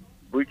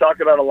 we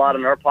talked about a lot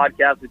in our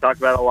podcast. We talked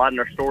about a lot in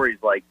our stories,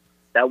 like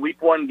that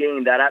week 1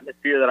 game, that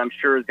atmosphere that I'm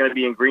sure is going to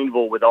be in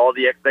Greenville with all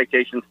the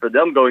expectations for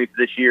them going into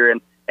this year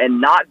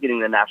and not getting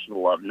the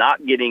national love,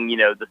 not getting,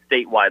 the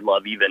statewide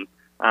love even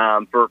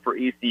for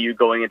ECU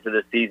going into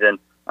this season.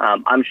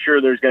 I'm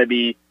sure there's going to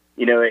be,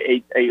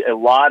 a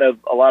lot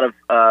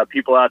of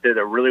people out there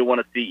that really want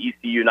to see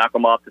ECU knock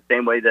them off the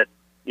same way that,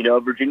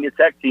 Virginia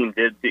Tech team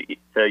did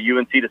to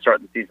UNC to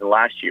start the season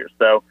last year.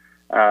 So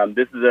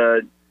this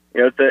is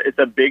it's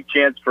a big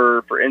chance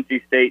for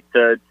NC State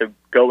to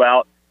go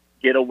out,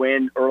 get a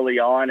win early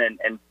on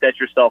and set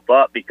yourself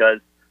up because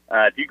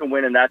if you can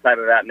win in that type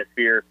of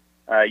atmosphere,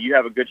 you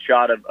have a good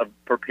shot of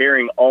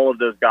preparing all of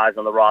those guys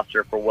on the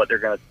roster for what they're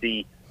going to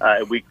see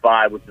in week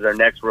 5, which is our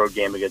next road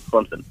game against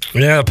Clemson.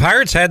 Yeah, the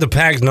Pirates had the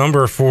Pack's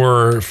number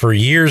for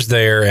years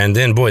there, and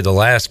then, boy, the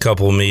last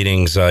couple of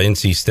meetings,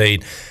 NC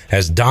State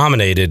has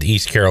dominated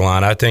East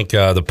Carolina. I think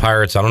the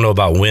Pirates, I don't know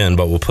about win,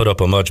 but will put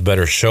up a much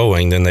better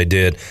showing than they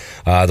did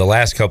the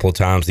last couple of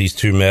times these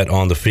two met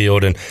on the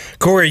field. And,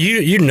 Corey,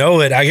 you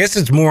know it. I guess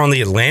it's more on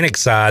the Atlantic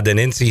side than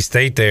NC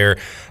State there,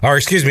 or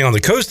excuse me, on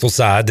the coastal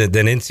side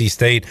than NC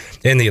State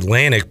in the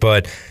Atlantic.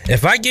 But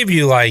if I give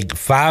you like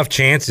 5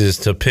 chances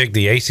to pick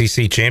the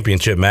ACC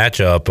championship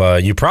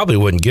matchup, you probably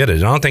wouldn't get it.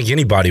 I don't think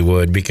anybody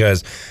would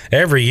because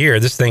every year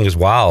this thing is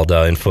wild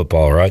in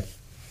football, right?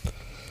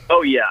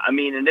 Oh, yeah.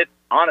 And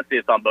honestly,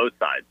 it's on both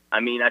sides.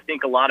 I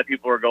think a lot of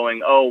people are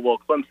going, oh, well,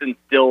 Clemson's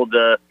still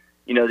the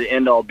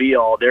end-all,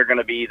 be-all. They're going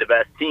to be the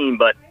best team.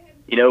 But,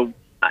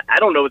 I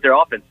don't know what their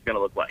offense is going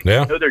to look like.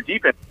 Yeah. I know their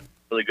defense is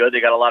really good.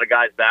 They got a lot of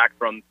guys back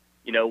from,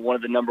 one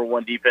of the number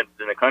 1 defenses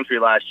in the country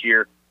last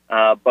year.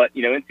 But,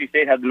 NC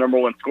State had the number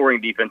 1 scoring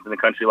defense in the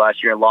country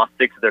last year and lost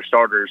 6 of their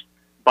starters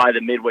by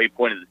the midway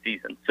point of the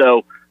season.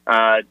 So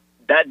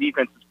that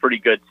defense is pretty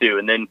good, too.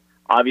 And then,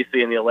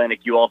 obviously, in the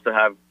Atlantic, you also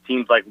have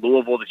teams like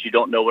Louisville that you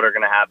don't know what's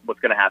going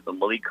to happen.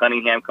 Malik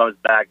Cunningham comes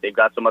back. They've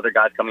got some other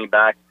guys coming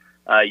back.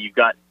 You've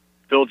got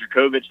Phil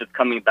Dracovic that's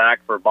coming back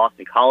for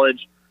Boston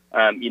College.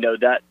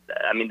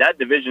 That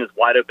division is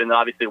wide open. And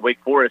obviously, Wake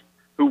Forest,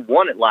 who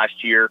won it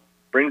last year,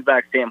 brings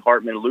back Sam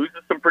Hartman,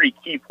 loses some pretty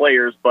key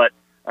players, but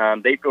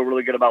they feel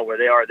really good about where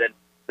they are. Then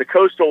the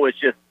Coastal is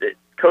just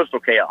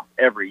coastal chaos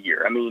every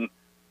year.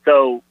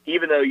 So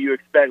even though you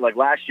expect, like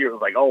last year, it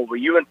was like, oh, well,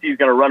 UNC is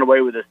going to run away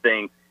with this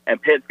thing,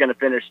 and Pitt's going to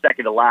finish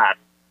second to last.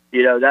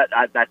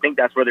 I think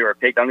that's where they were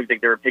picked. I don't even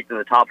think they were picked in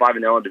the top 5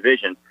 in their own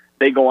division.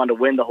 They go on to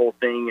win the whole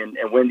thing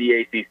and win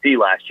the ACC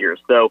last year.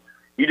 So,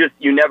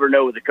 you never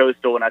know with the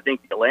Coastal, and I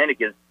think the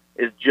Atlantic is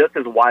just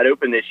as wide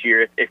open this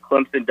year if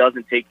Clemson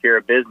doesn't take care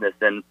of business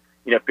and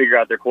figure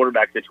out their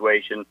quarterback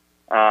situation.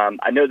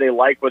 I know they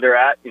like where they're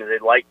at. They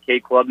like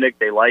Cade Klubnik,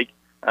 they like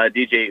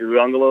DJ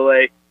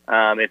Uiagalelei.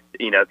 If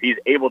he's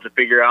able to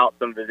figure out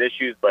some of his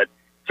issues, but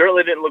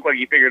certainly didn't look like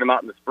he figured them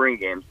out in the spring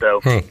game.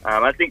 So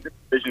I think this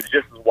division is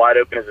just as wide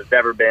open as it's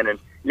ever been. And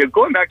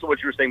going back to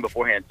what you were saying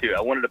beforehand too,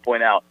 I wanted to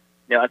point out.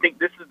 I think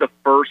this is the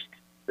first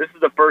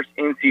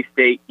NC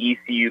State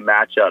ECU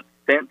matchup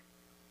since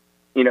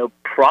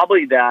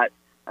probably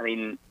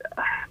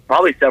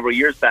several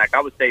years back.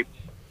 I would say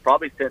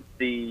probably since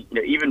the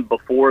even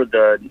before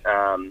the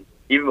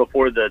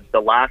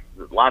last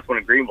one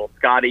in Greenville,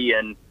 Scotty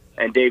and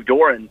Dave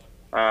Doran.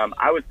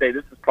 I would say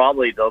this is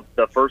probably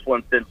the first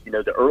one since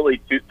the early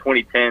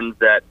 2010s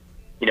that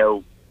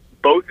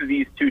both of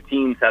these two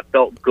teams have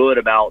felt good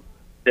about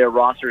their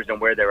rosters and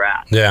where they're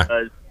at. Yeah.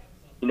 Because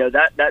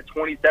that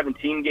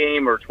 2017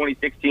 game or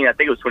 2016, I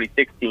think it was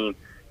 2016.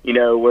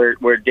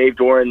 Where Dave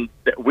Doran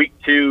week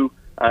 2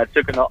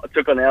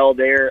 took an L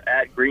there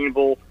at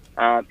Greenville,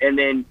 and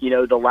then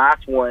the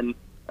last one,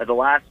 the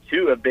last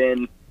two have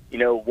been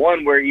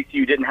one where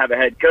ECU didn't have a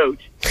head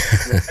coach,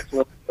 and the next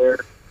one where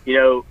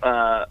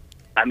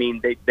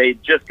they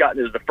just got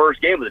into the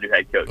first game with a new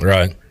head coach.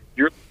 Right.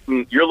 You're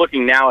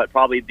looking now at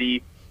probably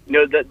the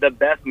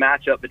best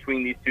matchup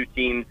between these two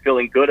teams,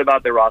 feeling good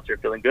about their roster,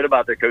 feeling good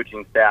about their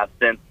coaching staff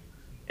since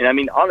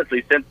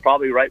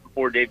probably right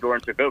before Dave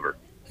Doran took over.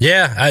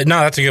 Yeah,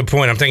 no, that's a good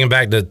point. I'm thinking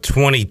back to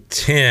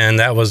 2010.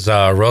 That was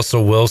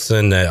Russell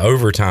Wilson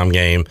overtime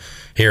game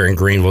here in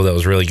Greenville. That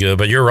was really good.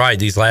 But you're right;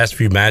 these last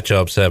few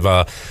matchups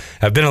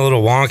have been a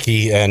little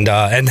wonky. And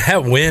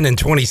that win in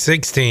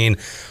 2016,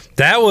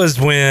 that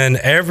was when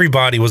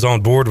everybody was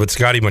on board with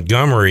Scotty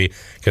Montgomery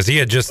because he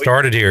had just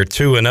started here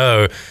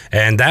 2-0,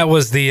 and that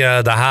was the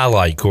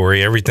highlight.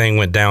 Corey, everything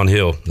went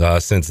downhill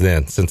since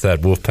then, since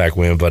that Wolfpack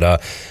win, but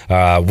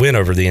win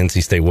over the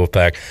NC State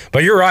Wolfpack.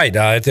 But you're right;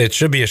 it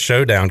should be a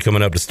showdown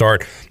coming up to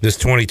start this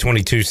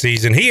 2022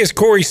 season. He is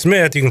Corey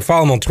Smith. You can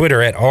follow him on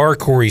Twitter at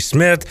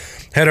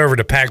 @RCoreySmith. Head over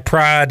to Pack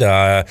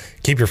Pride.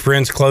 Keep your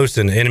friends close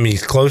and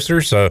enemies closer,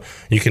 so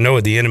you can know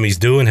what the enemy's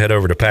doing. Head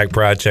over to Pack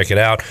Pride, check it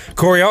out.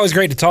 Corey, always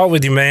great to talk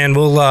with you, man.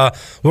 We'll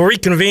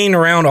reconvene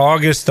around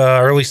August,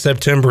 early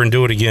September, and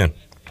do it again.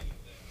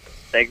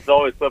 Thanks as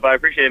always, Cliff. I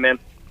appreciate it, man.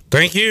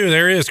 Thank you.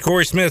 There is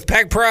Corey Smith,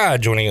 Pack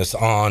Pride, joining us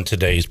on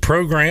today's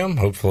program.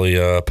 Hopefully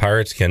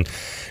Pirates can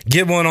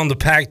get one on the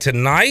Pack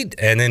tonight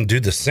and then do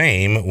the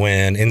same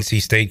when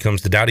NC State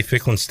comes to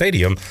Dowdy-Ficklin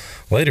Stadium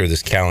later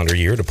this calendar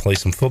year to play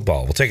some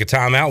football. We'll take a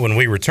timeout. When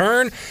we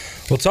return,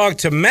 we'll talk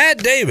to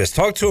Matt Davis.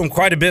 Talked to him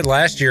quite a bit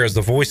last year as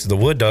the voice of the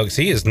Wood Ducks.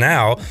 He is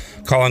now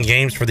calling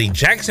games for the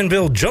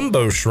Jacksonville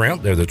Jumbo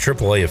Shrimp. They're the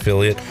AAA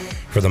affiliate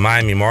for the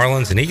Miami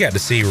Marlins, and he got to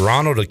see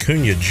Ronald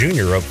Acuna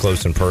Jr. up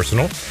close and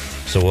personal.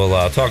 So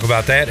we'll talk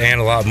about that and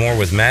a lot more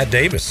with Matt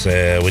Davis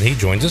when he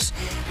joins us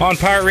on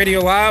Pirate Radio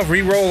Live.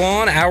 Re-roll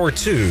on Hour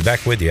 2.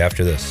 Back with you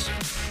after this.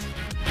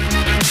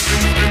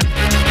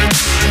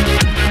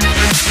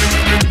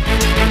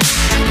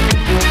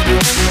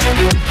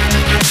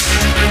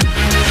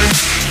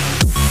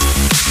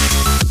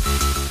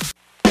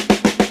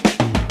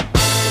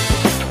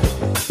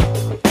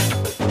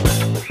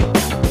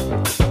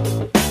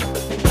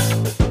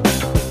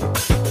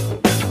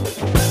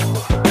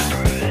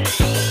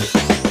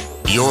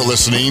 You're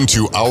listening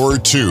to Hour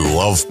 2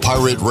 of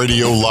Pirate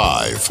Radio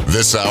Live.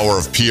 This hour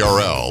of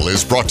PRL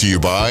is brought to you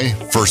by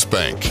First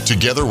Bank.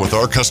 Together with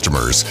our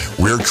customers,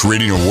 we're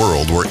creating a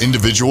world where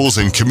individuals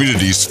and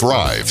communities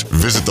thrive.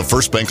 Visit the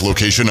First Bank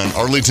location on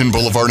Arlington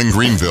Boulevard in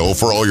Greenville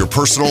for all your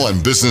personal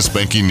and business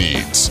banking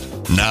needs.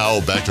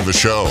 Now, back to the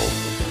show.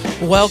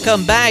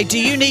 Welcome back. Do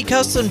you need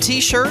custom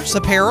t-shirts,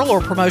 apparel,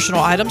 or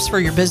promotional items for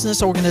your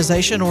business,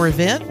 organization, or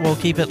event? We'll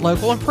keep it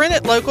local and print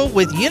it local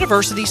with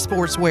University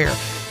Sportswear.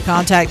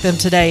 Contact them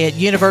today at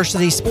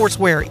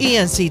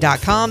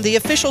universitysportswearenc.com, the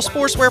official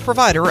sportswear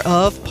provider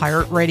of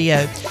Pirate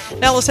Radio.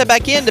 Now let's head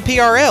back into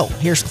PRL.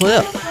 Here's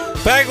Clip.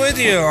 Back with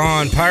you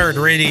on Pirate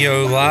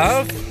Radio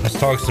Live. Let's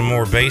talk some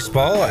more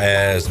baseball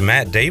as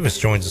Matt Davis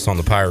joins us on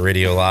the Pirate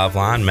Radio Live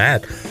line.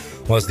 Matt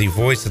was the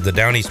voice of the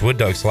Down East Wood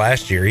Ducks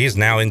last year. He is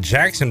now in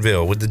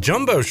Jacksonville with the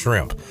Jumbo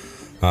Shrimp,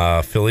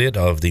 affiliate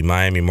of the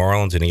Miami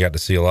Marlins, and he got to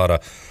see a lot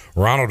of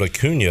Ronald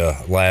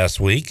Acuna last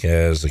week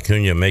as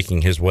Acuna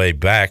making his way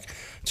back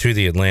to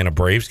the Atlanta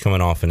Braves coming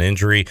off an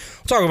injury.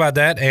 We'll talk about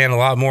that and a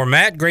lot more.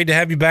 Matt, great to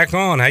have you back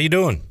on. How you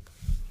doing?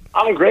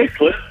 I'm great,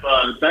 Cliff.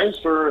 Thanks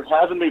for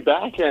having me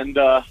back. And,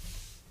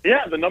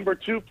 yeah, the number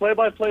 2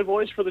 play-by-play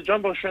voice for the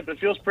Jumbo Shrimp. It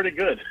feels pretty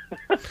good.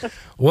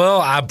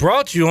 Well, I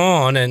brought you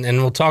on, and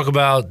we'll talk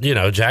about,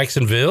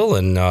 Jacksonville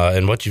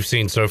and what you've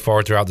seen so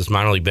far throughout this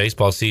minor league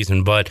baseball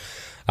season. But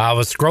I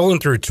was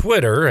scrolling through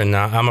Twitter, and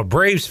I'm a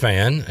Braves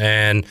fan,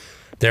 and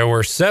there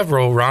were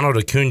several Ronald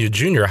Acuna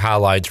Jr.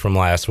 highlights from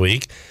last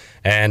week.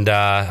 And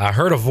I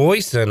heard a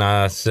voice, and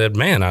I said,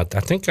 man, I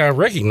think I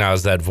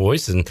recognize that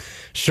voice. And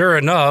sure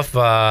enough,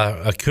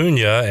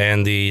 Acuna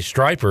and the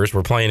Stripers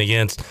were playing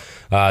against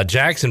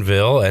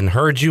Jacksonville, and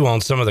heard you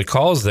on some of the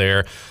calls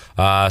there.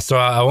 So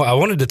I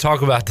wanted to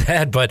talk about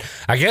that, but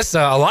I guess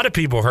a lot of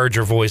people heard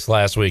your voice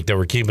last week that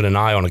were keeping an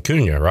eye on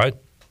Acuna, right?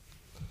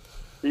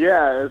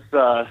 Yeah,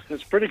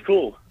 it's pretty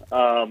cool.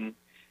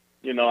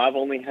 I've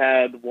only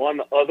had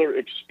one other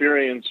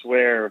experience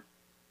where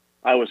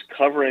I was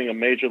covering a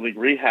Major League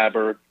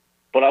rehabber,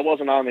 but I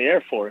wasn't on the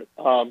air for it.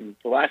 The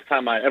last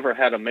time I ever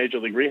had a Major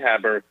League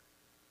rehabber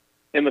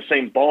in the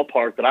same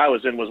ballpark that I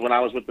was in was when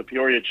I was with the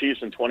Peoria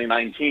Chiefs in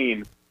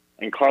 2019,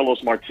 and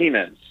Carlos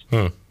Martinez,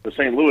 the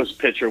St. Louis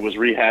pitcher, was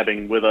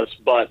rehabbing with us.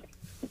 But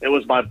it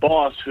was my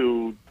boss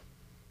who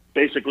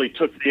basically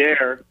took the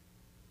air,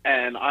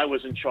 and I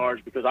was in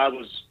charge because I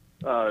was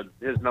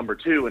his number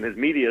two and his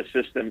media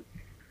assistant.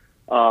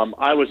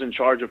 I was in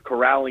charge of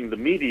corralling the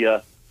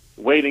media,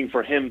 waiting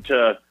for him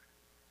to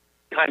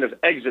kind of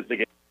exit the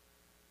game.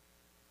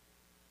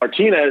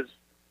 Martinez,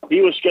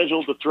 he was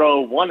scheduled to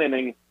throw one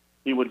inning.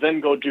 He would then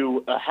go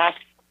do a half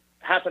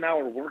an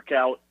hour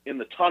workout in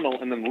the tunnel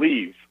and then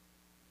leave.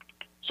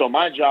 So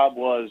my job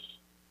was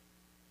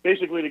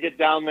basically to get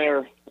down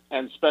there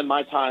and spend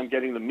my time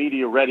getting the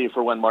media ready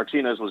for when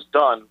Martinez was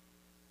done.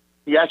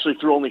 He actually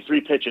threw only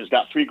 3 pitches,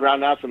 got 3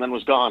 ground outs, and then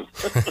was gone.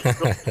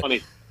 Really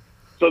funny.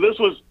 So this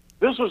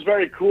was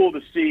very cool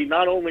to see,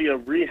 not only a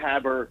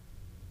rehabber,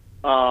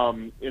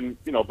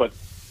 but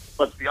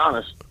let's be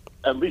honest,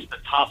 at least a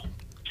top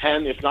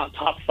 10, if not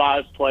top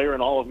 5 player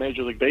in all of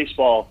Major League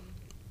Baseball,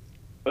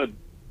 a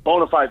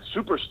bona fide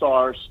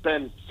superstar,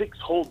 spend 6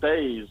 whole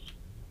days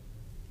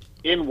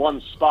in one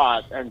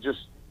spot and just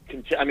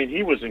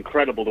he was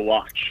incredible to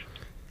watch.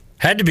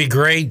 Had to be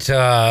great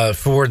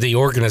for the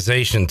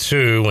organization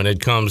too when it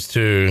comes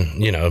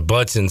to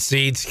butts and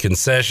seats,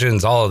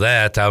 concessions, all of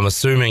that. I'm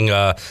assuming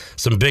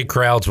some big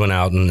crowds went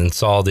out and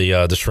saw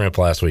the Shrimp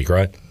last week,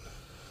 right?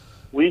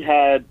 We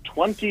had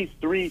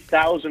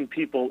 23,000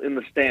 people in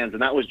the stands,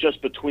 and that was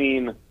just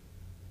between,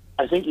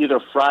 I think,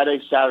 either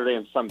Friday, Saturday,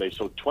 and Sunday.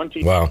 So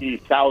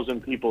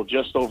 20,000 people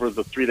just over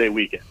the 3-day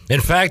weekend. In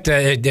fact,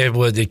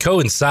 it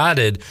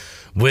coincided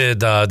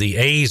with the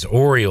A's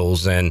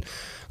Orioles, and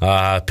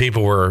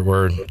people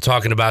were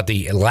talking about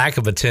the lack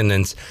of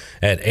attendance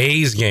at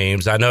A's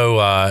games. I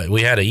know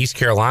we had an East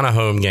Carolina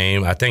home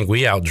game. I think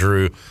we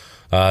outdrew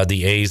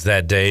the A's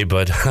that day,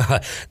 but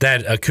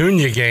that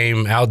Acuna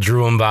game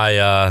outdrew them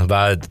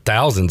by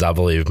thousands, I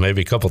believe,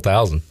 maybe a couple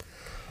thousand.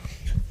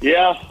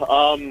 Yeah,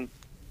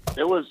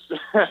 it was.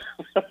 I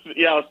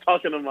was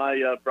talking to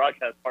my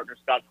broadcast partner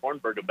Scott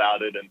Kornberg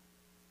about it, and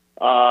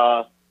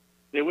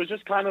it was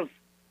just kind of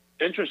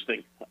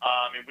interesting.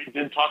 We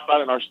did talk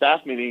about it in our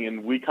staff meeting,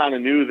 and we kind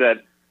of knew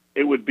that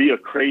it would be a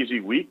crazy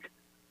week.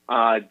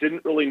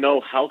 Didn't really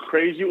know how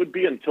crazy it would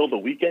be until the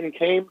weekend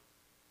came.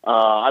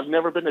 I've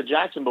never been to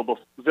Jacksonville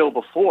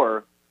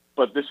before,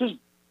 but this is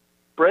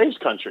Braves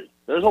country.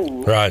 There's a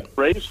lot of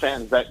Braves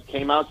fans that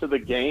came out to the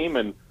game,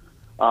 and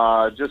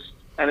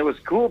it was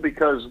cool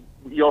because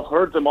you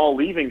heard them all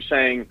leaving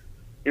saying,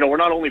 we're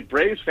not only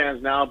Braves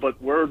fans now,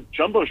 but we're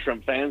Jumbo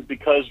Shrimp fans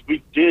because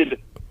we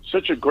did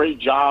such a great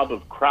job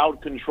of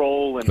crowd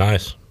control and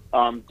nice.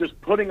 Just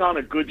putting on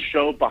a good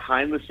show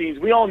behind the scenes.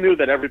 We all knew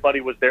that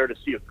everybody was there to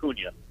see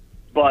Acuna,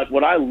 but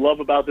what I love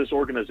about this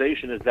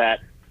organization is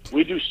that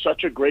we do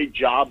such a great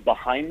job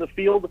behind the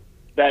field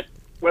that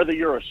whether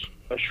you're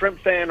a Shrimp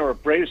fan or a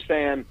Braves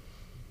fan,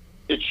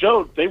 it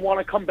showed they want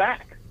to come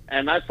back.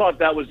 And I thought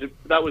that was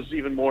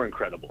even more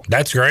incredible.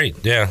 That's great,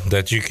 yeah,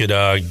 that you could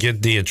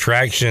get the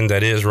attraction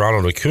that is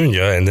Ronald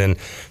Acuna and then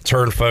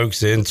turn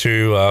folks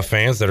into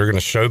fans that are going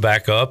to show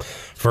back up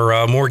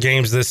for more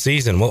games this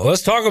season. Well,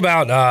 let's talk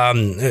about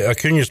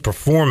Acuna's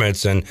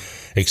performance and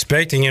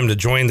expecting him to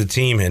join the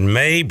team in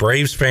May.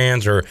 Braves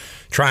fans are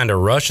trying to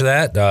rush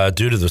that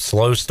due to the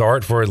slow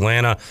start for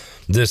Atlanta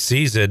this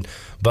season.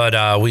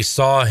 But we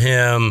saw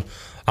him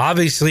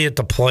obviously at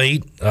the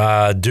plate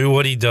do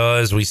what he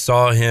does. We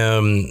saw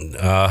him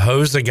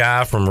hose a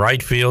guy from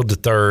right field to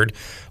third,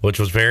 which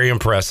was very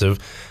impressive.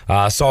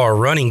 Saw a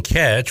running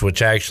catch,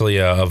 which actually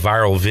a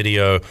viral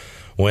video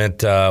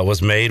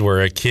was made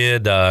where a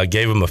kid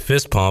gave him a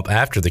fist pump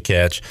after the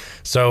catch.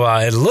 So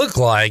it looked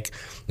like,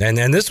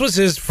 and this was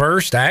his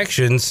first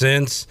action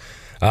since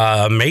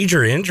a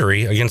major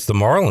injury against the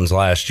Marlins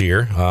last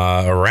year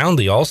around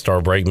the All-Star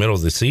break, middle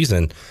of the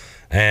season.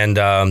 And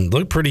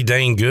looked pretty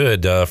dang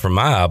good from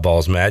my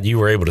eyeballs, Matt. You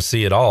were able to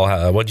see it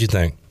all. What'd you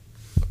think?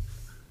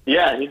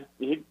 Yeah,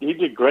 he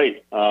did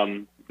great.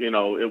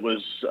 It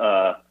was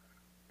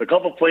a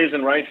couple plays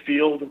in right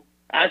field.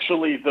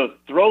 Actually, the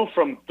throw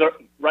from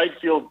right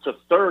field to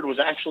third was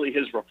actually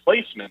his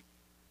replacement,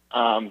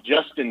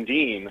 Justin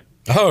Dean.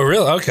 Oh,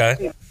 really?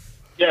 Okay.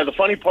 Yeah, the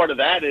funny part of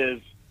that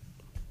is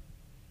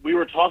we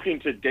were talking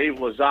to Dave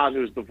Lazat,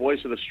 who's the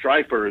voice of the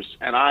Stripers,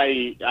 and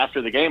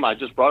after the game, I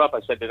just brought up,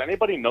 I said, did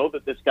anybody know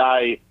that this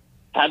guy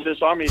had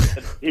this arm?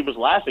 He was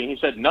laughing. He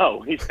said, no.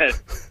 He said,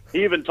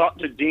 he even talked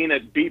to Dean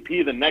at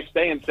BP the next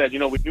day and said, we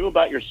knew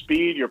about your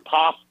speed, your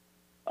pop,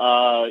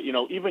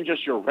 even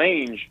just your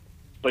range.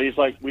 But he's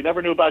like, we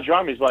never knew about your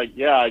arm. He's like,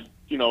 yeah,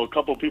 a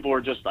couple of people were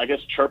just, I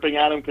guess, chirping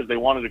at him because they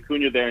wanted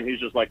Acuna there, and he's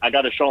just like, I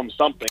got to show him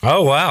something.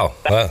 Oh, wow.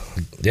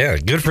 Yeah,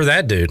 good for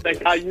that dude.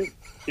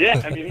 He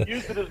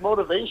used it as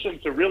motivation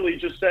to really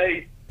just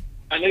say,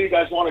 I know you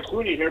guys want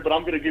Acuna here, but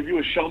I'm going to give you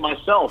a show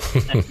myself.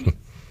 And,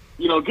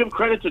 give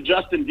credit to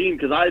Justin Dean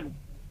because I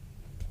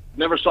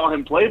never saw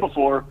him play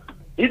before.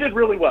 He did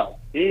really well.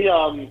 He's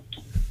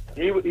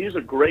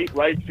a great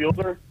right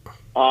fielder.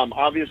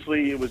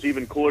 Obviously, it was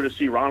even cooler to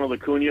see Ronald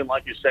Acuna, and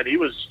like you said, he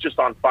was just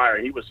on fire.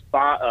 He was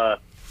 5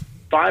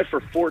 for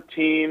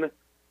 14.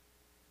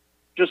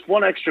 Just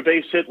one extra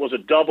base hit was a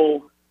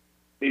double.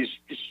 He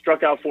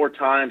struck out 4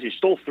 times. He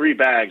stole 3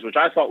 bags, which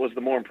I thought was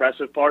the more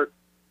impressive part,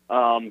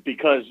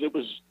 because it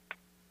was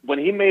when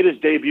he made his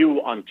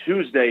debut on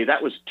Tuesday.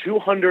 That was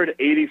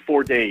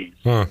 284 days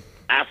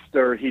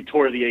after he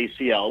tore the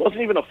ACL. It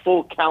wasn't even a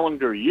full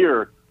calendar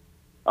year,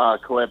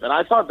 Clip, and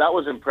I thought that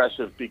was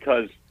impressive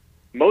because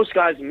most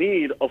guys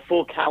need a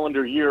full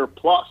calendar year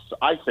plus,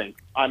 I think.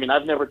 I mean,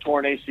 I've never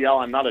torn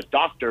ACL. I'm not a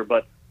doctor,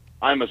 but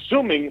I'm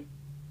assuming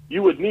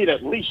you would need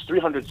at least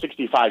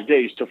 365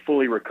 days to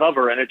fully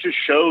recover, and it just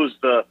shows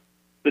the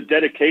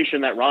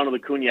dedication that Ronald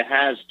Acuna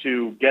has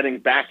to getting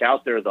back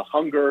out there, the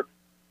hunger.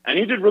 And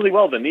he did really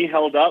well. The knee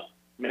held up,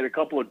 made a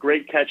couple of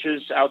great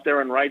catches out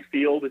there in right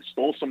field,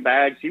 stole some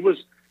bags. He was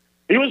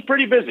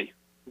pretty busy,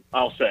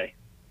 I'll say.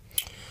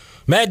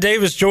 Matt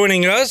Davis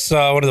joining us,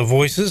 one of the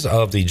voices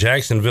of the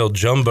Jacksonville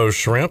Jumbo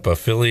Shrimp,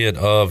 affiliate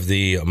of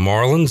the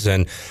Marlins.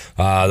 And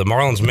the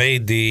Marlins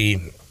made the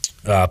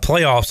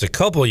playoffs a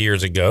couple of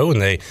years ago,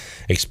 and they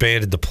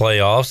expanded the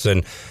playoffs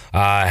and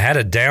had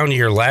a down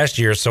year last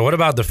year. So what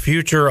about the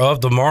future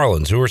of the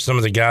Marlins? Who are some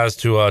of the guys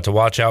to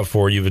watch out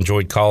for you've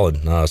enjoyed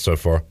calling so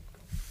far?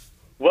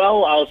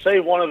 Well, I'll say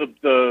one of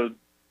the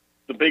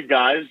big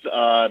guys,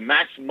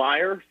 Max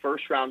Meyer,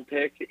 first-round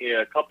pick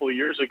a couple of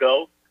years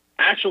ago,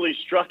 actually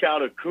struck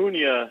out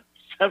Acuna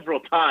several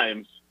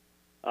times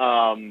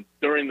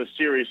during the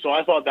series. So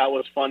I thought that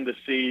was fun to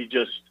see,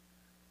 just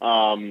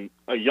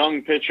a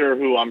young pitcher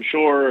who I'm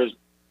sure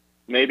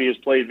maybe has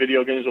played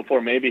video games before,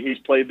 maybe he's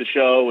played the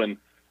show, and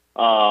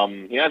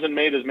he hasn't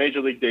made his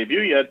major league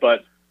debut yet,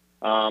 but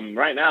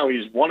right now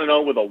he's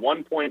 1-0 with a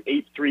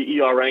 1.83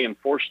 ERA in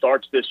 4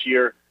 starts this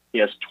year. He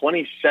has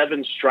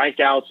 27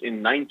 strikeouts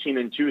in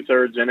 19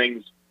 2/3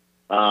 innings.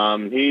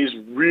 He's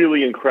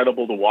really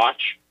incredible to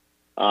watch.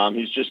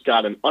 He's just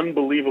got an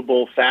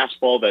unbelievable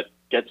fastball that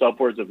gets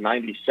upwards of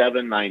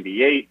 97,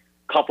 98.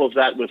 Couples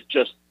that with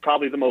just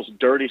probably the most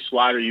dirty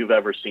slider you've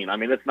ever seen. I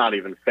mean, it's not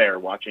even fair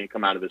watching it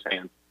come out of his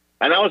hands.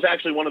 And that was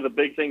actually one of the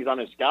big things on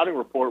his scouting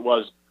report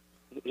was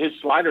his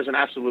slider's an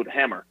absolute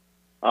hammer.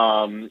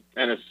 And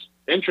it's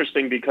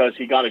interesting because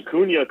he got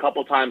Acuna a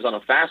couple times on a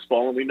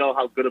fastball, and we know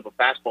how good of a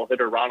fastball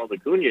hitter Ronald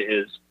Acuna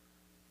is.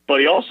 But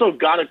he also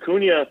got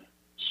Acuna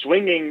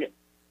swinging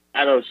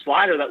at a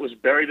slider that was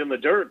buried in the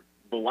dirt.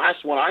 The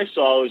last one I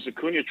saw was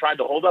Acuna tried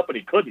to hold up, but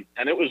he couldn't.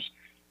 And it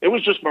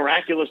was just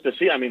miraculous to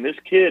see. I mean, this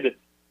kid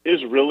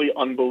is really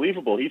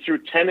unbelievable. He threw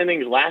 10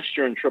 innings last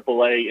year in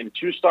AAA. In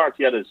 2 starts,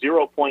 he had a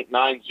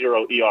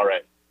 0.90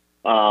 ERA.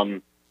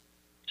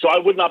 So I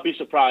would not be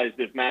surprised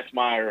if Max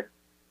Meyer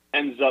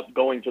ends up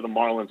going to the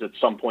Marlins at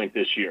some point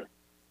this year.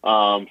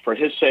 For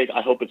his sake,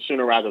 I hope it's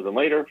sooner rather than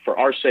later. For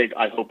our sake,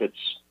 I hope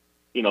it's,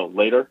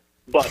 later.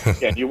 But,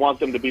 again, you want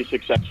them to be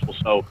successful.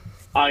 So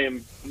I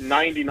am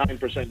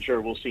 99%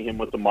 sure we'll see him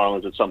with the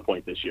Marlins at some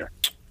point this year.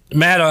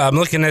 Matt, I'm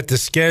looking at the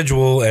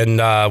schedule, and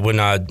when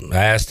I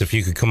asked if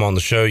you could come on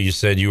the show, you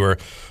said you were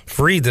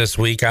free this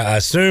week. I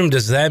assume,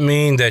 does that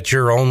mean that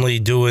you're only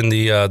doing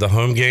the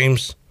home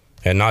games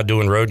and not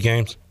doing road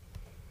games?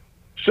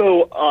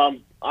 So,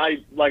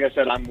 like I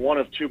said, I'm one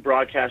of 2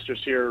 broadcasters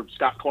here.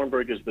 Scott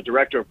Kornberg is the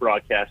director of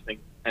broadcasting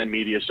and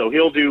media, so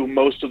he'll do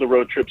most of the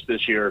road trips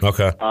this year.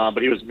 Okay.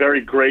 But he was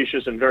very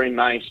gracious and very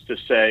nice to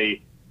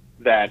say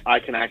that I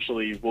can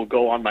will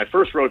go on my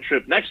first road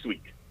trip next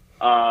week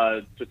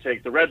to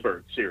take the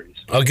Redbird series.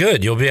 Oh,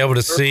 good. You'll be able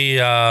to see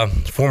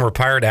former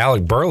Pirate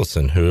Alec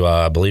Burleson, who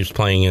I believe is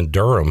playing in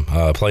Durham,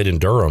 played in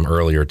Durham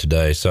earlier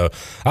today. So,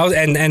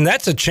 and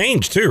that's a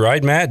change too,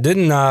 right, Matt?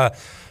 Didn't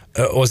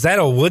was that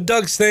a Wood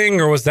Ducks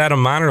thing, or was that a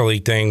minor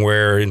league thing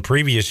where in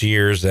previous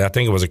years, I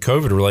think it was a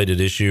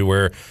COVID-related issue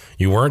where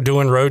you weren't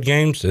doing road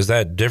games? Is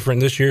that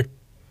different this year?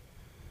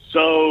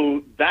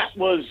 So that's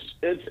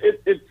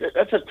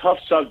a tough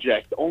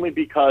subject, only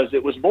because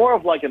it was more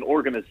of like an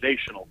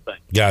organizational thing.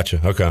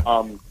 Gotcha. Okay.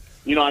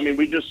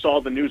 We just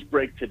saw the news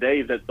break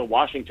today that the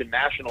Washington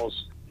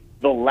Nationals,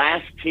 the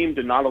last team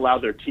to not allow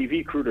their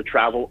TV crew to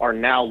travel, are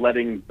now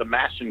letting the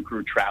Masson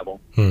crew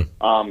travel. So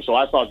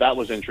I thought that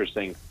was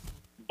interesting.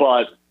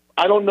 But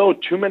I don't know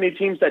too many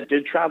teams that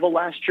did travel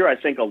last year. I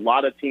think a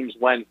lot of teams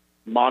went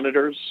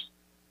monitors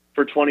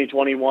for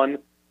 2021.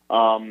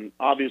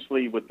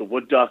 Obviously, with the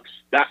Wood Ducks,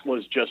 that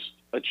was just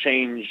a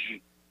change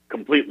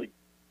completely.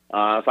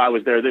 If I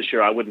was there this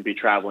year, I wouldn't be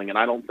traveling, and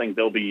I don't think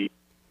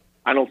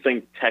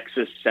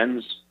Texas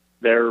sends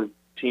their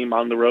team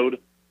on the road.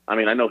 I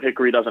mean, I know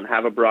Hickory doesn't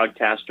have a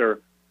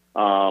broadcaster.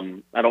 I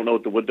don't know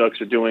what the Wood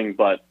Ducks are doing,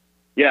 but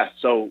yeah.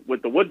 So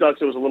with the Wood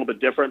Ducks, it was a little bit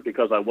different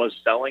because I was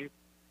selling.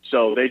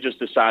 So they just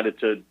decided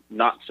to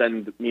not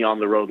send me on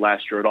the road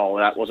last year at all.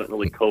 That wasn't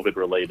really COVID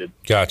related.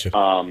 Gotcha.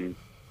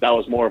 That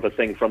was more of a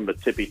thing from the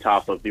tippy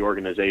top of the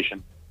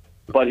organization.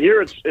 But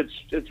here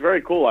it's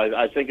very cool.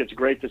 I think it's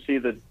great to see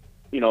that,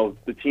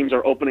 the teams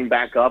are opening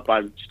back up.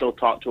 I've still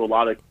talked to a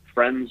lot of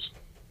friends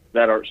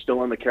that are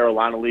still in the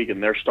Carolina League,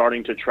 and they're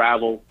starting to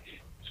travel.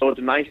 So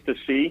it's nice to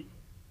see.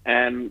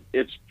 And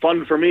it's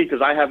fun for me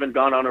because I haven't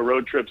gone on a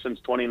road trip since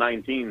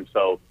 2019.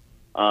 So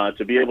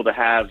to be able to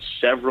have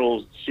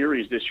several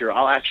series this year,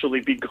 I'll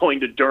actually be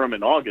going to Durham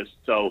in August.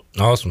 So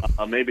awesome.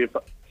 Maybe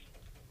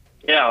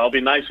I'll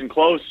be nice and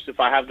close. If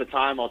I have the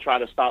time, I'll try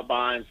to stop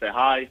by and say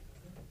hi.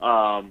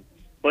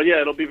 But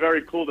yeah, it'll be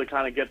very cool to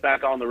kind of get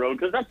back on the road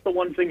because that's the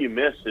one thing you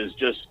miss is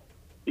just,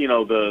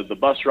 the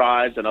bus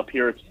rides, and up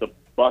here it's the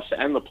bus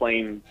and the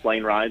plane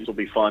rides will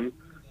be fun.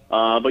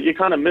 But you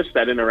kind of miss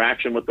that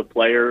interaction with the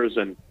players,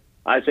 and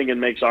I think it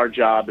makes our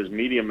job as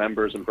media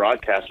members and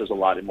broadcasters a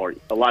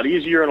lot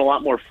easier and a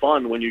lot more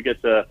fun when you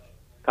get to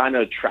kind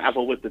of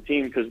travel with the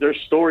team because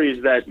there's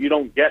stories that you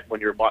don't get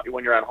when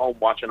you're at home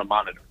watching a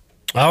monitor.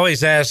 I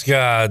always ask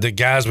the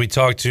guys we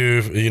talk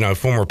to,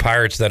 former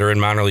Pirates that are in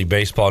minor league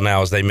baseball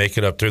now as they make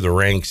it up through the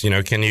ranks,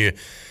 can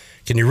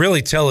you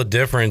really tell a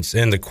difference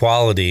in the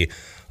quality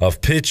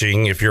of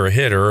pitching if you're a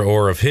hitter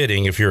or of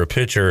hitting if you're a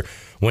pitcher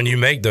when you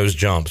make those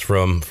jumps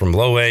from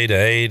low A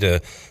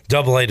to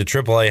double A to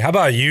triple A? How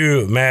about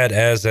you, Matt,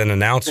 as an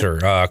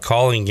announcer,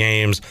 calling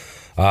games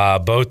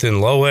both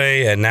in low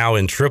A and now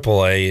in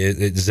triple A?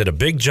 Is it a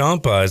big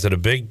jump? Is it a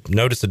big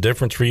notice a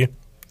difference for you?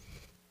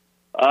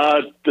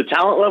 The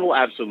talent level,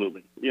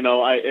 absolutely.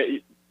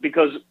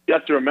 Because you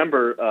have to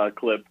remember,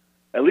 Clip,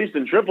 at least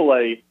in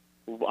AAA,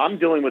 I'm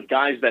dealing with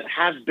guys that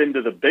have been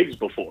to the bigs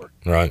before.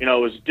 Right.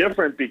 It's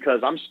different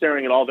because I'm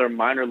staring at all their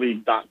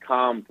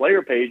minorleague.com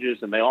player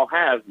pages, and they all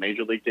have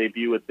major league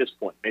debut at this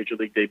point, major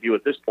league debut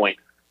at this point.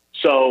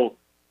 So,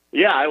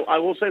 yeah, I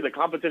will say the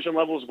competition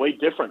level is way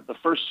different. The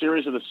first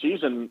series of the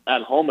season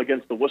at home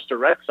against the Worcester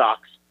Red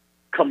Sox,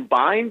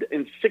 combined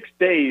in 6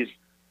 days,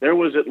 there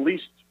was at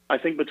least, I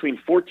think, between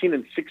 14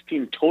 and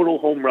 16 total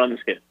home runs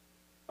hit.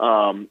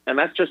 And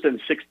that's just in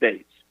 6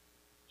 days.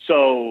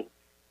 So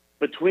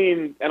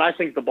and I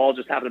think the ball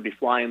just happened to be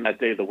flying that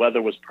day. The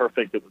weather was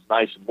perfect. It was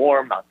nice and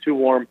warm, not too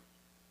warm.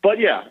 But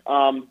yeah,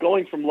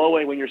 going from low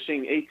A when you're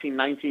seeing 18,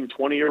 19,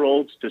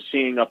 20-year-olds to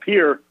seeing up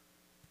here,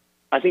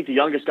 I think the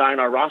youngest guy on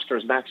our roster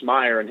is Max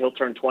Meyer, and he'll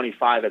turn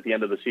 25 at the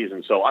end of the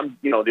season. So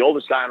the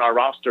oldest guy on our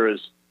roster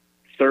is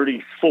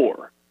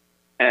 34.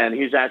 And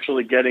he's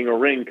actually getting a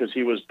ring because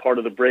he was part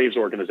of the Braves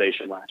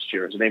organization last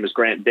year. His name is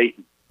Grant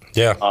Dayton.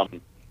 Yeah.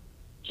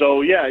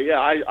 So,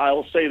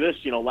 I'll say this.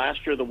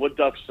 Last year the Wood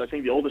Ducks, I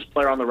think the oldest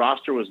player on the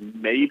roster was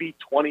maybe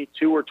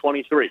 22 or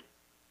 23.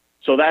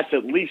 So that's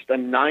at least a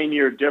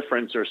 9-year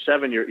difference or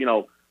 7-year.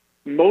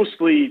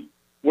 Mostly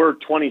we're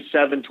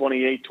 27,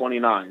 28,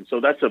 29.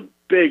 So that's a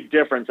big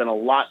difference and a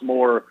lot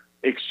more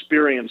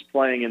experience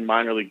playing in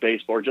minor league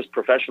baseball or just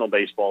professional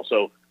baseball.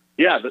 So,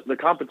 yeah, the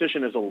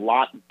competition is a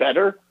lot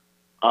better.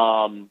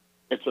 But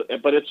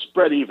it's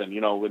spread even.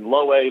 In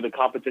low A, the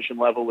competition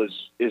level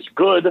is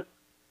good,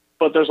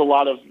 but there's a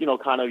lot of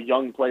kind of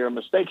young player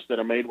mistakes that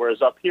are made.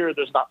 Whereas up here,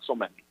 there's not so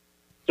many.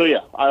 So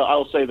yeah,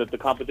 I'll say that the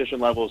competition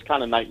level is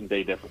kind of night and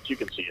day difference. You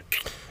can see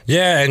it.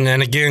 Yeah,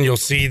 and again, you'll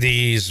see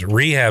these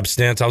rehab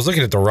stints. I was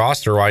looking at the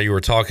roster while you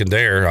were talking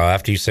there.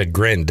 After you said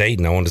Grant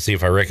Dayton, I wanted to see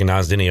if I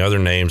recognized any other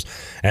names.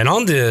 And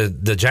on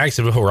the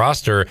Jacksonville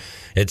roster,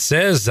 it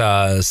says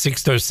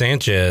Sixto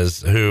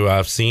Sanchez, who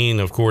I've seen,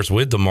 of course,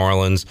 with the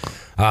Marlins.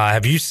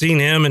 Have you seen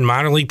him in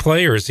minor league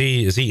play, or is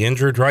he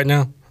injured right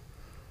now?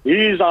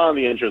 He's on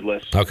the injured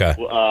list. Okay.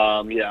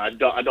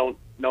 I don't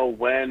know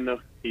when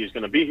he's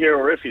going to be here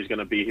or if he's going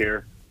to be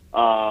here.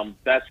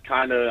 That's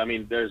kind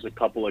of, there's a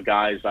couple of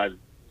guys I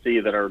see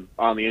that are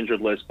on the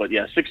injured list, but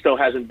yeah, Sixto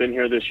hasn't been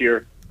here this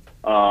year.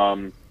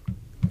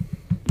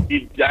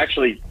 He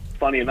actually,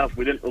 funny enough,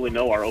 we didn't really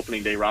know our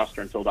opening day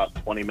roster until about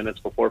 20 minutes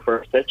before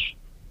first pitch,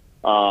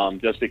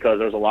 just because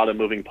there's a lot of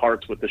moving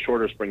parts with the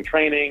shorter spring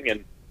training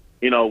and,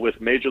 with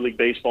Major League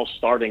Baseball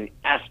starting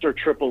after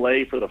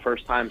AAA for the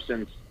first time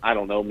since, I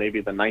don't know, maybe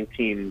the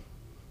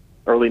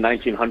early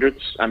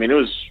 1900s. It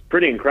was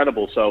pretty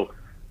incredible. So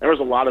there was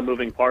a lot of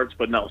moving parts,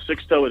 but no,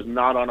 Sixto is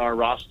not on our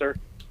roster.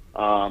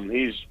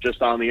 He's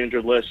just on the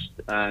injured list,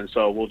 and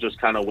so we'll just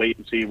kind of wait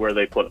and see where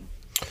they put him.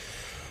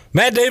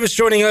 Matt Davis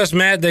joining us.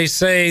 Matt, they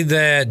say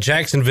that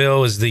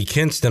Jacksonville is the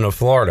Kinston of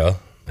Florida.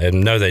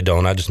 And no, they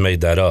don't. I just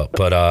made that up.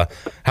 But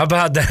how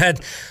about that?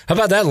 How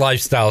about that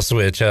lifestyle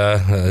switch?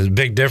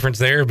 Big difference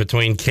there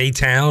between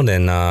K-Town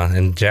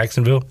and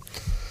Jacksonville?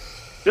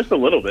 Just a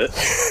little bit.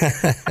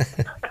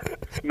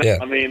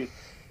 Yeah.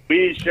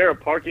 We share a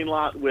parking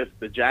lot with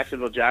the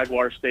Jacksonville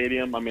Jaguar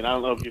Stadium. I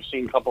don't know if you've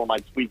seen a couple of my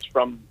tweets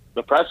from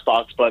the press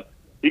box, but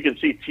you can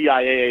see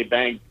TIAA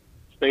Bank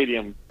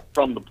Stadium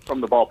from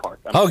the ballpark.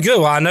 Oh, good.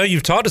 Well, I know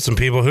you've talked to some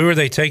people. Who are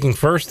they taking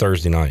first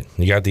Thursday night?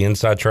 You got the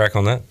inside track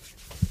on that?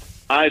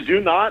 I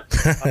do not.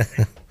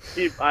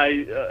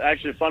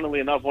 Actually, funnily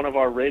enough, one of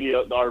our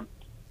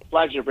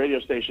flagship radio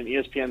station,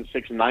 ESPN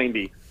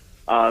 690,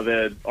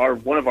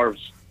 one of our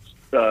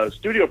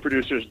studio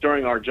producers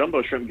during our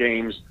Jumbo Shrimp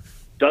games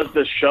does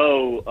this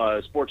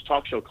show, sports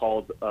talk show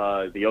called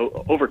the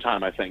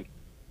Overtime, I think,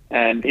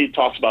 and he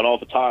talks about all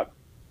the talk.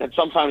 And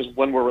sometimes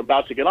when we're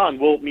about to get on,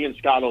 me and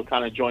Scott will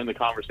kind of join the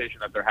conversation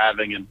that they're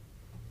having. And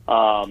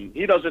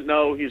he doesn't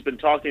know. He's been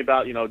talking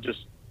about,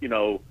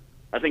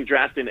 I think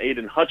drafting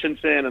Aiden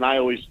Hutchinson. And I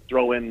always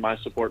throw in my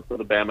support for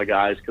the Bama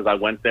guys because I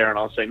went there and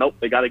I'll say, nope,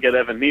 they got to get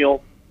Evan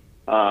Neal.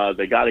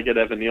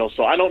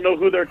 So I don't know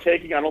who they're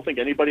taking. I don't think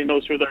anybody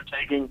knows who they're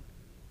taking.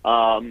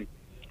 I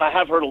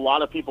have heard a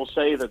lot of people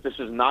say that this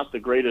is not the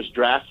greatest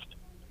draft.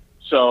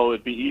 So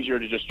it'd be easier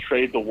to just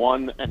trade the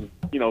one and,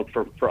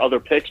 for other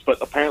picks,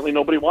 but apparently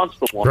nobody wants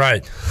the one.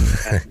 Right.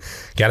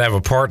 Got to have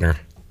a partner.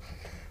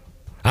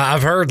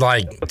 I've heard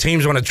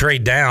teams want to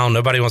trade down,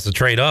 nobody wants to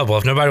trade up. Well,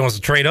 if nobody wants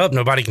to trade up,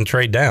 nobody can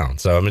trade down.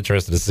 So I'm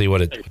interested to see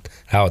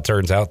how it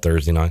turns out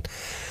Thursday night.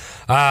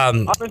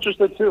 I'm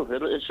interested too.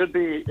 It should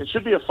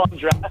be a fun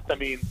draft. I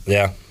mean,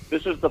 yeah,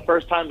 this is the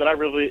first time that I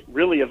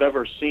really have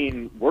ever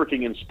seen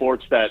working in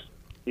sports that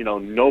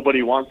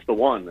nobody wants the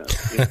one.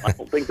 I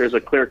don't think there's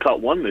a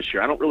clear-cut one this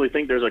year. I don't really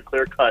think there's a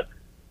clear-cut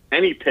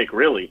any pick,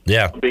 really.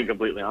 Yeah. I'm being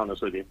completely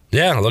honest with you.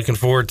 Yeah, looking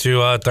forward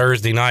to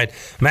Thursday night.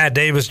 Matt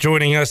Davis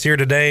joining us here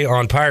today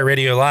on Pirate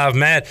Radio Live.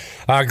 Matt,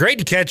 great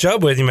to catch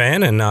up with you,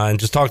 man, and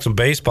just talk some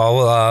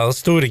baseball.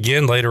 Let's do it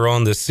again later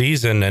on this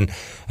season, and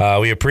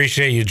we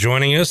appreciate you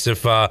joining us. If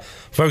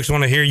folks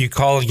want to hear you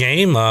call a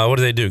game, what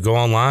do they do? Go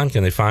online?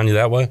 Can they find you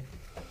that way?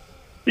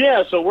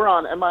 Yeah, so we're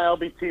on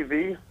MILB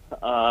TV.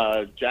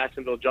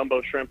 Jacksonville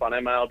Jumbo Shrimp on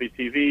MILB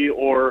TV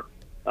or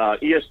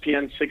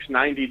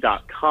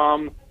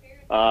ESPN690.com.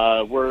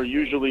 We're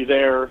usually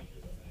there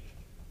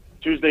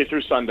Tuesday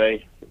through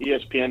Sunday,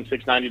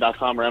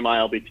 ESPN690.com or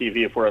MILB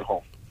TV if we're at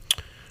home.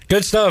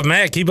 Good stuff,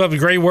 Matt. Keep up the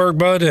great work,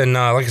 bud. And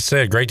like I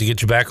said, great to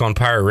get you back on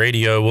Pirate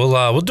Radio.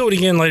 We'll do it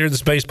again later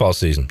this baseball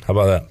season. How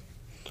about that?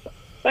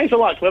 Thanks a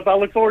lot, Cliff. I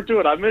look forward to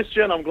it. I missed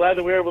you, and I'm glad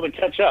that we were able to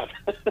catch up.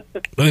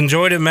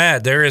 Enjoyed it,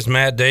 Matt. There is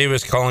Matt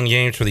Davis calling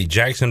games for the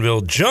Jacksonville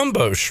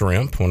Jumbo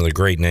Shrimp, one of the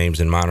great names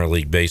in minor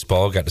league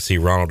baseball. Got to see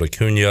Ronald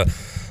Acuna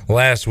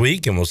last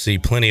week, and we'll see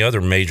plenty other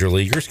major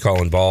leaguers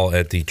calling ball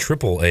at the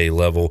AAA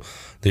level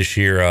this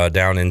year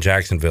down in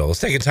Jacksonville. Let's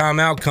take a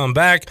timeout, come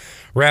back,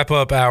 wrap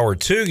up Hour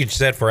 2, get you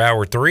set for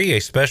Hour 3,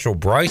 a special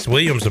Bryce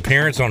Williams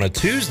appearance on a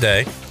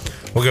Tuesday.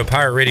 We'll go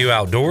Pirate Radio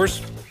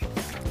Outdoors,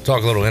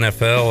 talk a little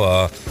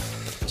NFL,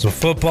 some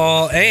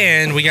football,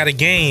 and we got a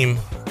game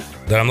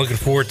that I'm looking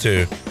forward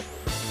to.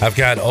 I've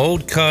got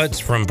old cuts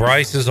from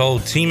Bryce's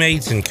old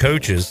teammates and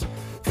coaches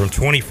from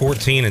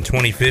 2014 and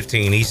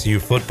 2015 ECU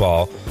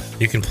football.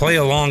 You can play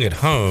along at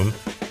home,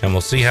 and we'll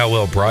see how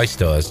well Bryce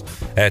does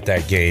at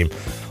that game.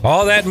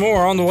 All that and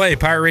more on the way.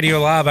 Pirate Radio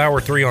Live,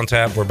 Hour 3 on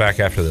tap. We're back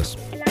after this.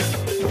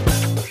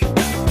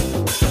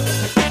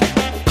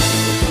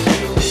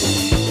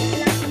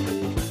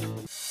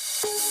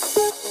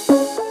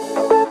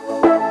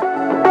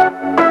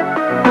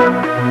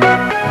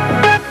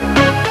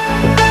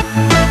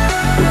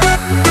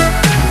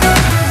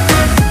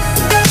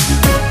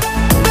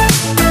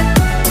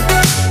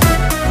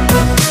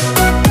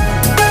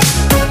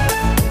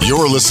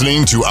 You're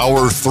listening to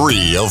Hour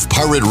 3 of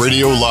Pirate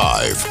Radio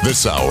Live.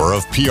 This hour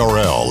of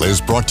PRL is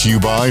brought to you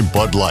by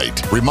Bud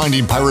Light,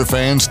 reminding Pirate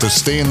fans to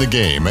stay in the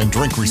game and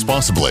drink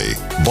responsibly.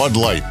 Bud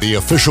Light, the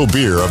official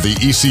beer of the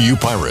ECU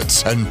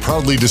Pirates, and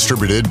proudly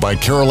distributed by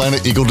Carolina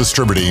Eagle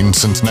Distributing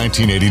since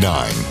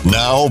 1989.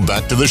 Now,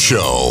 back to the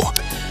show.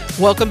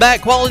 Welcome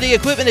back. Quality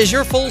Equipment is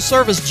your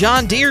full-service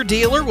John Deere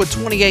dealer with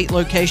 28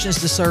 locations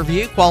to serve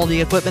you.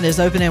 Quality Equipment is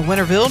open in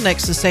Winterville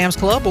next to Sam's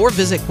Club, or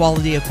visit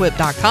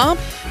QualityEquip.com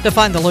to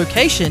find the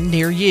location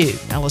near you.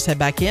 Now let's head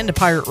back into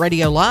Pirate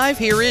Radio Live.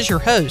 Here is your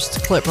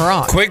host, Clip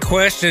Rock. Quick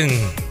question,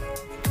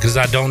 because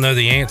I don't know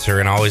the answer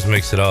and I always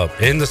mix it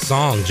up. In the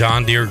song,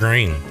 John Deere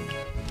Green.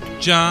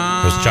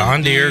 Was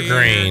John Deere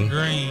Green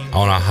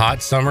on a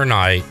hot summer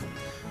night.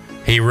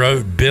 He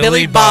wrote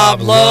Billy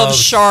Bob loves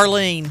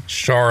Charlene.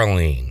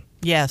 Charlene.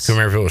 Yes. Couldn't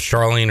remember if it was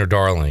Charlene or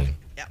Darlene.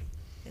 Yep.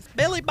 It's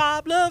Billy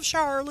Bob loves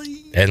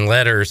Charlene. And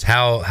letters,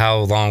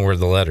 how long were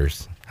the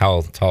letters?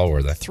 How tall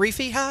were they? 3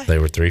 feet high. They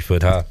were 3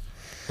 foot high.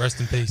 Rest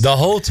in peace. The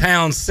whole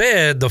town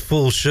said the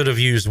fool should have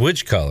used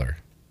which color?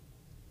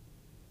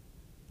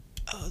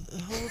 The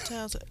whole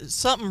town said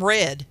something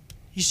red.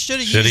 He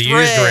should have used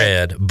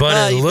red.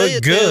 But it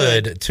looked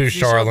good to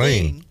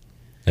Charlene.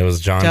 It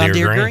was John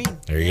Deere Green.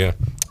 There you go.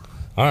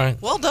 All right.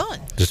 Well done.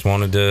 Just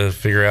wanted to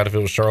figure out if it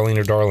was Charlene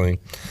or Darlene.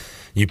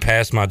 You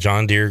passed my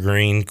John Deere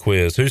Green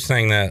quiz. Who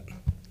sang that?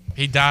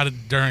 He died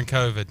during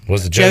COVID.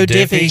 Was it Joe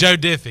Diffie? Joe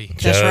Diffie.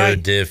 That's right.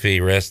 Joe Diffie.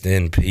 Rest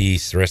in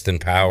peace. Rest in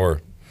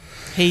power.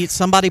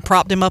 Somebody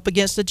propped him up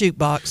against the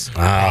jukebox.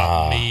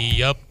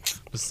 Me up.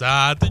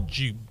 beside the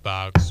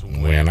jukebox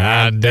when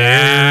I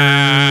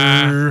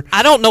die.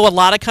 I don't know a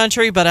lot of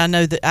country, but I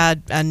know that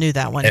I knew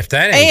that one. If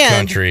that ain't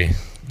country,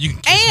 you can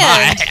kiss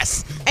my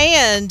ass.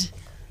 And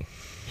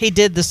he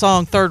did the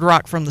song Third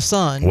Rock from the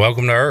Sun.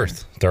 Welcome to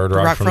Earth. Third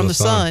Rock from the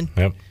Sun.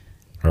 Yep.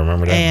 I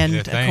remember that.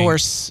 And, of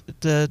course,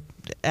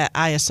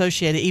 I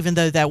associate it, even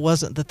though that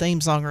wasn't the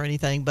theme song or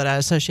anything, but I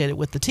associate it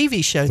with the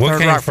TV show What Third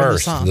came Rock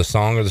first, from the Sun. the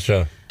song or the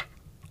show?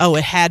 Oh,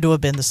 it had to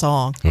have been the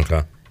song.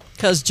 Okay.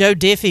 Because Joe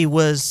Diffie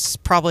was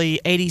probably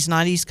 80s,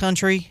 90s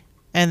country,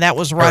 and that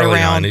was right Early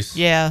around 90s.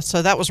 Yeah,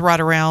 so that was right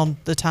around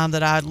the time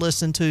that I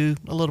listened to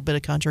a little bit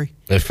of country.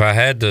 If I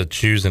had to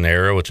choose an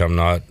era, which I'm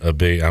not a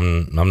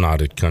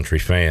country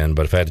fan,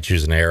 but if I had to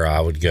choose an era, I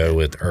would go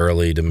with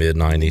early to mid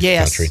 90s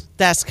Yes, country.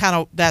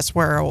 that's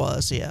where I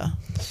was. Yeah.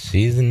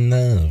 She's in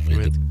love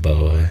with the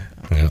boy.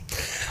 Yeah.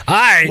 All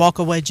right. Walk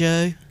Away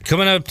Joe.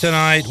 Coming up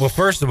tonight, well,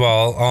 first of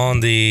all, on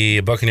the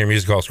Buccaneer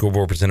Music Hall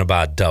Scoreboard presented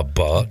by Da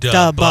Buck.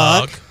 Da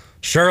Buck.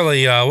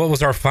 Shirley, what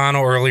was our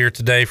final earlier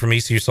today from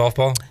ECU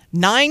softball?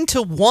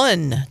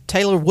 9-1.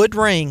 Taylor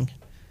Woodring,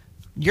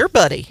 your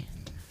buddy, hit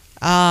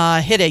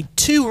a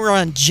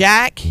 2-run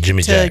jack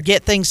to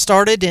get things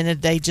started,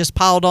 and they just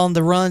piled on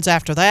the runs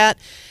after that.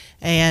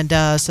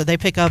 And so they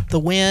pick up the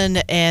win,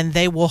 and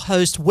they will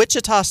host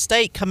Wichita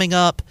State coming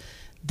up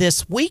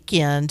this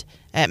weekend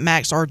at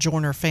Max R.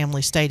 Joyner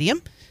Family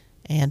Stadium.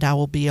 And I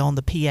will be on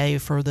the PA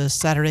for the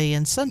Saturday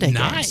and Sunday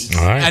Nice. games.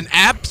 Right. An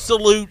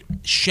absolute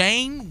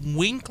Shane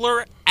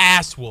Winkler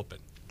ass whooping.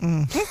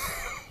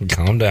 Mm-hmm.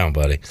 Calm down,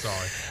 buddy.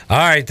 Sorry. All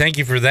right, thank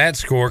you for that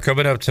score.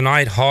 Coming up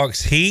tonight,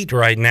 Hawks Heat.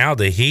 Right now,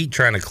 the Heat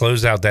trying to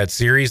close out that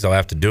series. They'll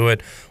have to do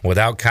it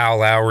without Kyle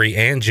Lowry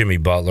and Jimmy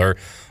Butler.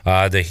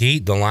 The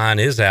Heat, the line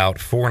is out,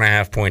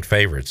 4.5-point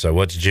favorite. So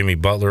what's Jimmy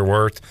Butler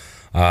worth?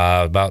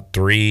 About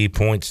 3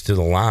 points to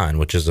the line,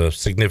 which is a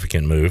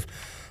significant move.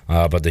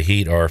 But the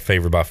Heat are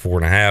favored by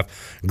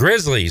 4.5.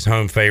 Grizzlies,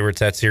 home favorites.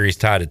 That series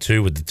tied at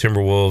 2 with the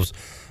Timberwolves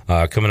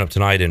coming up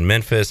tonight in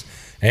Memphis.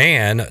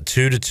 And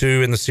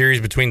 2-2 in the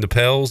series between the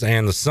Pels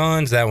and the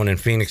Suns. That one in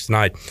Phoenix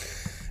tonight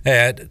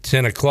at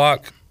 10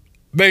 o'clock.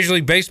 Major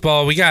League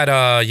Baseball, we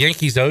got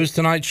Yankees O's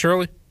tonight,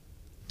 Shirley?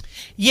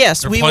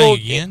 Yes, They're we playing will.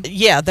 again?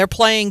 Yeah, they're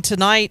playing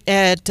tonight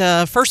at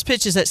first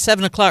pitch is at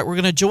 7 o'clock. We're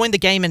going to join the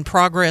game in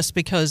progress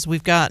because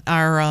we've got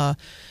our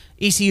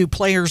ECU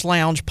Players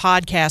Lounge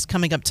podcast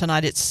coming up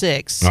tonight at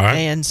 6. All right.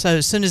 And so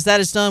as soon as that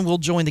is done, we'll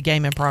join the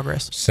game in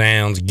progress.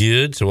 Sounds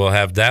good. So we'll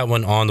have that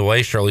one on the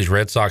way. Shirley's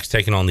Red Sox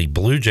taking on the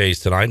Blue Jays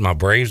tonight. My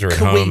Braves are at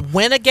Could home. we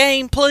win a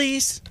game,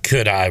 please?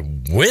 Could I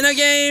win a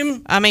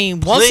game? I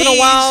mean, once in a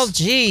while,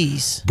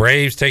 geez.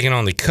 Braves taking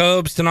on the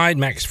Cubs tonight.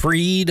 Max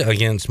Fried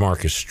against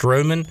Marcus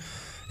Stroman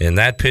in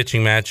that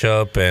pitching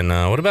matchup. And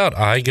what about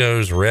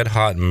Igo's Red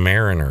Hot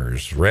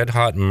Mariners? Red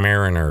Hot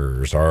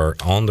Mariners are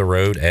on the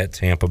road at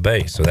Tampa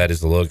Bay. So that is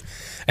the look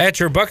at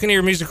your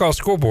Buccaneer Music Hall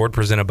Scoreboard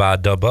presented by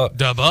Da Buck.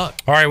 Da Buck.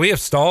 All right, we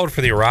have stalled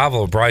for the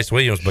arrival of Bryce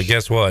Williams, but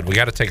guess what? We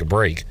got to take a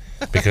break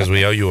because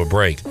we owe you a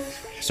break.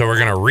 So we're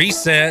going to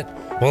reset.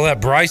 We'll let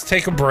Bryce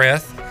take a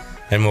breath,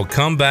 and we'll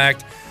come back.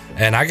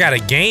 And I got a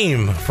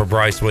game for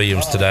Bryce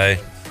Williams today.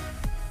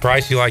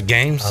 Bryce, you like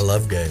games? I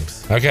love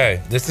games.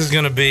 Okay, this is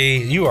going to be,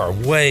 you are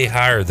way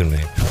higher than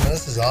me.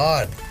 This is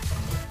odd.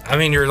 I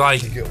mean, you're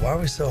like Why are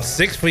we so high?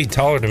 6 feet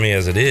taller than me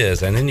as it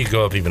is, and then you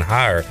go up even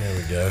higher. There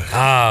we go.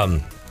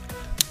 I'm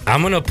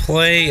going to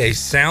play a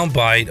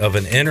soundbite of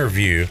an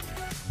interview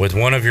with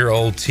one of your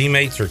old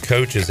teammates or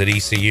coaches at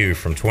ECU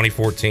from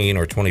 2014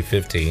 or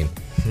 2015.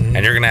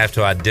 And you're going to have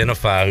to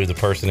identify who the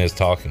person is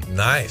talking.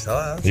 Nice.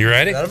 You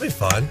ready? That'll be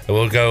fun.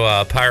 We'll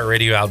go Pirate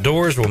Radio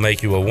Outdoors. We'll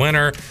make you a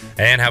winner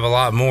and have a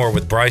lot more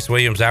with Bryce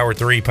Williams, Hour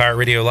 3, Pirate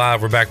Radio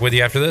Live. We're back with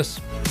you after this.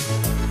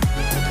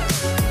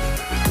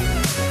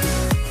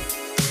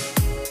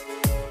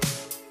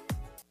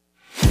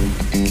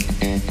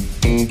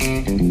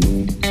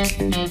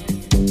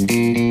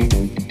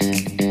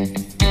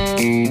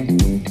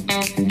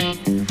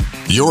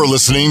 You're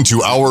listening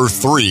to Hour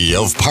 3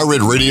 of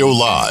Pirate Radio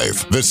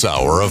Live. This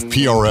hour of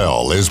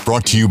PRL is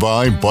brought to you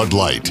by Bud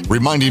Light,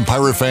 reminding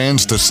Pirate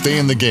fans to stay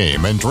in the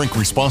game and drink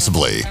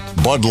responsibly.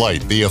 Bud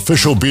Light, the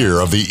official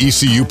beer of the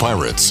ECU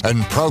Pirates,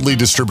 and proudly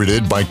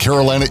distributed by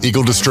Carolina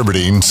Eagle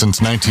Distributing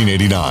since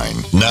 1989.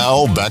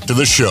 Now, back to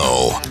the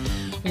show.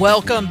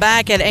 Welcome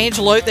back. At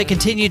Angel Oak, they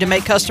continue to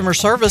make customer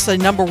service a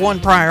number one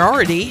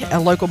priority. A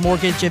local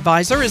mortgage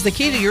advisor is the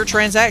key to your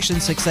transaction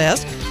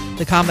success.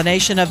 The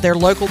combination of their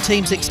local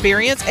team's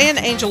experience and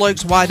Angel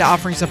Oak's wide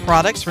offerings of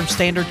products from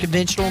standard,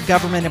 conventional,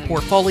 government, and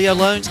portfolio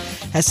loans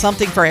has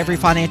something for every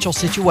financial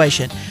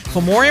situation.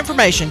 For more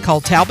information, call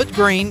Talbot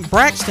Green,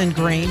 Braxton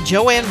Green,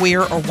 Joanne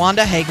Weir, or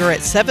Wanda Hager at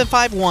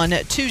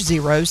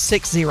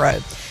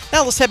 751-2060.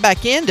 Now let's head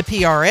back into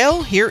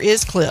PRL. Here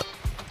is Clip.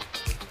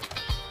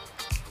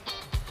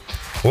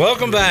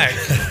 Welcome back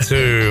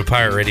to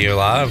Pirate Radio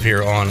Live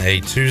here on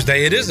a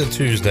Tuesday. It is a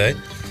Tuesday,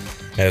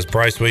 as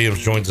Bryce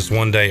Williams joins us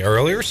one day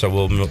earlier, so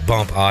we'll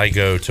bump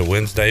Igo to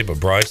Wednesday. But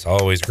Bryce,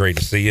 always great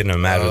to see you no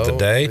matter the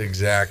day.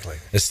 Exactly.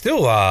 It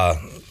still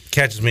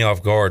catches me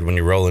off guard when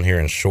you roll in here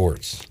in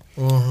shorts.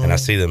 and I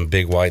see them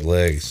big white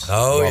legs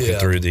walking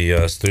through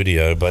the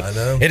studio. But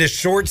it is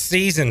short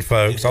season,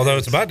 folks. Although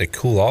it's about to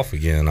cool off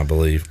again, I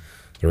believe,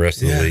 the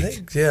rest of the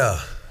week.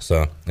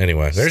 So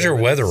anyway, there's your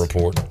weather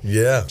report.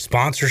 Yeah.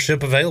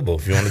 Sponsorship available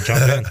if you want to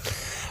jump in.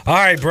 All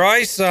right,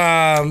 Bryce, we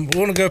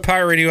want to go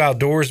Pirate Radio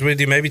Outdoors with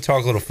you, maybe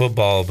talk a little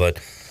football, but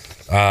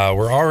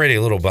we're already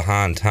a little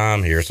behind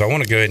time here, so I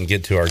want to go ahead and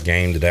get to our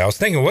game today. I was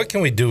thinking, what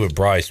can we do with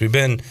Bryce?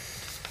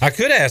 I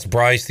could ask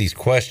Bryce these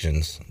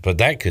questions, but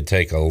that could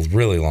take a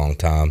really long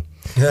time.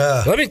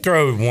 Yeah. Let me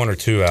throw one or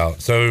two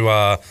out.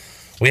 So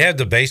we have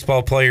the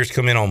baseball players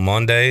come in on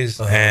Mondays,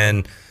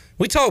 and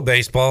we talk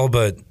baseball,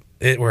 but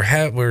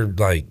we're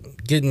like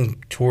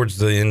getting towards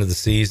the end of the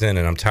season,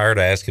 and I'm tired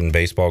of asking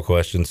baseball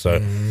questions.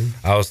 So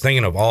I was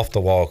thinking of off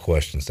the wall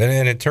questions,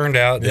 and it turned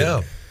out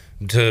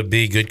to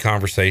be good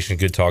conversation,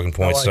 good talking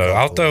points. So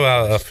I'll throw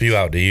out a few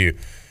out to you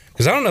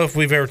because I don't know if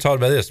we've ever talked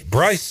about this.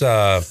 Bryce,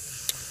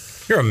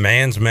 you're a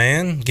man's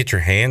man. Get your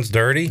hands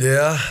dirty.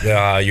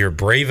 Yeah. You're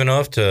brave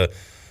enough to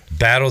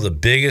battle the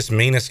biggest,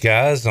 meanest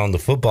guys on the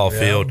football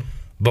field.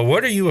 But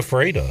what are you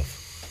afraid of?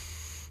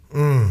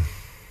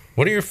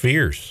 What are your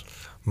fears?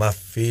 My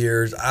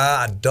fears,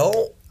 I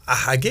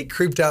get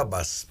creeped out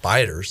by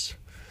spiders.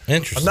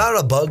 Interesting. I'm not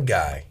a bug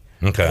guy.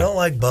 Okay. I don't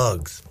like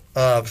bugs.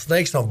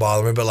 Snakes don't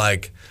bother me, but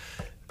like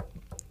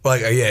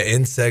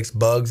insects,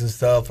 bugs and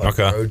stuff, like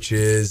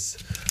roaches.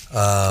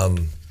 Not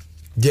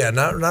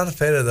a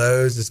fan of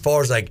those. As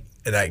far as like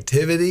an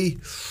activity,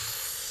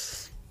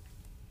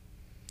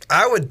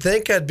 I would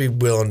think I'd be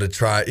willing to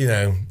try,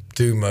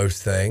 do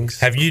most things.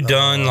 Have you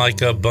done like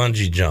a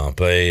bungee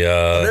jump?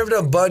 I've never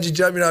done bungee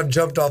jump. I've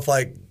jumped off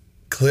like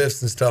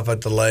cliffs and stuff at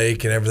the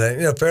lake and everything.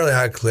 Fairly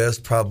high cliffs,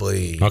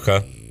 probably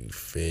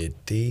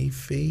 50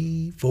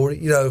 feet,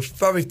 40.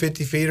 Probably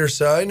 50 feet or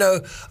so.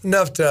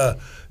 Enough to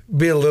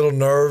be a little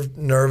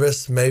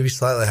nervous, maybe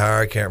slightly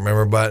higher. I can't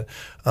remember, but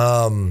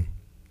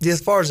as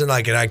far as in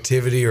like an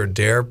activity or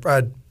dare,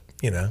 I'd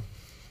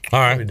all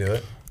right, do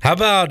it. How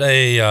about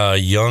a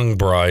young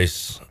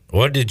Bryce?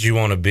 What did you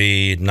want to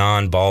be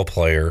non-ball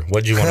player?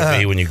 What did you want to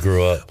be when you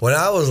grew up? When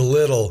I was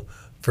little,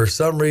 for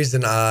some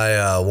reason,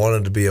 I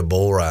wanted to be a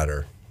bull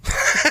rider.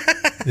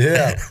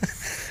 Yeah.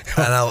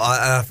 And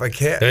I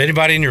can't.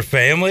 Anybody in your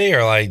family,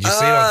 or like, did you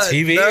see it on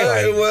TV?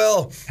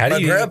 No,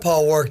 my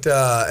grandpa worked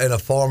in a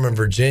farm in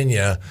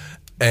Virginia,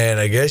 and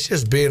I guess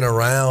just being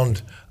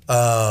around,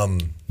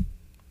 being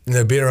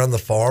around the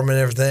farm and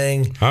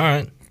everything. All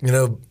right.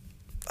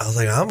 I was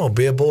like, I'm gonna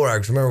be a bull rider.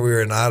 'Cause remember, we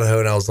were in Idaho,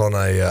 and I was on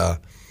a,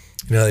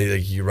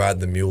 like you ride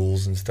the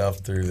mules and stuff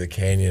through the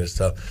canyon and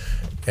stuff,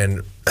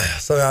 and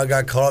somehow I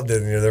got caught up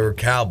there. There were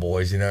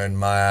cowboys, in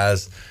my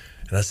eyes,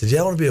 and I said,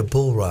 "Yeah, I want to be a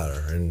bull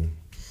rider." And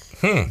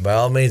by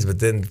all means, but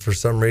then for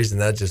some reason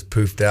that just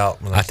poofed out.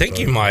 I think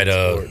you might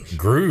have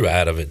grew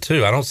out of it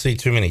too. I don't see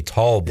too many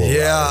tall bull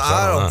riders.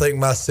 I don't think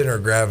my center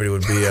of gravity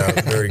would be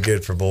very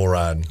good for bull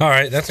riding. All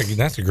right, that's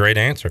a great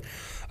answer.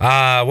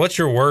 What's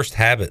your worst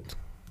habit?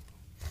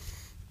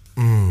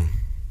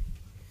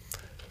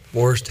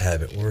 Worst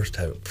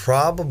habit.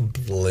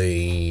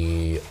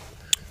 Probably.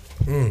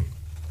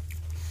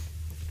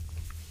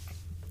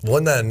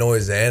 One that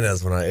annoys Anna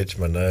is when I itch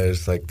my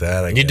nose like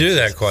that. You do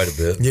that quite a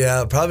bit.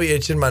 Yeah, probably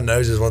itching my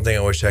nose is one thing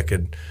I wish I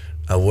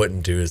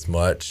wouldn't do as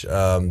much.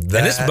 And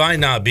this might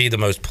not be the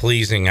most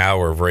pleasing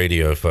hour of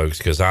radio, folks,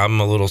 because I'm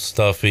a little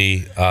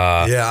stuffy.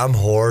 I'm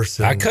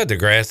hoarse. I cut the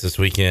grass this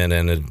weekend,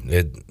 and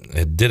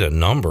it did a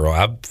number.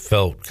 I've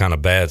felt kind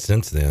of bad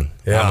since then.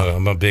 Yeah.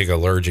 I'm a big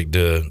allergic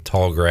to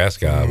tall grass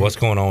guy. What's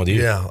going on with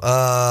you? Yeah.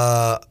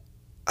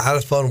 I had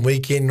a fun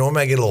weekend.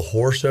 Normally I get a little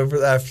hoarse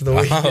after the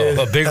weekend.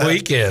 Oh, a big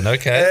weekend.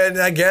 Okay.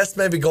 And I guess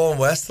maybe going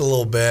west a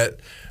little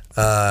bit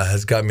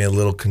has got me a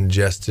little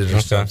congested or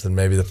something.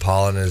 Maybe the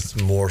pollen is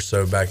more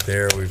so back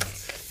there. We've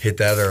hit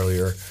that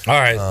earlier. All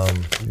right.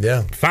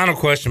 Final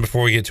question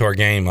before we get to our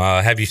game.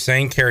 Have you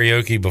sang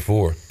karaoke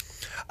before?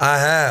 I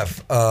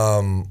have.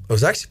 It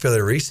was actually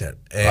fairly recent.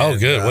 And,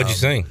 good. What'd you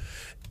sing?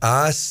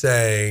 I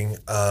sang...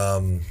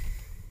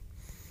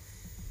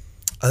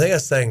 I think I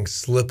sang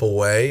 "Slip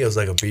Away." It was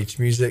like a beach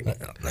music.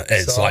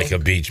 It's song. Like a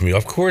beach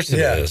music. Of course it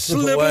is.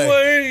 Slip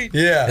away.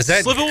 Yeah. Is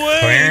that Slip Away?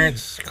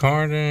 Clarence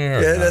Carter?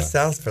 Yeah, that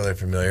sounds fairly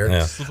familiar.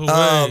 Yeah. Slip Away.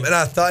 And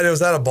I thought it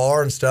was at a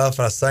bar and stuff,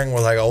 and I sang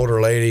with like an older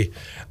lady.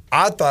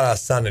 I thought I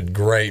sounded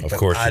great, Of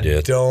course you did.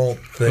 I don't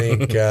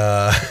think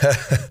I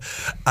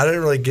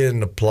didn't really get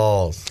an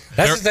applause.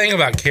 That's the thing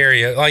about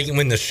karaoke. Like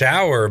in the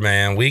shower,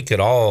 man, we could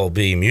all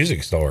be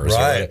music stars,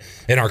 Right.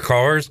 In our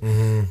cars.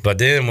 But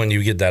then when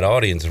you get that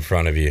audience in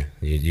front of you,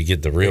 you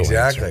get the real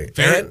answer.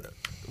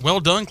 Well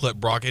done, Clip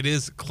Brock. It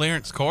is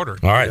Clarence Carter.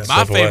 All right,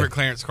 My Slip Away. favorite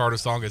Clarence Carter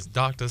song is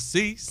Dr.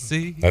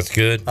 C.C. That's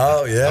good.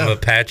 Oh yeah, I'm a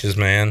Patches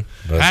man.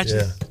 Patches.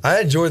 Yeah. I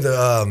enjoy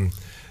the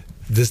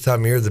this time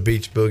of year the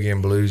Beach Boogie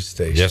and Blues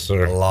station. Yes,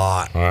 sir. A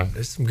lot. All right.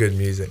 There's some good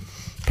music.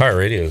 Pirate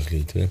Radio is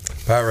good too.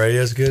 Pirate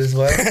Radio is good as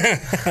well.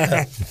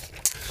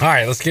 All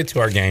right, let's get to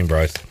our game,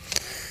 Bryce.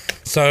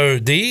 So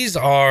these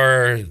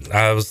are,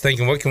 I was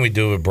thinking, what can we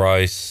do with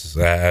Bryce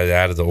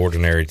out of the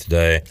ordinary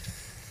today?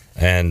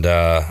 And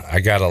I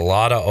got a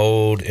lot of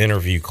old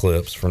interview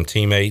clips from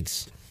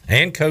teammates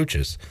and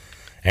coaches.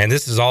 And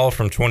this is all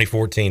from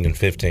 2014 and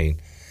 15.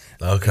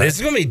 Okay. It's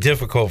going to be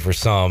difficult for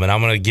some, and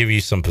I'm going to give you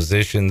some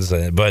positions.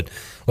 But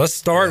let's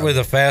start with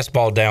a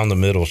fastball down the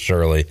middle,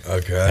 Shirley.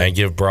 Okay. And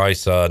give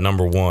Bryce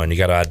number one. You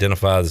got to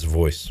identify this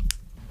voice.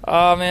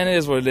 Man, it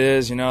is what it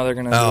is. You know, they're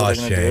going to do what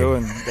they're going to do,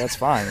 and that's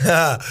fine.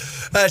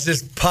 That's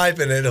just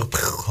piping it.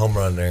 Home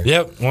run there.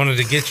 Yep. Wanted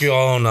to get you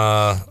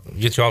on,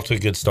 get you off to a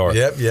good start.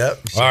 Yep.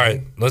 All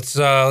right.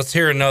 Let's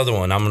hear another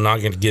one. I'm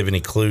not going to give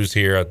any clues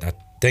here. I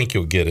think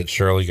you'll get it.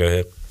 Shirley, go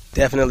ahead.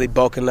 Definitely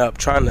bulking up,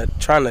 trying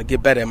to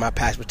get better at my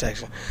pass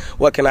protection.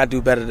 What can I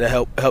do better to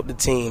help the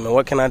team, and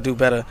what can I do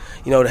better,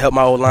 to help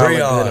my old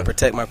lineman and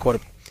protect my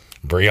quarterback?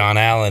 Breon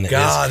Allen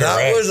God, is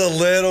correct. that was a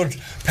little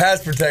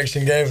pass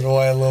protection gave it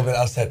away a little bit.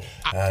 I said,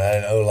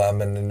 O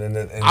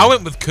lineman. I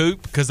went with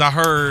Coop because I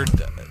heard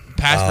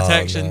pass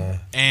protection,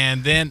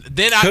 and then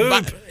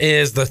Coop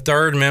is the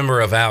third member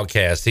of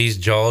Outkast. He's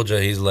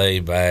Georgia. He's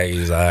laid back.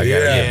 He's like, I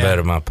gotta get better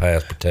at my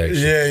pass protection.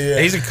 Yeah.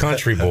 He's a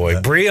country boy.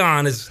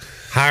 Breon is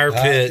higher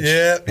pitch.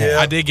 Yeah.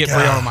 I did get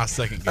Breon on my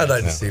second game. I'd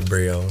like to see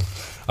Breon.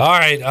 All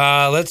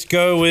right, let's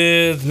go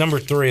with number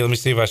 3. Let me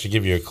see if I should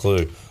give you a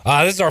clue.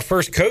 This is our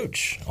first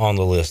coach on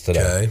the list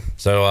today. Okay.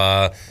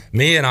 So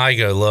me and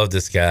Igo love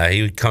this guy.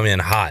 He would come in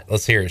hot.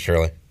 Let's hear it,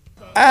 Shirley.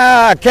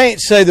 I can't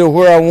say they're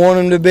where I want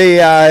them to be.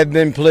 I've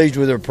been pleased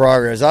with their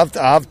progress. I've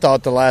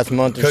thought the last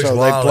month or Coach so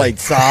Wiley. they played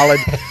solid.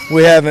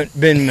 We haven't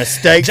been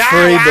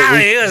mistake-free.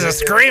 but He was a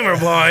screamer,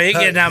 boy. He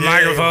getting that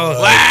microphone.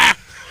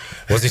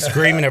 Was he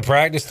screaming at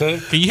practice, too?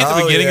 Can you hit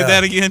the beginning of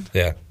that again?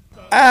 Yeah.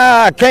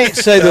 I can't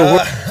say they're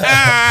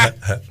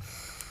where.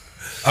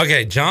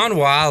 Okay, John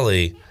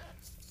Wiley,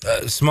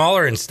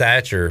 smaller in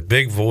stature,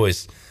 big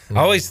voice. I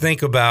always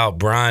think about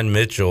Brian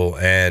Mitchell,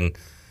 and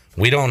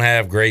we don't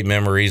have great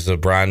memories of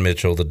Brian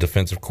Mitchell, the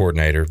defensive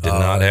coordinator.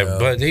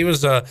 But he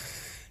was a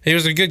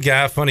good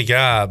guy, funny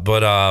guy.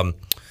 But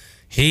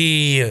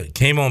he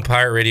came on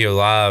Pirate Radio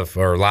Live,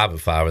 or Live at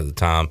 5 at the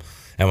time,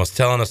 and was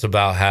telling us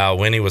about how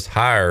when he was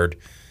hired,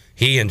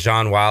 he and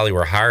John Wiley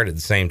were hired at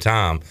the same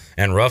time,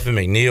 and Ruffin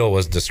McNeil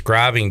was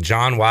describing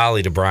John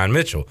Wiley to Brian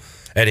Mitchell,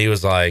 and he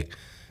was like,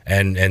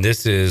 and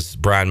this is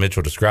Brian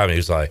Mitchell describing. He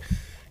was like,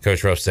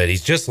 Coach Ruff said,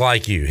 he's just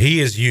like you. He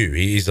is you.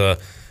 He's a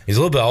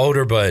little bit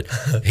older, but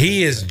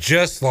he is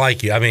just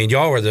like you. I mean,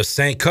 y'all were the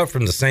same, cut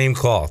from the same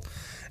cloth.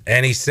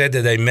 And he said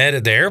that they met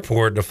at the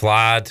airport to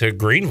fly to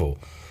Greenville.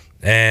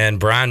 And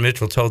Brian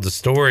Mitchell told the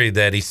story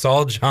that he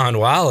saw John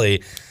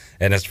Wiley,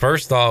 and his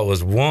first thought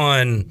was,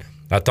 1,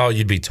 I thought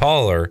you'd be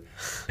taller,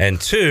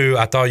 and 2,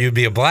 I thought you'd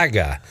be a black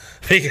guy.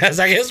 Because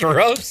I guess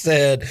Ruff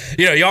said,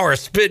 y'all are a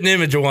spitting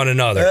image of one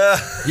another.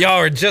 Y'all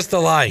are just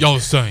alike. Y'all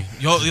the same.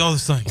 Y'all the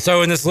same. So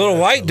when this little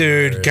white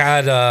dude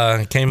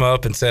came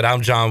up and said,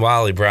 I'm John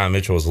Wiley, Brian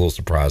Mitchell was a little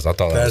surprised. I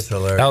thought That's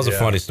hilarious. That was a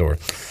funny story.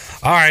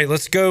 All right,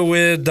 let's go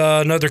with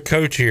another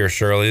coach here,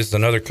 Shirley. This is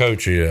another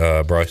coach,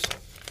 Bryce.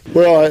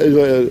 Well,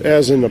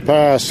 as in the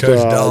past,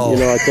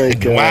 I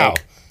think... wow,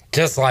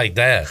 just like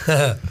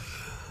that.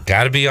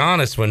 Got to be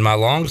honest, when my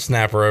long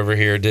snapper over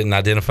here didn't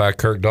identify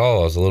Kirk Dahl,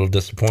 I was a little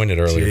disappointed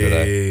earlier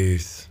today.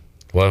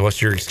 Well,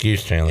 what's your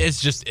excuse, Chandler?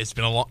 It's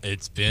been a while.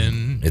 It's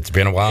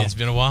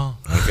been a while.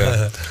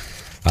 Okay.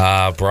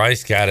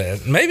 Bryce got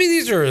it. Maybe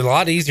these are a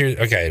lot easier.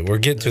 Okay, we're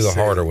getting to the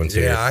harder ones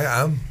here.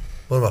 Yeah, I'm.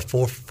 What am I,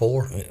 4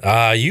 for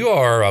 4? You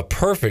are a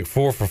perfect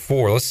 4 for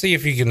 4. Let's see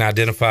if you can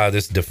identify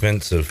this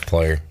defensive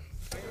player.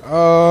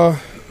 I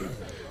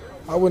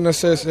wouldn't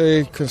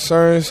necessarily say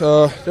concerns.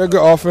 They're a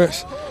good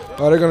offense.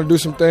 They're going to do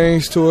some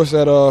things to us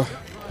that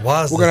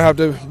we're going to have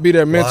to be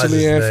there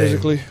mentally and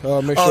physically.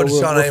 Make sure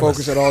we're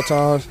focused at all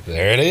times.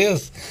 There it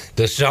is.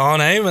 Deshaun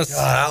Amos.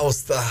 That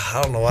was,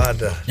 I don't know why.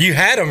 You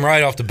had him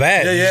right off the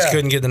bat. Yeah, you just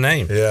couldn't get the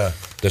name. Yeah.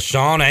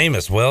 Deshaun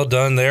Amos. Well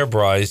done there,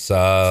 Bryce.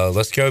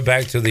 Let's go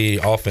back to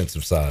the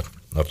offensive side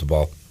of the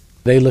ball.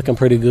 They looking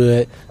pretty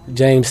good.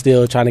 James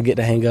still trying to get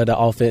the hang of the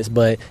offense,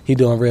 but he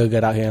doing real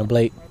good out here. And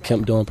Blake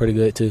Kemp doing pretty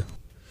good, too.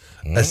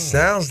 That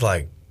sounds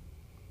like...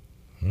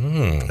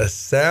 That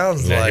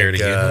sounds like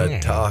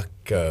taco.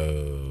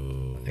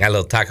 Got a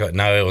little taco.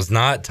 No, it was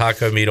not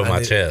taco meat on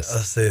my chest.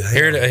 Let's see.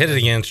 Hit it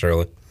again,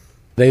 Shirley.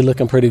 They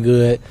looking pretty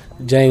good.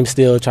 James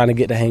still trying to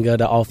get the hang of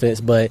the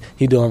offense, but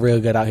he doing real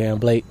good out here. And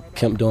Blake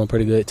Kemp doing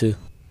pretty good, too.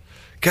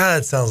 God,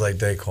 that sounds like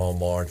Daquan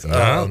Barnes.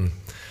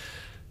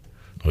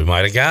 We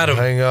might have got him.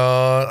 Hang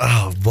on.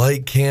 Oh,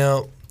 Blake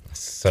Kemp.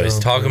 So he's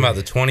talking about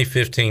the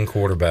 2015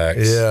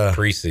 quarterbacks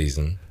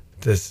preseason.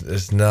 This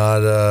is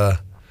not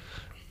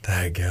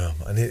daggum.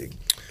 I need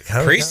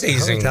preseason.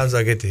 How many times do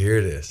I get to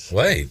hear this?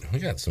 Wait, we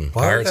got some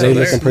Pirates. They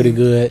looking pretty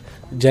good.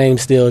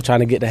 James still trying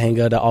to get the hang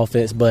of the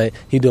offense, but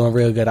he doing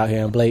real good out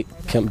here. And Blake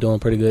Kemp doing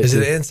pretty good. Is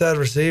it an inside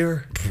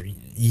receiver?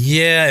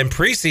 Yeah, and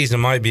preseason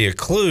might be a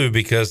clue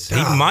because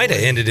he might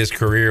have ended his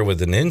career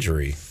with an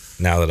injury.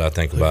 Now that I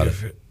think about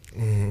it,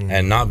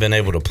 and not been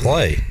able to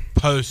play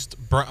post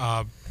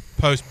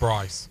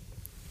Bryce.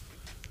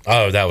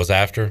 Oh, that was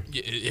after?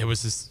 It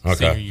was his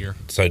senior year.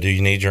 So do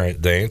you need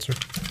the answer?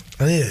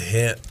 I need a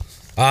hint.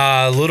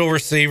 Little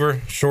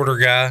receiver, shorter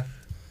guy.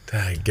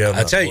 I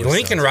tell you,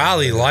 Lincoln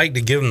Riley liked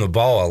to give him the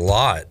ball a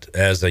lot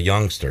as a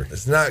youngster.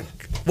 It's not.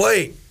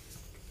 Wait.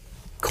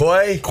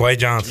 Quay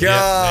Johnson.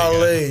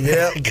 Golly.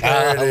 Yep.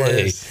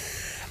 Golly.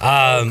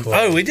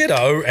 We did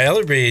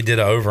Ellerby did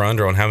an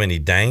over-under on how many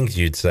dangs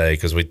you'd say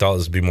because we thought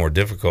this would be more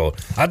difficult.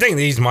 I think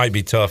these might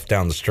be tough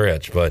down the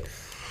stretch, but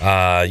you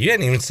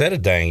hadn't even said a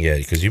dang yet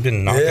because you've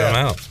been knocking them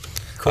out.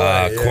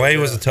 Quay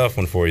was a tough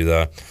one for you,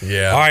 though.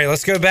 Yeah. All right,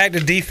 let's go back to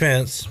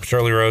defense.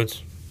 Shirley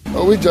Rhodes.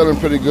 Oh, we gelling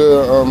pretty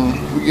good.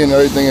 We getting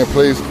everything in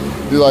place.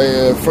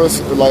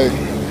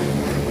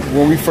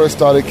 When we first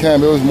started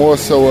camp, it was more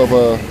so of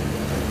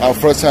our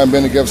first time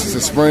being together since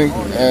the spring,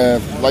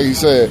 and like you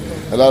said,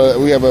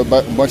 we have a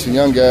bunch of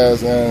young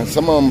guys, and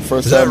some of them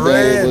first time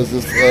being was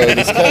this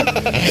camp.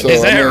 So,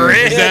 Is that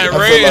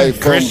red? Like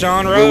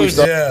Krishan Rose.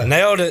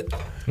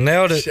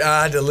 Nailed it.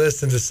 I had to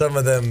listen to some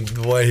of them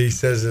the way he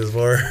says his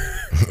word.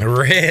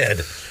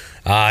 Red.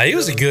 He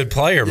was a good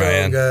player,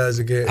 man. I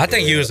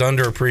think he was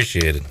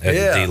underappreciated at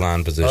the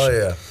D-line position. Oh,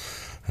 yeah.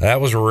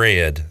 That was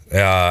Red.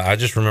 I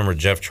just remember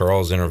Jeff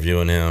Charles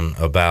interviewing him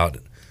about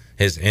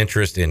his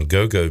interest in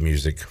go-go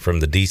music from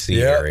the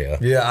D.C. area.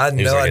 Yeah, I had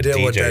no idea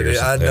what that is.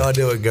 I had no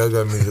idea what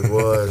go-go music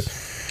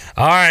was.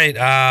 All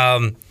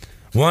right.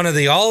 One of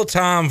the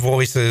all-time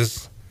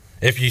voices.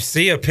 If you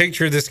see a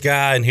picture of this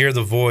guy and hear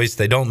the voice,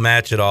 they don't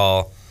match at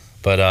all.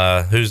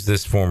 But who's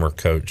this former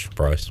coach,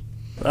 Bryce?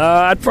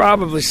 I'd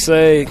probably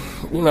say,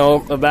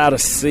 about a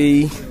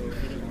C.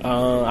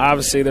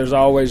 Obviously, there's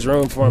always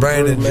room for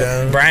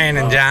improvement.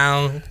 Brandon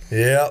Jones.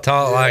 Yep.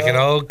 Talk like an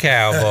old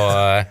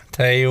cowboy.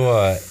 Tell you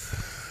what.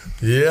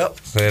 Yep.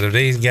 Said if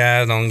these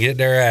guys don't get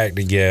their act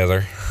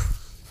together,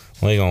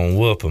 we're going to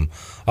whoop them.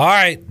 All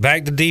right,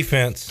 back to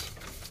defense.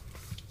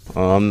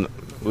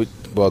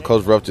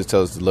 Coach Ruff just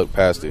tells us to look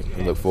past it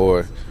and look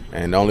forward.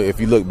 And only if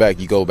you look back,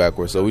 you go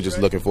backwards. So we're just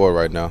looking forward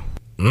right now.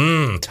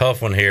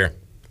 Tough one here.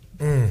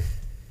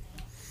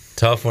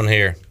 Tough one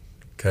here.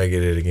 Can I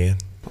get it again?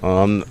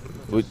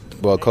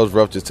 Coach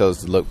Ruff just tells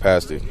us to look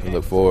past it and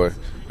look forward.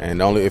 And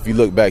only if you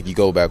look back, you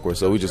go backwards.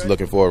 So we're just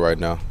looking forward right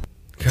now.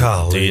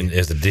 Golly.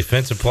 As a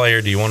defensive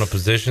player, do you want a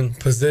position?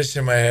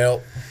 Position may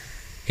help.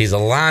 He's a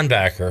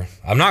linebacker.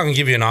 I'm not going to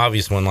give you an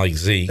obvious one like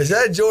Zeke. Is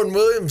that Jordan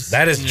Williams?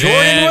 That is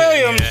Jordan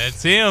Williams. Yeah,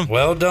 it's him.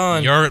 Well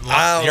done. Your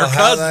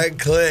how that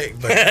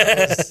clicked.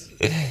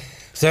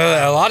 So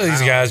a lot of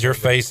these guys you're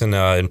facing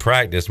in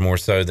practice more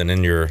so than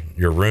in your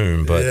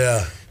room.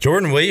 But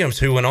Jordan Williams,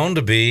 who went on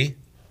to be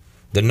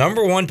the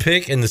number 1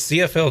 pick in the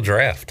CFL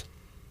draft.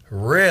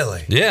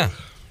 Really? Yeah.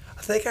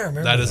 I think I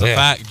remember. That is a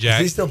fact,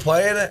 Jack. Is he still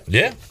playing it?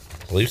 Yeah,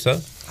 I believe so.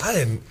 I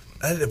didn't.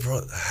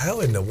 Bro,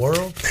 how in the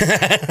world?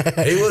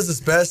 He was a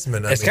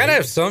specimen. It's got to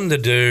have something to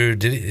do.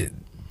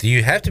 Do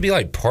you have to be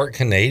like part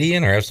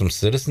Canadian or have some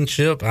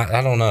citizenship?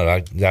 I don't know.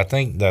 I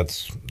think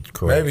that's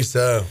correct. Maybe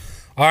so.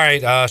 All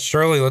right,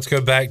 Shirley, let's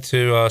go back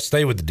to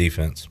stay with the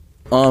defense.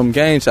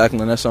 Game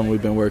tackling, that's something we've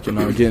been working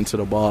on, getting to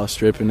the ball,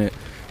 stripping it.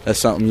 That's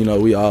something,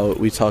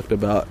 we talked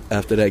about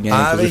after that game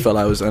because we felt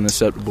like it was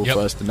unacceptable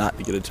for us to not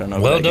get a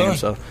turnover that game.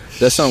 So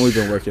that's something we've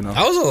been working on.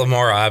 I was a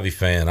Lamar Ivy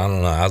fan. I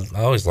don't know. I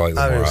always liked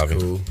Lamar Ivy.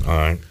 Cool. All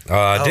right.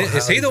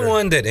 Is he the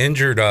one that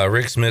injured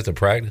Rick Smith at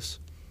practice?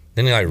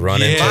 Didn't he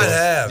run into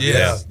him?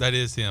 Yes, that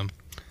is him.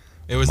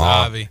 It was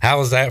Ivy. How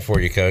was that for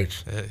you,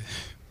 Coach?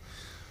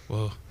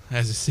 Well,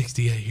 as a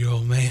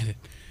 68-year-old man,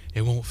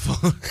 it won't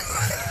fun.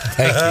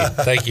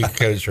 Thank you,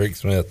 Coach Rick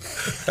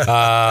Smith. All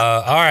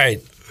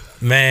right.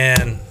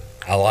 Man,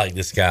 I like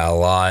this guy a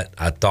lot.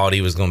 I thought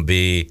he was going to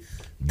be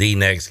the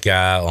next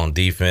guy on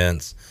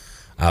defense.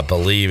 I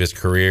believe his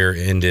career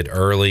ended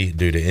early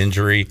due to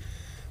injury.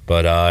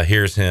 But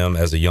here's him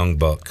as a young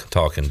buck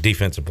talking.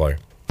 Defensive player.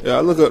 Yeah,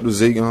 I look up to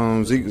Zeke.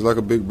 Zeke is like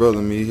a big brother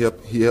to me. He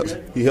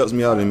helps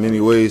me out in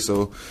many ways.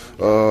 So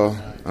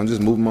I'm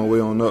just moving my way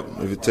on up.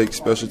 If it takes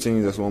special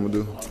teams, that's what I'm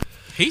going to do.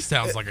 He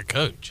sounds like a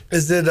coach.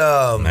 Is it,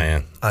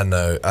 man? I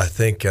know. I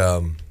think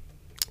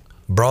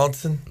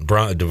Bronson?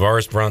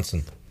 DeVaris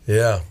Brunson.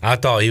 Yeah. I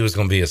thought he was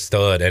going to be a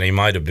stud, and he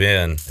might have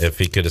been if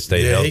he could have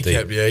stayed healthy.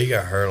 He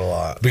got hurt a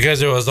lot.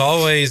 Because there was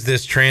always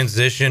this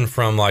transition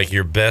from, like,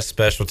 your best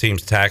special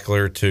teams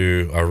tackler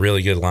to a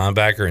really good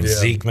linebacker, and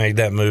Zeke made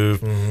that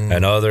move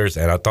and others,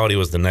 and I thought he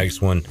was the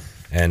next one,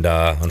 and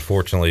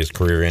unfortunately his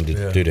career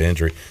ended due to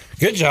injury.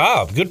 Good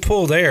job. Good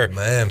pull there.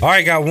 Man. All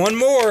right, got one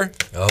more.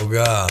 Oh,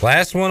 God.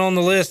 Last one on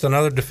the list,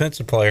 another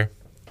defensive player.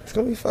 It's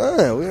gonna be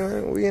fun.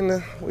 We in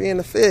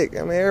the thick.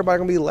 I mean, everybody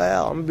gonna be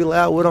loud. I'm gonna be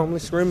loud with them. I'm gonna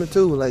screaming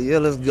too. Like, yeah,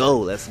 let's go,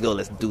 let's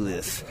do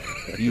this.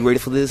 You ready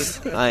for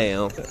this? I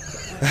am.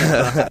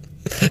 That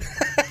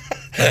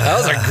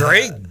was a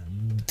great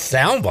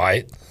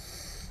soundbite.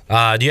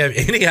 Do you have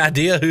any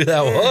idea who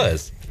that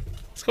was?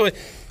 Let's go.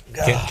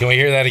 Can we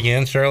hear that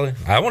again, Shirley?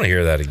 I want to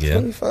hear that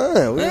again. It's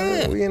gonna be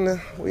fun.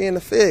 We in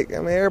the thick. I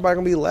mean, everybody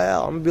gonna be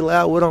loud. I'm gonna be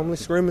loud with them. I'm gonna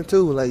screaming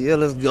too. Like, yeah,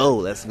 let's go,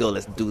 let's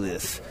do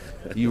this.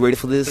 You ready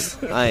for this?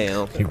 I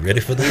am. You ready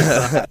for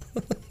this?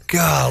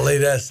 Golly,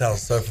 that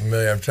sounds so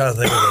familiar. I'm trying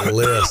to think of the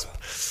lisp.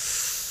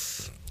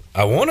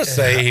 I want to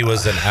say he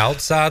was an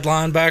outside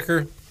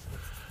linebacker,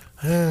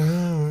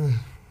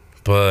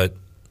 but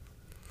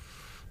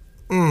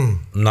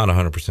not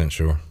 100%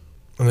 sure.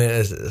 I mean,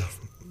 it's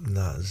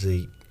not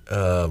Zeke.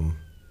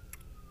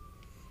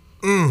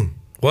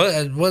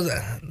 What was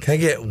Can I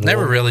get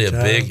never one really a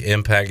time? big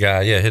impact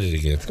guy? Yeah, hit it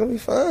again. It's gonna be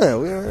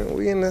fun.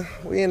 We in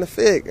the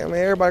thick. I mean,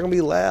 everybody gonna be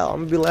loud.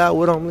 I'm gonna be loud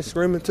with them. I'm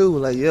screaming too.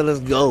 Like, yeah, let's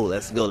go,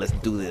 let's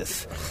do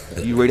this.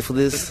 You ready for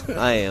this?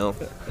 I am.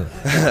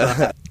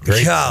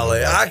 Golly,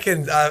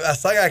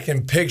 it's like I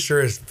can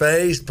picture his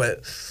face, but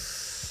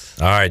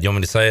All right, you want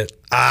me to say it?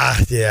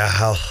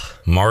 Yeah.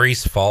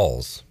 Maurice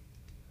Falls.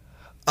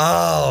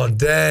 Oh,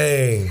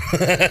 dang!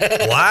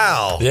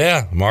 Wow.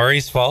 Yeah,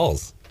 Maurice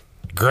Falls.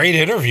 Great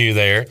interview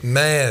there,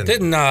 man.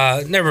 Didn't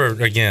never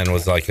again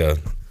was like a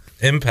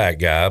impact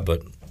guy,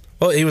 but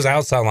well, he was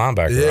outside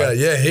linebacker. Yeah, right?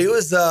 yeah. He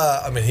was.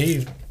 I mean,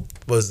 he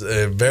was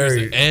a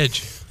very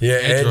edge. Yeah,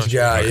 edge rusher.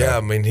 guy. Okay. Yeah,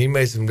 I mean, he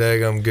made some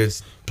daggum good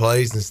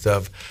plays and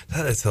stuff.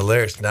 That is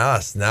hilarious.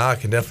 Now I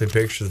can definitely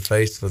picture the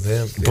face with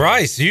him.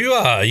 Bryce, you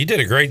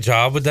did a great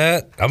job with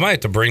that. I might have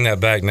to bring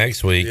that back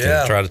next week Yeah.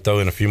 and try to throw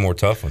in a few more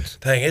tough ones.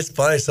 Dang, it's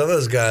funny. Some of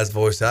those guys'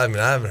 voices. I mean,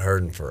 I haven't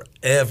heard them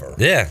forever.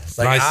 Yeah, it's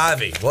like nice.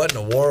 Ivy. What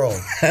in the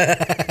world?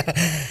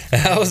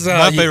 That was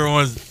My favorite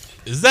one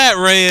is that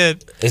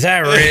red? Is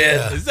that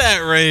red? Is that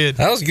red?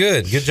 That was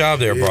good. Good job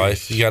there,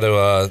 Bryce. You got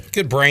to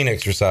good brain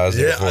exercise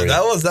there for Yeah, you.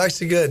 that was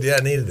actually good. Yeah,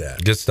 I needed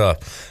that. Good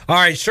stuff. All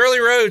right, Shirley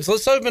Rhodes,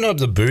 let's open up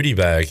the booty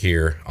bag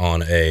here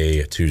on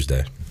a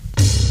Tuesday.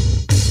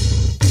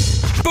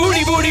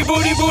 Booty, booty,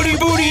 booty, booty,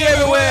 booty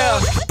everywhere.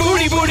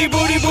 Booty, booty,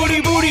 booty,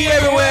 booty, booty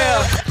everywhere.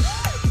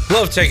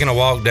 Love taking a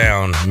walk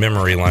down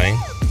memory lane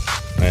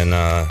and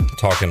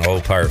talking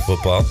old Pirate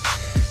football.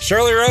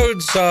 Shirley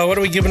Rhodes, what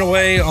are we giving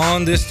away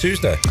on this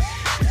Tuesday?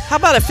 How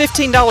about a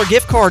 $15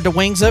 gift card to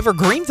Wings Over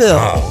Greenville?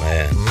 Oh,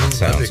 man. That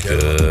sounds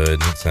good.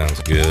 That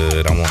sounds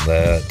good. I want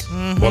that.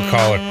 What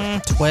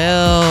caller?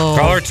 12.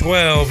 Caller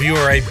 12, you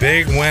are a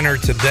big winner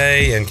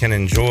today and can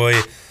enjoy.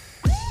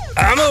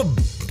 I'm a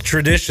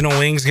traditional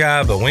wings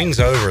guy, but Wings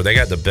Over, they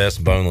got the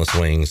best boneless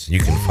wings you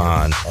can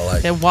find.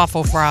 And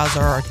waffle fries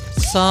are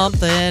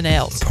something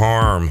else.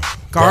 Parm.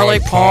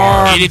 Garlic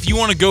parm. And if you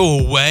want to go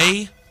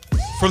away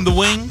from the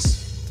wings,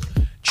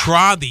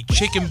 try the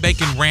chicken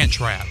bacon ranch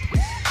wrap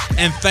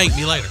and thank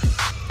me later.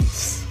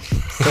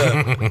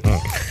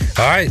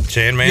 All right,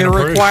 Chan Man. You're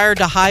approved. required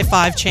to high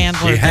five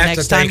Chandler You the have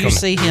next to time take you him.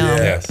 see him.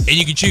 Yes. And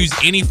you can choose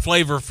any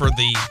flavor for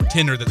the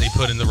tender that they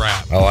put in the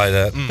wrap. I like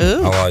that.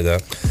 Ooh. I like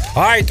that.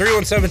 All right,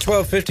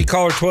 317-1250,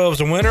 caller 12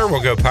 is a winner.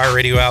 We'll go Pirate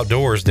Radio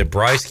Outdoors. Did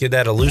Bryce get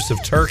that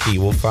elusive turkey?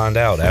 We'll find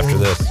out after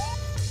this.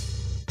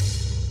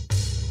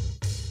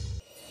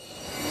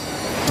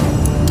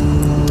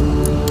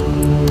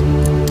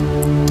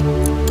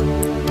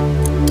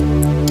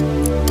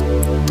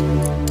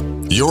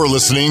 You're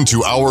listening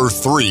to Hour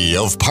 3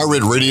 of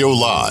Pirate Radio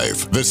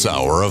Live. This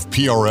hour of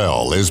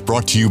PRL is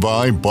brought to you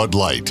by Bud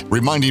Light,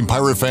 reminding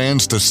Pirate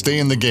fans to stay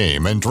in the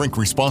game and drink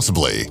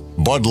responsibly.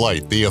 Bud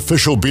Light, the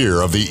official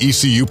beer of the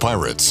ECU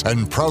Pirates,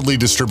 and proudly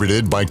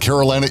distributed by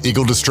Carolina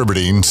Eagle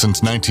Distributing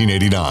since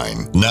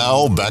 1989.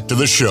 Now, back to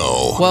the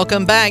show.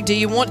 Welcome back. Do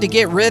you want to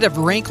get rid of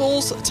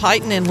wrinkles,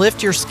 tighten and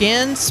lift your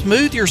skin,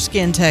 smooth your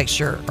skin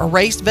texture,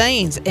 erase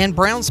veins and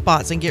brown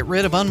spots, and get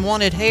rid of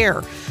unwanted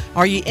hair?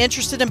 Are you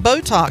interested in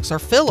Botox or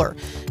filler?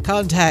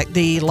 Contact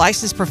the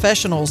licensed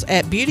professionals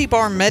at Beauty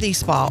Bar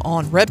Medi-Spa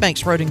on Red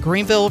Banks Road in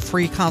Greenville.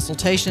 Free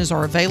consultations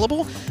are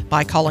available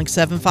by calling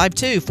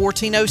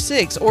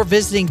 752-1406 or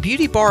visiting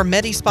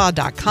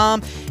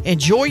beautybarmedispa.com.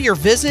 Enjoy your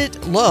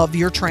visit. Love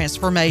your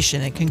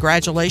transformation. And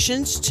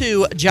congratulations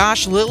to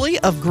Josh Lilly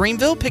of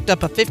Greenville. Picked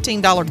up a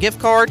 $15 gift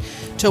card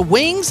to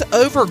Wings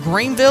Over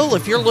Greenville.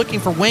 If you're looking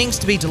for wings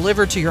to be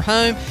delivered to your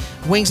home,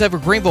 Wings Over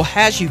Greenville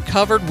has you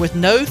covered with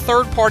no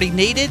third party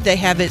needed. They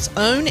have its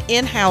own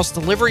in-house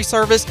delivery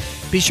service.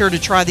 Be sure to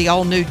try the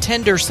all-new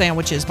tender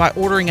sandwiches by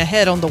ordering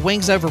ahead on the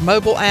Wings Over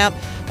mobile app.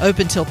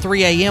 Open till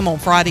 3 a.m. on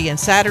Friday and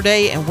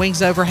Saturday, and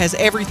Wings Over has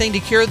everything to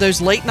cure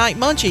those late-night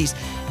munchies.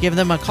 Give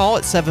them a call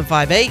at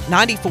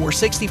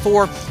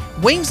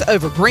 758-9464. Wings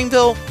Over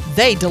Greenville,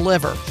 they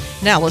deliver.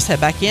 Now let's head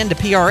back into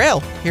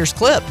PRL. Here's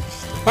Clip.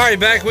 All right,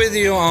 back with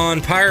you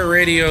on Pirate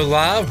Radio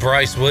Live.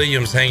 Bryce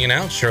Williams hanging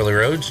out. Shirley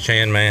Rhodes,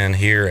 Chan Man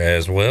here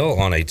as well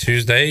on a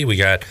Tuesday. We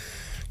got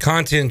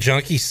content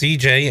junkie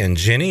CJ and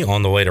Jenny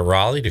on the way to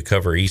Raleigh to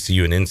cover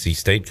ECU and NC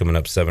State coming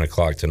up 7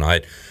 o'clock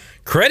tonight.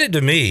 Credit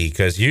to me,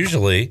 because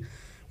usually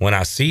when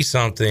I see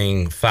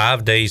something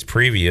 5 days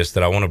previous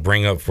that I want to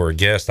bring up for a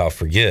guest, I'll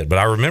forget. But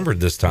I remembered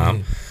this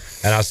time,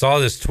 and I saw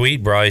this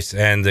tweet, Bryce,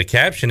 and the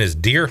caption is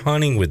deer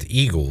hunting with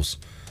eagles.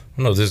 I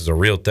don't know if this is a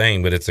real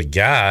thing, but it's a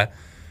guy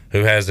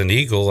who has an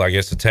eagle, I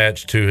guess,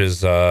 attached to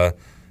his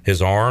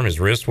arm, his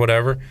wrist,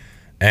 whatever.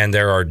 And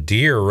there are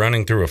deer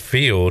running through a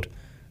field,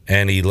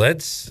 and he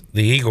lets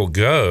the eagle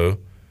go.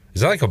 Is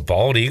that like a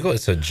bald eagle?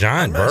 It's a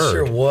giant bird. I'm not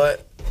sure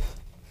what.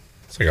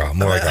 It's like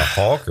more like a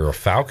hawk or a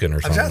falcon or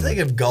I'm something. trying to think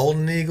if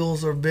golden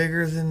eagles are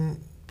bigger than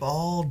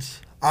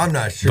balds. I'm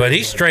not sure. But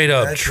he straight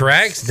up That's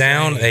tracks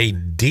down a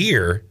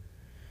deer,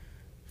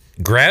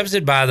 grabs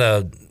it by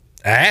the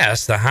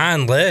ass, the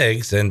hind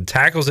legs, and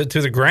tackles it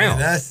to the ground.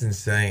 Man, that's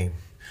insane.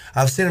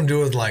 I've seen them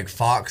do it with like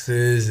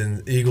foxes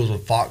and eagles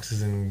with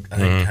foxes and I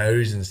think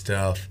coyotes and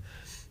stuff,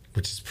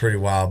 which is pretty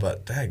wild.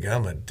 But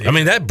dadgummit, deer. I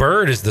mean, that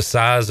bird is the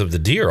size of the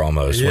deer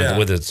almost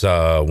with its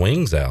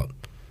wings out.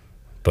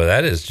 But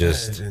that is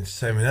just that is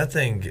insane. I mean, that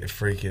thing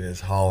freaking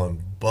is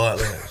hauling butt.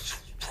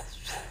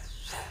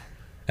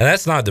 And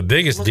that's not the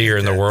biggest deer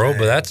in the world,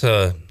 but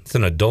it's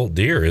an adult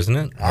deer, isn't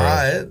it?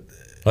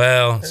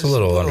 Well, it's a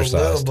little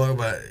undersized.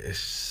 But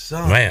it's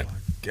Man.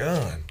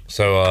 gun.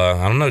 So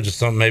I don't know, just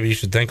something maybe you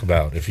should think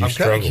about if you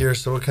struggle. I'm kind of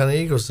curious what kind of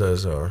eagles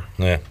those are.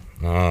 Yeah,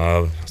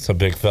 it's a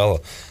big fella.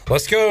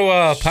 Let's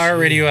go Pirate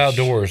Radio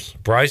Outdoors.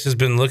 Bryce has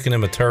been looking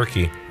him a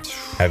turkey.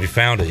 Have you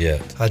found it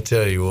yet? I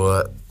tell you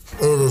what,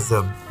 it is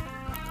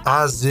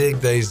I zig,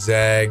 they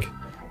zag,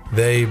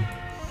 they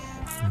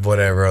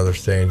whatever other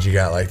sayings you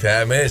got like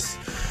that. I mean,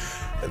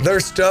 they're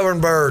stubborn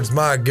birds.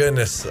 My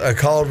goodness, I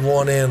called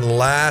one in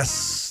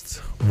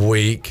last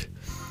week.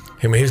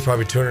 I mean, he's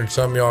probably 200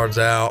 some yards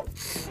out.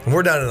 And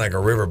we're down in like a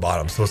river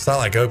bottom, so it's not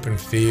like open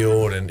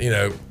field. And,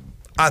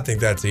 I think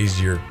that's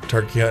easier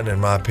turkey hunting, in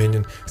my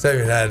opinion. Because I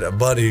even had a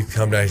buddy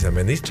come down. He said,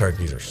 man, these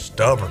turkeys are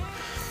stubborn.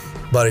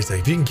 Buddy said,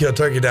 if you can kill a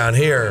turkey down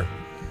here,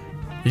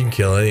 you can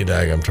kill any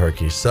daggum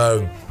turkey.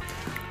 So,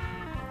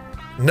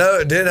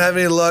 no, didn't have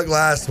any luck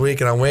last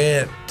week, and I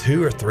went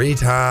 2 or 3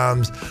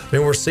 times. I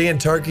mean, we're seeing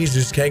turkeys,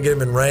 just can't get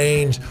them in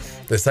range.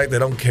 It's like they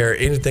don't care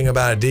anything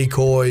about a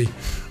decoy.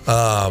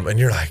 And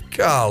you're like,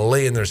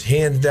 golly, and there's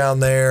hens down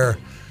there.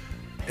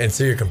 And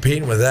so you're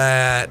competing with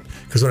that.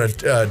 Because when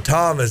a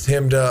tom is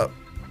hemmed up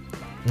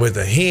with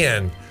a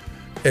hen,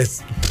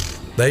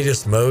 they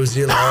just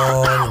mosey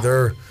along.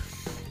 They're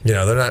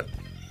not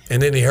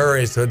in any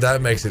hurry, so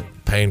that makes it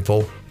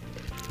painful.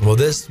 Well,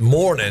 this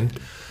morning,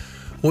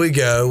 we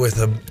go with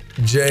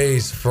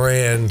Jay's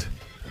friend's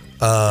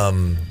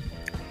son,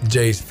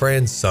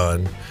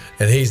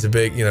 and he's a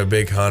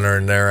big hunter,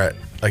 and they're at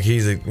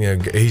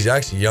he's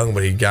actually young,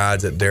 but he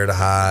guides at Dare to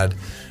Hide,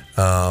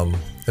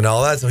 and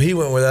all that. So he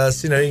went with us.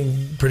 He's a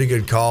pretty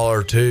good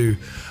caller too,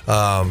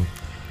 and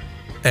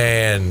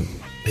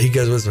he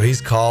goes with us. So he's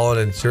calling,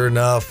 and sure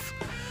enough,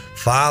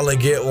 finally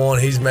get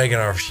one. He's making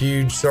a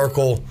huge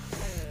circle.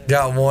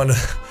 Got one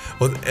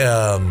with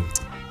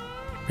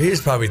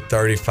he's probably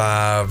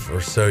 35 or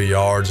so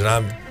yards, and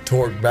I'm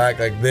torqued back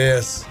like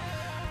this,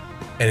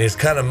 and he's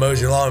kind of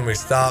moseying along, and he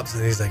stops,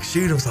 and he's like,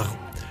 shoot him. So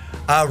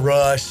I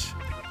rush.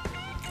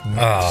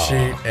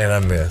 Shoot, and I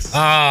miss.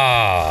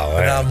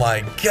 And I'm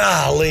like,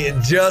 golly,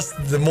 and just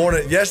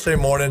yesterday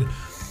morning,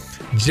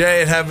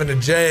 Jay having to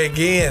Jay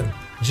again.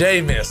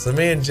 Jay missed. So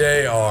me and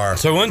Jay are.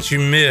 So once you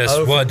miss,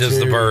 what does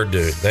the bird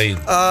do? They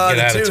get out of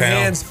town? The 2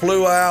 hens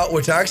flew out,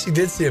 which I actually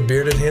did see a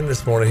bearded hen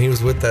this morning. He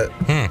was with that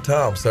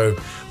Tom, so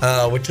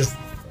which is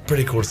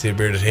pretty cool to see a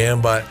bearded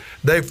hen. But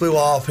they flew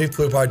off. He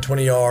flew probably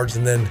 20 yards,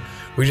 and then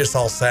we just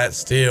all sat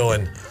still,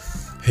 and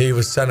he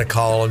was trying to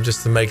call him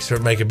just to make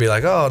it be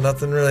like, oh,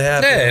 nothing really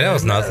happened. Yeah, that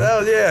was nothing.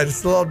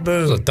 Just a little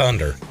boom. It was a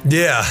thunder.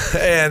 Yeah,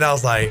 and I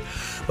was like,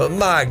 but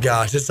my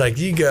gosh, it's like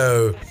you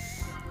go,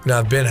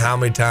 I've been how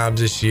many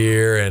times this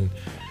year, and,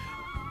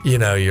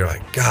 you're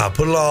like, God,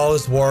 put all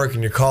this work,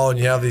 and you're calling,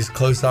 you have these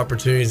close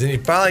opportunities, and you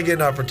finally get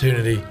an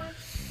opportunity,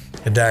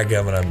 and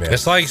dadgummit, I missed.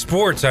 It's like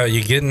sports.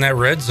 You get in that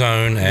red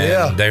zone,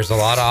 and there's a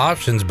lot of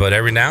options, but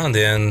every now and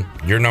then,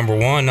 your number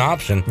one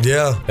option.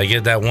 Yeah. They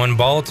get that one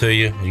ball to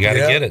you. You got to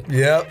get it.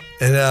 Yep.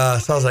 And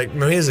so I was like,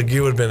 man, he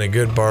would have been a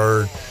good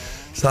bird.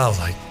 So I was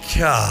like,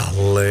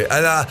 golly.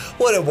 And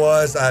what it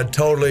was,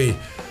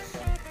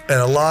 and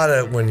a lot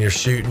of when you're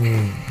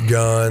shooting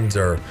guns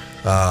or,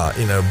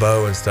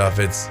 bow and stuff,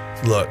 it's,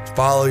 look,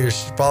 follow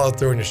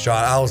through on your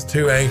shot. I was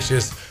too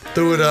anxious,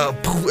 threw it up.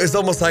 It's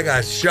almost like I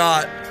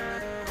shot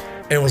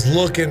and was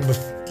looking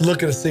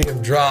to see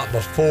him drop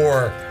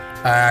before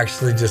I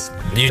actually just.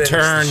 You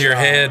turn your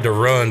head to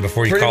run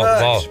before you caught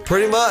the ball.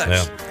 Pretty much.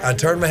 Yeah. I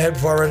turned my head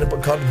before I ran up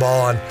and caught the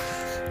ball, and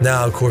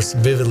now, of course,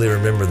 vividly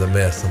remember the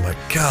miss. I'm like,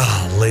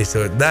 golly,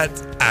 so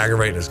that's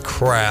aggravating as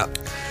crap.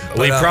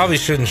 We probably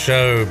shouldn't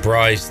show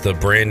Bryce the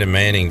Brandon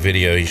Manning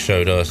video he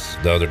showed us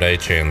the other day,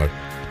 Chandler,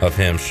 of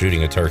him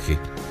shooting a turkey.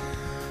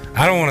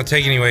 I don't want to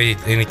take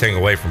anything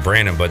away from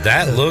Brandon, but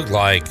that looked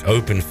like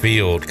open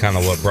field, kind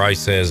of what Bryce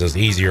says is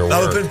easier work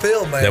open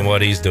field, man, than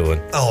what he's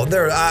doing. Oh,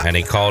 and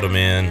he called him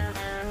in.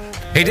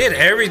 He did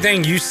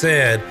everything you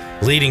said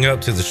leading up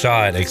to the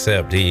shot,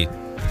 except he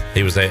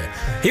was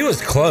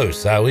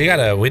close.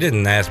 We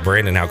didn't ask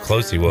Brandon how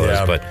close he was,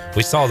 but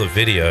we saw the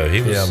video.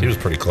 He was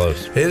pretty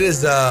close. It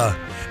is.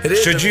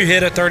 Should you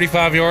hit a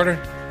 35-yarder?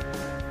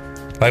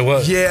 Like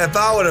what? Yeah, if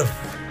I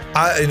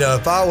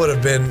would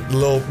have been a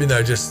little,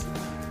 just a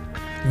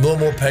little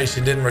more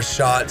patient, didn't rush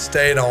shot,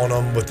 stayed on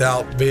them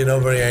without being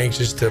overly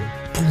anxious to,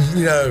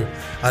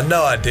 I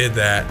know I did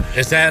that.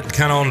 Is that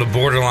kind of on the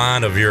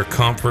borderline of your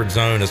comfort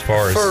zone as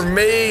far as? For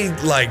me,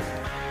 my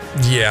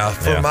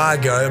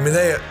gun. I mean,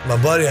 my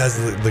buddy has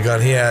the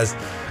gun he has.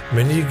 I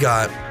mean, you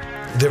got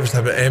different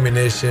type of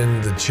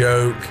ammunition, the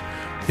choke,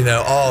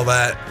 all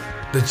that.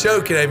 The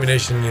choke and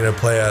ammunition,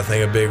 play, I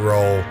think, a big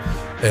role.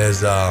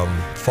 is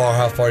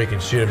how far you can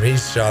shoot him.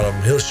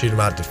 He'll shoot him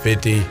out to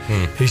 50.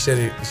 He said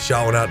he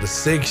shot one out to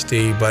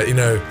 60, but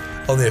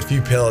only a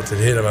few pellets had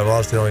hit him.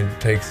 Obviously, it only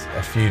takes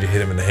a few to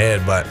hit him in the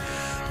head. But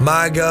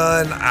my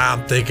gun,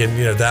 I'm thinking,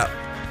 that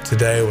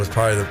today was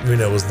probably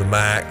was the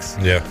max.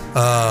 Yeah.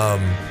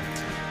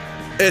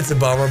 It's a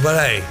bummer, but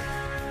hey,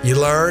 you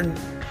learn.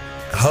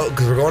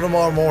 Because we're going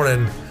tomorrow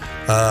morning.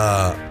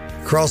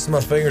 Crossing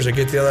my fingers to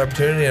get the other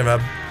opportunity, and I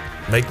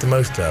make the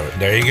most of it.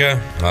 There you go.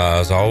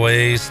 As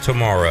always,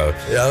 tomorrow.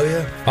 Oh,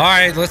 yeah. All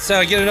right, let's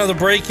get another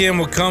break in.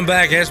 We'll come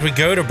back as we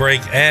go to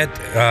break at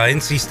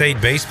NC State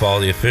Baseball.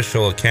 The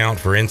official account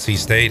for NC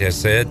State has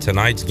said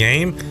tonight's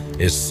game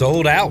is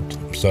sold out.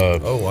 So,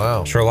 oh, wow.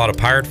 I'm sure a lot of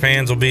Pirate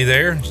fans will be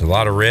there. There's a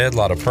lot of red, a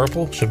lot of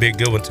purple. Should be a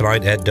good one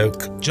tonight at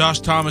Doak. Josh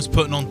Thomas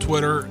putting on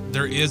Twitter,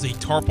 there is a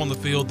tarp on the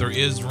field. There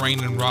is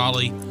rain in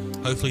Raleigh.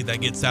 Hopefully that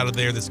gets out of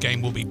there. This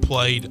game will be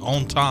played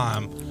on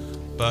time.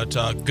 But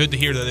good to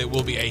hear that it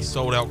will be a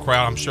sold-out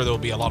crowd. I'm sure there will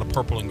be a lot of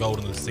purple and gold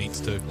in the seats,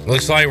 too.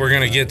 Looks like we're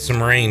going to get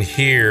some rain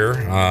here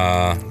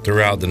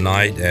throughout the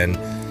night. And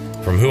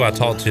from who I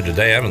talked to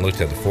today, I haven't looked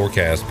at the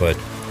forecast, but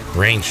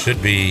rain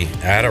should be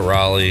out of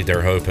Raleigh.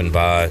 They're hoping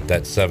by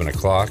that 7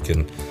 o'clock.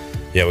 And,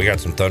 yeah, we got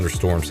some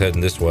thunderstorms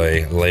heading this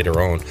way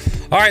later on.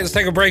 All right, let's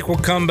take a break. We'll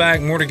come back.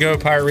 More to go.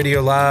 Pirate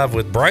Radio Live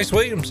with Bryce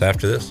Williams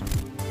after this.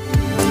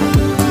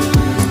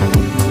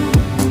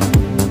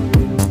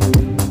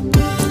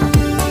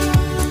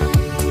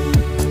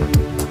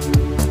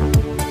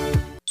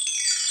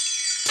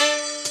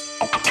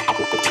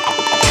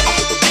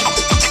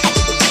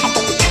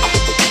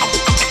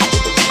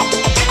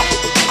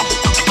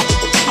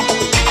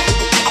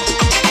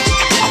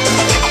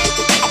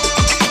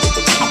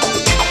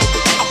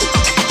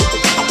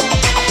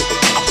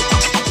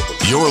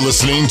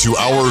 Listening to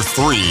Hour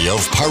 3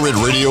 of Pirate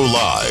Radio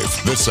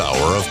Live. This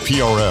hour of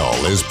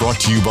PRL is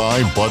brought to you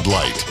by Bud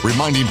Light,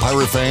 reminding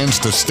Pirate fans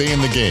to stay in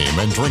the game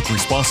and drink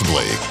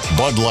responsibly.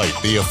 Bud Light,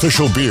 the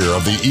official beer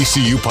of the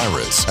ECU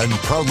Pirates, and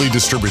proudly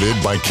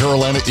distributed by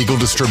Carolina Eagle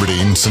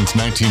Distributing since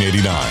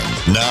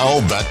 1989.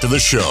 Now, back to the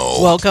show.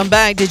 Welcome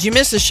back. Did you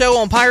miss the show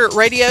on Pirate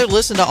Radio?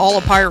 Listen to all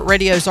of Pirate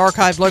Radio's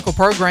archived local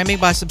programming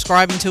by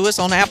subscribing to us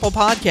on Apple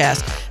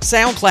Podcasts,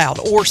 SoundCloud,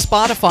 or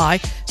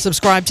Spotify.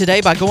 Subscribe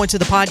today by going to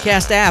the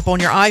podcast app on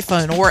your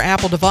iPhone or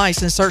Apple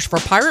device and search for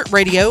Pirate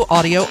Radio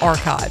Audio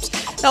Archives.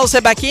 Now let's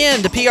head back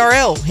in to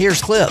PRL. Here's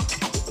Clip.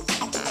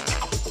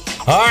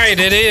 All right,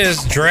 it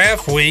is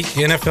draft week.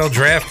 NFL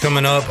draft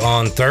coming up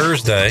on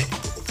Thursday.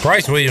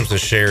 Bryce Williams has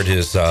shared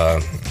his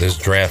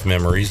draft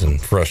memories and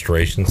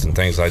frustrations and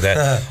things like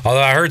that.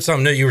 Although I heard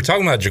something new. You were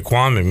talking about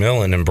Jaquan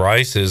McMillan, and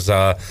Bryce is,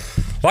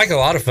 like a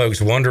lot of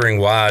folks, wondering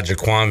why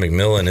Jaquan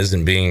McMillan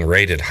isn't being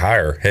rated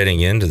higher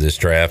heading into this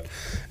draft.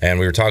 And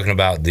we were talking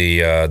about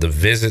the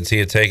visits he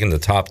had taken, the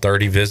top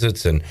 30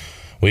 visits, and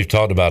we've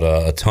talked about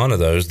a ton of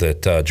those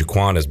that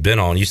Jaquan has been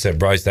on. You said,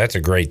 Bryce, that's a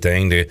great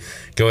thing to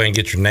go ahead and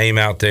get your name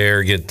out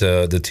there, get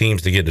the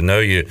teams to get to know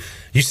you.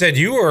 You said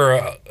you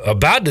were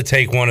about to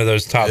take one of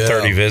those top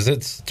 30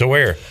 visits. To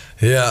where?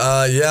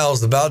 I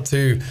was about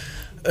to.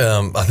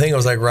 I think it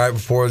was like right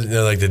before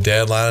like the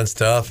deadline and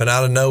stuff, and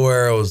out of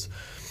nowhere it was.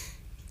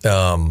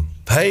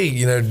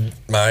 Hey,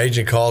 my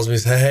agent calls me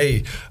and says,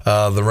 hey,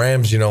 the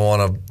Rams,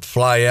 want to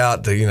fly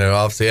out to,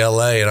 obviously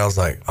LA. And I was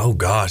like, oh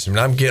gosh,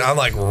 I'm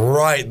like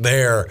right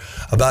there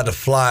about to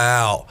fly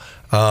out,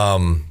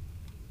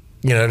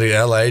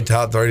 to LA,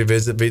 top 30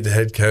 visit, beat the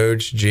head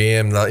coach,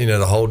 GM,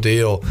 the whole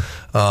deal,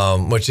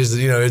 which is,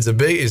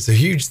 it's a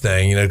huge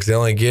thing, because they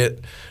only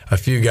get a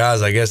few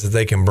guys, I guess, that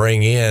they can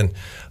bring in.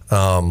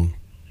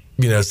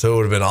 So it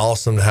would have been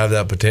awesome to have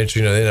that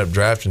potential. They ended up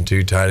drafting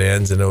 2 tight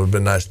ends, and it would have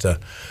been nice to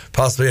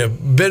possibly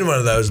have been one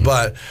of those.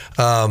 But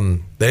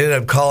they ended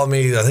up calling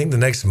me, I think, the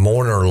next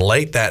morning or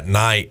late that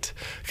night,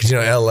 because,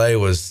 L.A.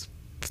 was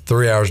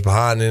 3 hours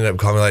behind. They ended up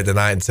calling me late that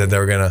night and said they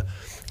were going to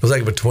 – it was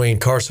like between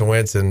Carson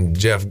Wentz and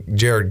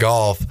Jared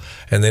Goff,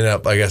 and they ended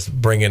up, I guess,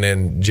 bringing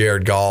in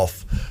Jared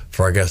Goff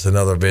for, I guess,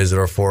 another visit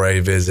or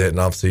 4A visit. And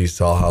obviously you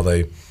saw how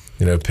they –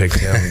 picked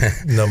him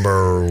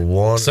number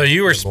 1. So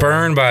you were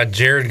spurned by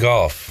Jared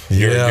Goff,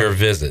 your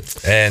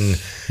visit.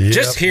 And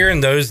just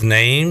hearing those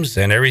names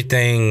and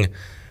everything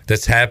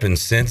that's happened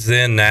since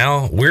then,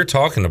 now we're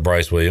talking to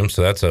Bryce Williams,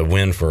 so that's a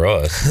win for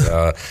us.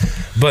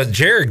 But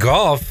Jared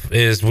Goff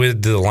is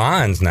with the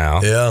Lions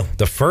now. Yeah.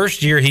 The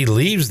first year he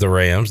leaves the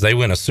Rams, they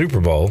win a Super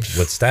Bowl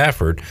with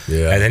Stafford.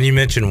 Yeah. And then you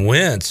mentioned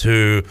Wentz,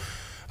 who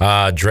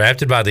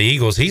drafted by the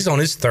Eagles. He's on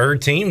his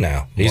 3rd team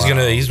now.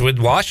 He's with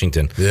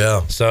Washington.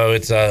 Yeah. So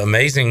it's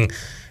amazing.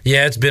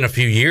 Yeah, it's been a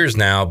few years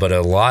now, but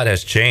a lot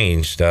has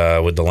changed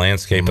with the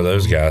landscape of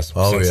those guys.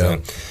 Oh, yeah.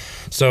 Then.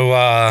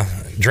 So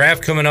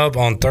draft coming up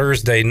on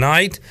Thursday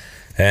night,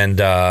 and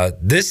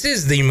this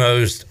is the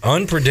most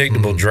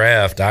unpredictable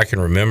draft I can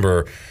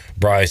remember,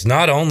 Bryce.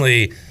 Not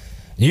only,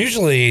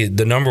 usually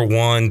the number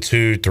 1,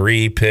 2,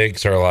 3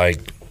 picks are like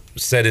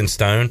set in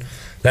stone.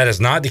 That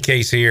is not the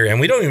case here, and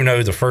we don't even know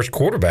who the first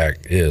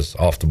quarterback is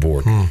off the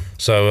board.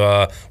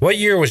 So what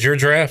year was your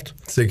draft?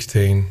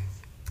 16.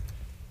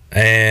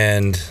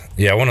 And,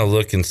 Yeah, I want to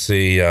look and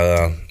see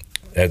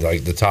at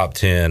like the top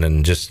 10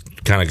 and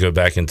just kind of go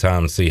back in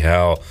time and see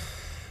how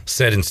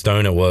set in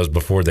stone it was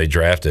before they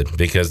drafted,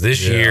 because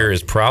this year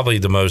is probably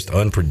the most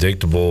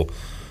unpredictable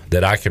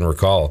that I can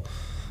recall.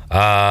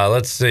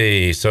 Let's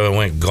see. So it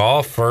went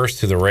Goff first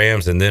to the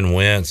Rams and then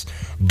Wentz.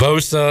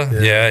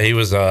 Bosa, he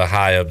was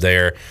high up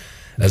there.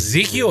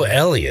 Ezekiel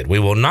Elliott. We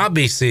will not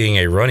be seeing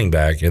a running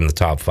back in the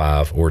top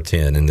 5 or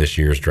 10 in this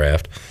year's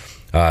draft.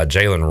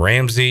 Jalen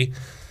Ramsey,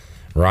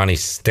 Ronnie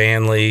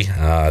Stanley,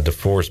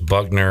 DeForest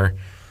Buckner,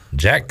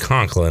 Jack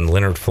Conklin,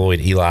 Leonard Floyd,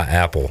 Eli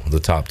Apple,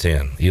 the top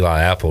 10.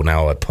 Eli Apple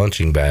now a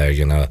punching bag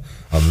and a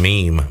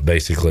meme,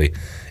 basically,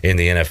 in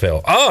the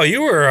NFL. Oh,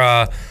 you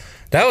were...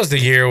 that was the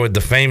year with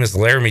the famous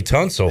Laramie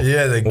Tunsil.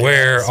 Yeah,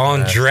 where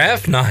on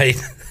draft night,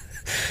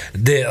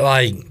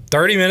 like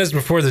 30 minutes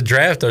before the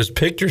draft, those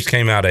pictures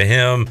came out of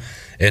him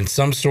in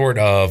some sort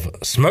of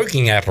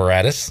smoking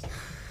apparatus.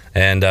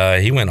 And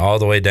he went all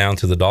the way down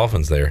to the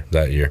Dolphins there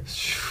that year.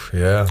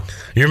 Yeah.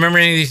 You remember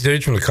any of these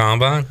dudes from the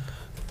Combine?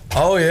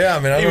 Oh, yeah. I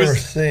mean, I remember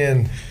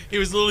seeing... He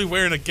was literally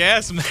wearing a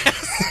gas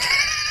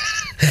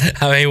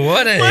mask. I mean,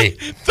 what a... Like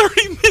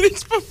 30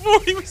 minutes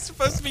before he was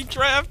supposed to be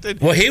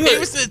drafted. Well, he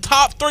was the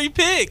top 3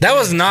 pick. That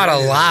was not a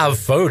live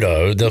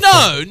photo.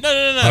 No.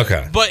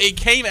 Okay. But it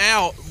came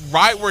out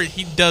right where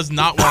he does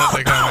not want it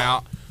to come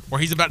out, where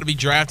he's about to be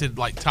drafted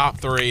like top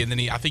 3, and then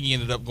I think he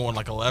ended up going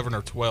like 11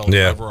 or 12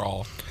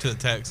 overall to the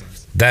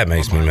Texans. That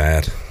makes me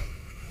mad.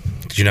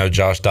 Did you know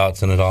Josh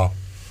Dotson at all?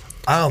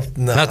 I don't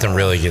know. Nothing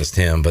really against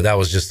him, but that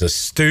was just a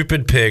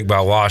stupid pick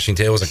by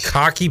Washington. It was a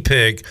cocky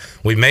pick.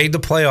 We made the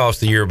playoffs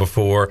the year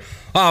before.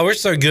 Oh, we're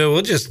so good.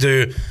 We'll just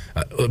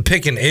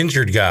pick an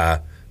injured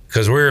guy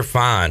because we're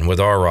fine with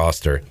our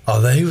roster.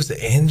 Oh, he was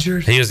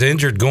injured? He was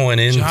injured going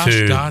into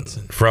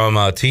from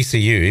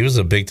TCU. He was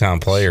a big-time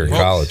player in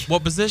college.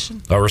 What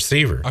position? A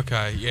receiver.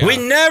 Okay, yeah. We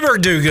never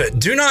do good.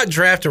 Do not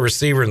draft a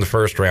receiver in the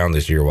first round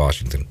this year,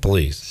 Washington.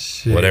 Please.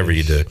 Jeez. Whatever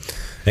you do.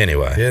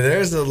 Anyway. Yeah,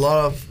 there's a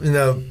lot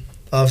of,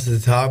 obviously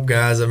the top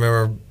guys. I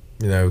remember,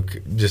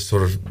 just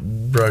sort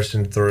of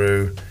brushing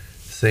through,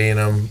 seeing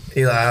them.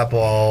 Eli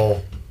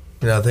Apple,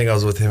 I think I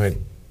was with him at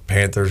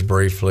Panthers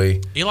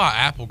briefly. Eli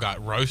Apple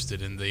got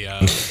roasted in the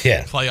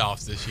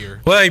playoffs this year.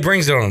 Well, he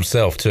brings it on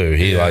himself, too.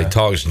 He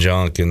talks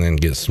junk and then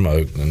gets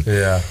smoked. And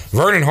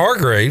Vernon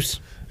Hargraves,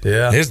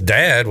 his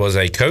dad was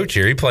a coach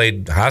here. He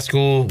played high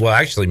school,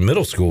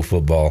 middle school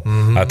football,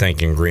 I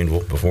think, in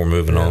Greenville before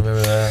moving on. I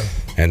remember that.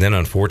 And then,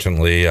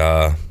 unfortunately,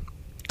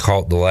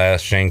 caught the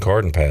last Shane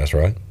Carden pass,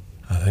 right?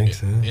 I think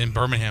so. In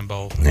Birmingham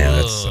Bowl. Yeah,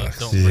 that sucks.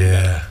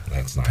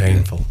 That's not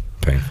painful. Good.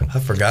 Painful. I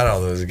forgot all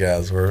those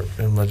guys were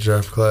in my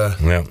draft class.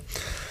 Yeah.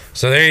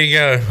 So there you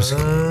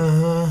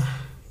go.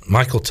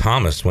 Michael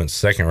Thomas went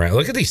second round.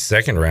 Look at these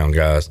second round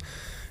guys.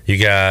 You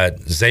got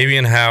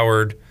Xavier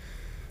Howard,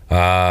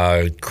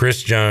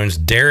 Chris Jones,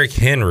 Derrick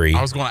Henry.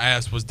 I was going to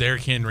ask, was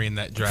Derrick Henry in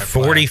that draft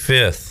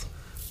 45th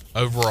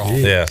overall?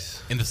 Jeez. Yeah.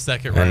 In the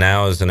second round. And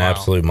now is an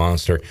absolute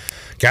monster.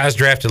 Guys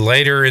drafted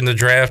later in the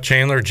draft,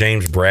 Chandler,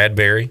 James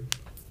Bradbury,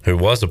 who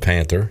was a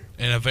Panther.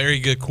 And a very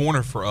good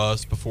corner for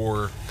us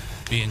before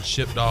being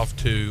shipped off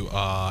to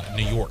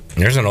New York.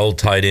 There's an old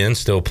tight end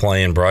still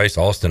playing, Bryce.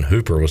 Austin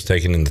Hooper was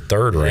taken in the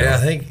third round. Yeah, I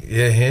think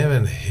him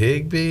and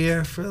Higbee,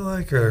 I feel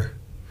like, or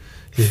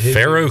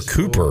Pharaoh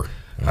Cooper.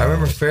 I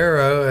remember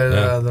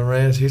Pharaoh at the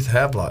Rams. He's a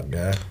Havelock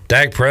guy.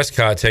 Dak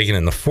Prescott taken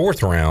in the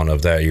fourth round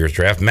of that year's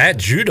draft. Matt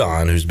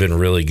Judon, who's been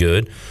really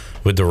good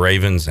with the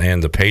Ravens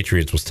and the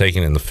Patriots, was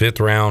taken in the fifth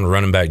round.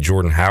 Running back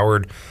Jordan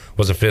Howard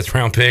was a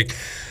fifth-round pick.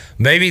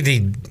 Maybe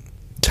the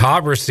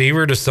top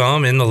receiver to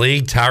some in the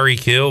league,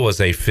 Tyreek Hill,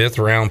 was a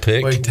fifth-round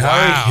pick. Wait,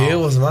 Tyreek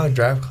Hill was in my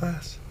draft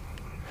class?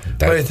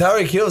 Wait,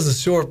 Tyreek Hill's a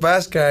short,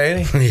 fast guy,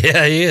 ain't he?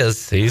 Yeah, he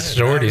is. He's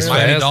short. He's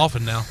Miami fast.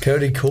 Dolphin now.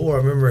 Cody Core, I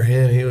remember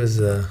him. He was...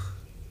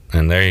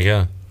 And there you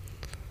go.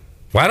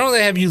 Why don't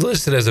they have you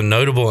listed as a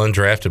notable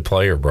undrafted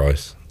player,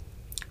 Bryce?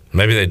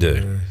 Maybe they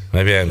do.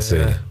 Maybe I haven't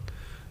seen it.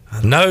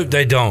 No,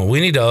 they don't.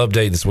 We need to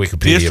update this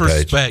Wikipedia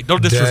disrespect. page.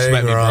 Don't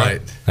disrespect me, bro.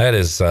 That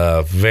is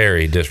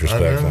very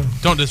disrespectful.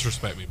 Don't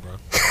disrespect me, bro.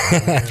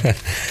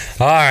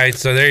 All right,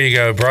 so there you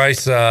go,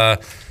 Bryce.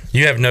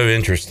 You have no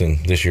interest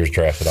in this year's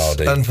draft at all,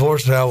 do you?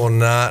 Unfortunately, I will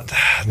not.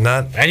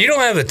 And you don't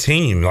have a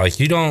team. Like,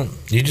 you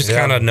just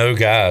kind of know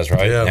guys,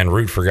 right? Yeah. And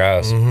root for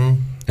guys.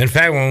 Mm-hmm. In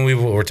fact, when we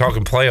were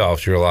talking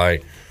playoffs, you were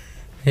like,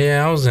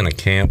 yeah, I was in a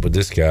camp with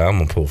this guy. I'm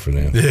going to pull for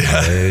them.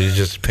 Yeah. You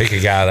just pick a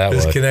guy that way.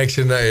 This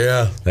connection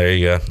there, There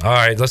you go. All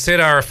right, let's hit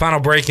our final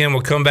break in.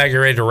 We'll come back and get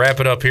ready to wrap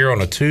it up here on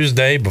a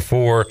Tuesday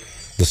before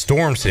the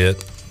storms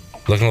hit.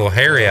 Looking a little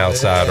hairy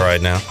outside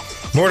right now.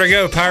 More to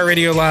go. Pirate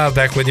Radio Live.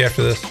 Back with you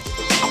after this.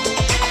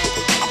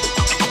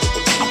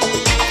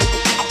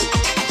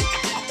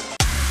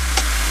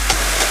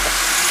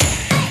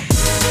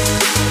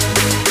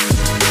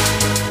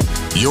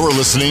 You're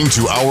listening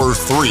to Hour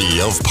 3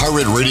 of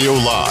Pirate Radio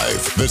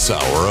Live. This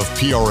hour of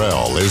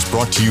PRL is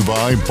brought to you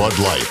by Bud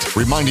Light,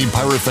 reminding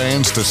Pirate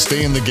fans to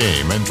stay in the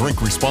game and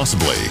drink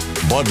responsibly.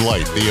 Bud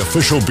Light, the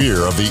official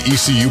beer of the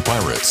ECU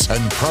Pirates,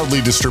 and proudly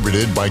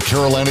distributed by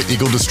Carolina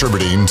Eagle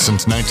Distributing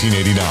since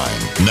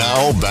 1989.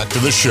 Now, back to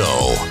the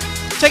show.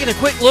 Taking a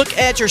quick look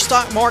at your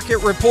stock market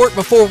report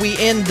before we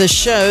end the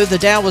show. The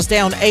Dow was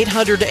down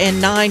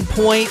 809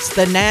 points.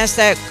 The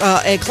NASDAQ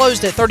it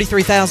closed at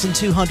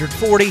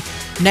 33,240.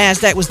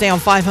 NASDAQ was down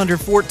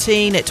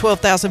 514 at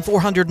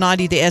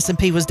 12,490. The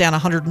S&P was down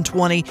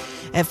 120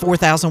 at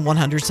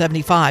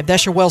 4,175.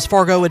 That's your Wells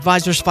Fargo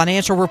Advisors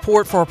financial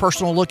report. For a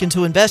personal look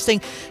into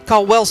investing,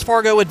 call Wells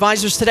Fargo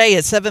Advisors today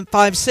at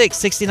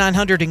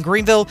 756-6900 in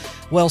Greenville.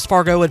 Wells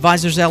Fargo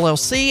Advisors,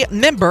 LLC,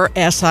 member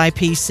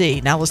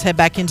SIPC. Now let's head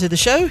back into the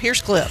show.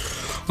 Here's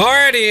Cliff.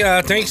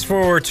 Alrighty, thanks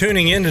for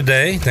tuning in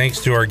today.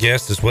 Thanks to our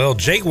guest as well,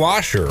 Jake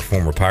Washer,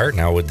 former Pirate,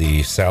 now with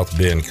the South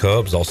Bend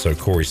Cubs. Also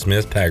Corey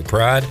Smith, Pag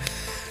Pride,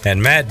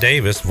 and Matt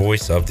Davis,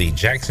 voice of the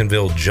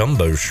Jacksonville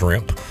Jumbo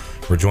Shrimp,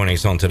 for joining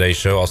us on today's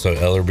show. Also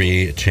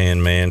Ellerby,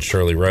 Chan Man,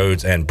 Shirley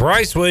Rhodes, and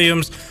Bryce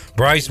Williams.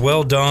 Bryce,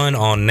 well done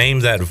on Name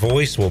That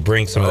Voice. We'll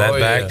bring some of that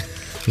back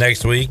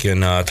next week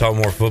and talk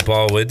more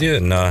football with you,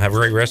 and have a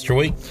great rest of your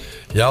week.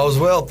 Y'all as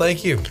well.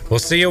 Thank you. We'll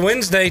see you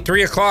Wednesday,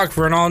 3 o'clock,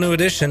 for an all-new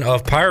edition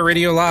of Pirate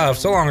Radio Live.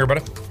 So long,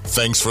 everybody.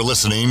 Thanks for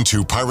listening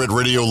to Pirate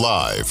Radio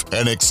Live,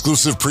 an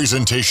exclusive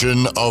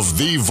presentation of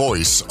the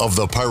voice of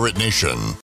the Pirate Nation.